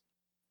was like,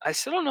 I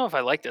still don't know if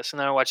I like this. And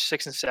then I watched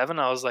 6 and 7.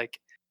 I was like,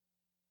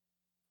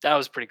 that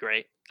was pretty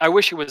great. I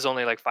wish it was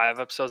only like 5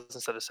 episodes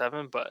instead of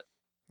 7, but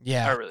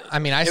yeah, really I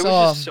mean, it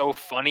was just so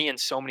funny and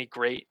so many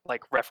great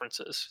like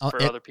references for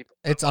other people.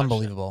 It's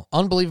unbelievable.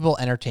 Unbelievable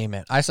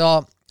entertainment.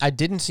 I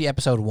didn't see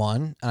episode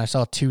 1 and I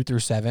saw 2 through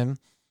 7,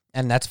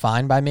 and that's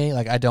fine by me.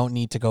 Like I don't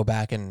need to go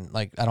back and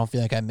like I don't feel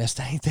like I missed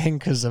anything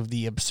because of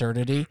the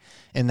absurdity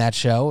in that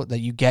show. That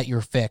you get your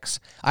fix.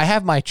 I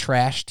have my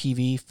trash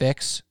TV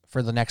fix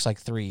for the next like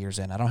 3 years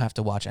in. I don't have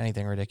to watch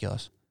anything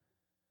ridiculous.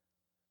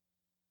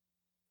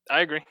 I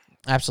agree.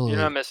 Absolutely.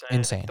 You're not missing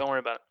anything. Insane. Don't worry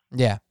about it.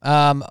 Yeah.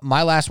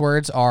 My last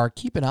words are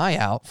keep an eye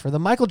out for the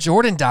Michael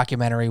Jordan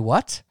documentary.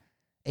 What?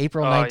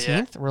 April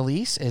 19th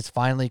release is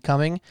finally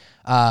coming.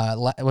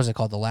 What was it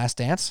called? The Last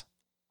Dance?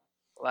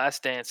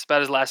 Last Dance.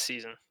 About his last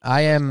season.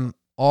 I am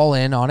all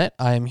in on it.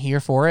 I am here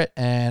for it,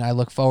 and I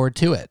look forward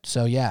to it.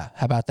 So, yeah,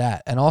 how about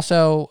that? And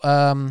also,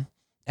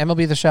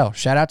 MLB The Show.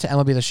 Shout out to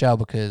MLB The Show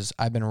because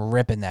I've been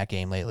ripping that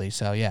game lately.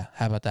 So, yeah,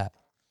 how about that?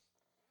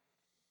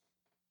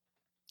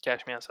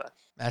 Catch me outside.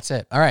 That's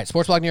it. All right.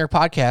 Sports Blog New York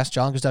podcast.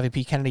 John Gustavi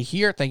P. Kennedy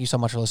here. Thank you so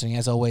much for listening.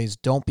 As always,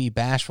 don't be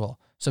bashful.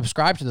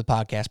 Subscribe to the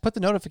podcast. Put the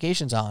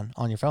notifications on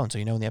your phone so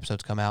you know when the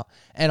episodes come out.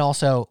 And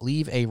also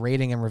leave a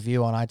rating and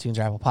review on iTunes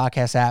or Apple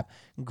Podcast app.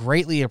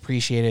 Greatly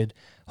appreciated.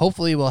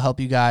 Hopefully will help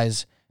you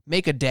guys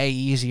make a day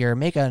easier,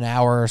 make an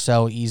hour or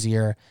so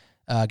easier,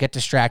 get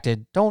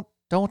distracted. Don't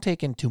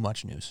take in too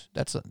much news.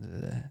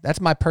 That's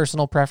my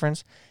personal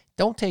preference.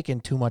 Don't take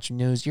in too much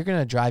news. You're going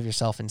to drive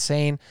yourself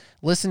insane.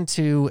 Listen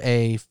to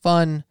a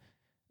fun,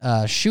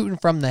 shooting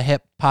from the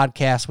hip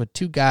podcast with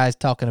two guys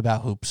talking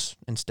about hoops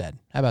instead.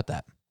 How about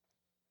that?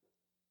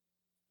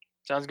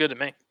 Sounds good to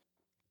me.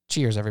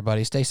 Cheers,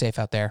 everybody. Stay safe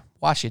out there.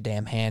 Wash your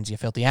damn hands, you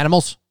filthy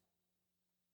animals.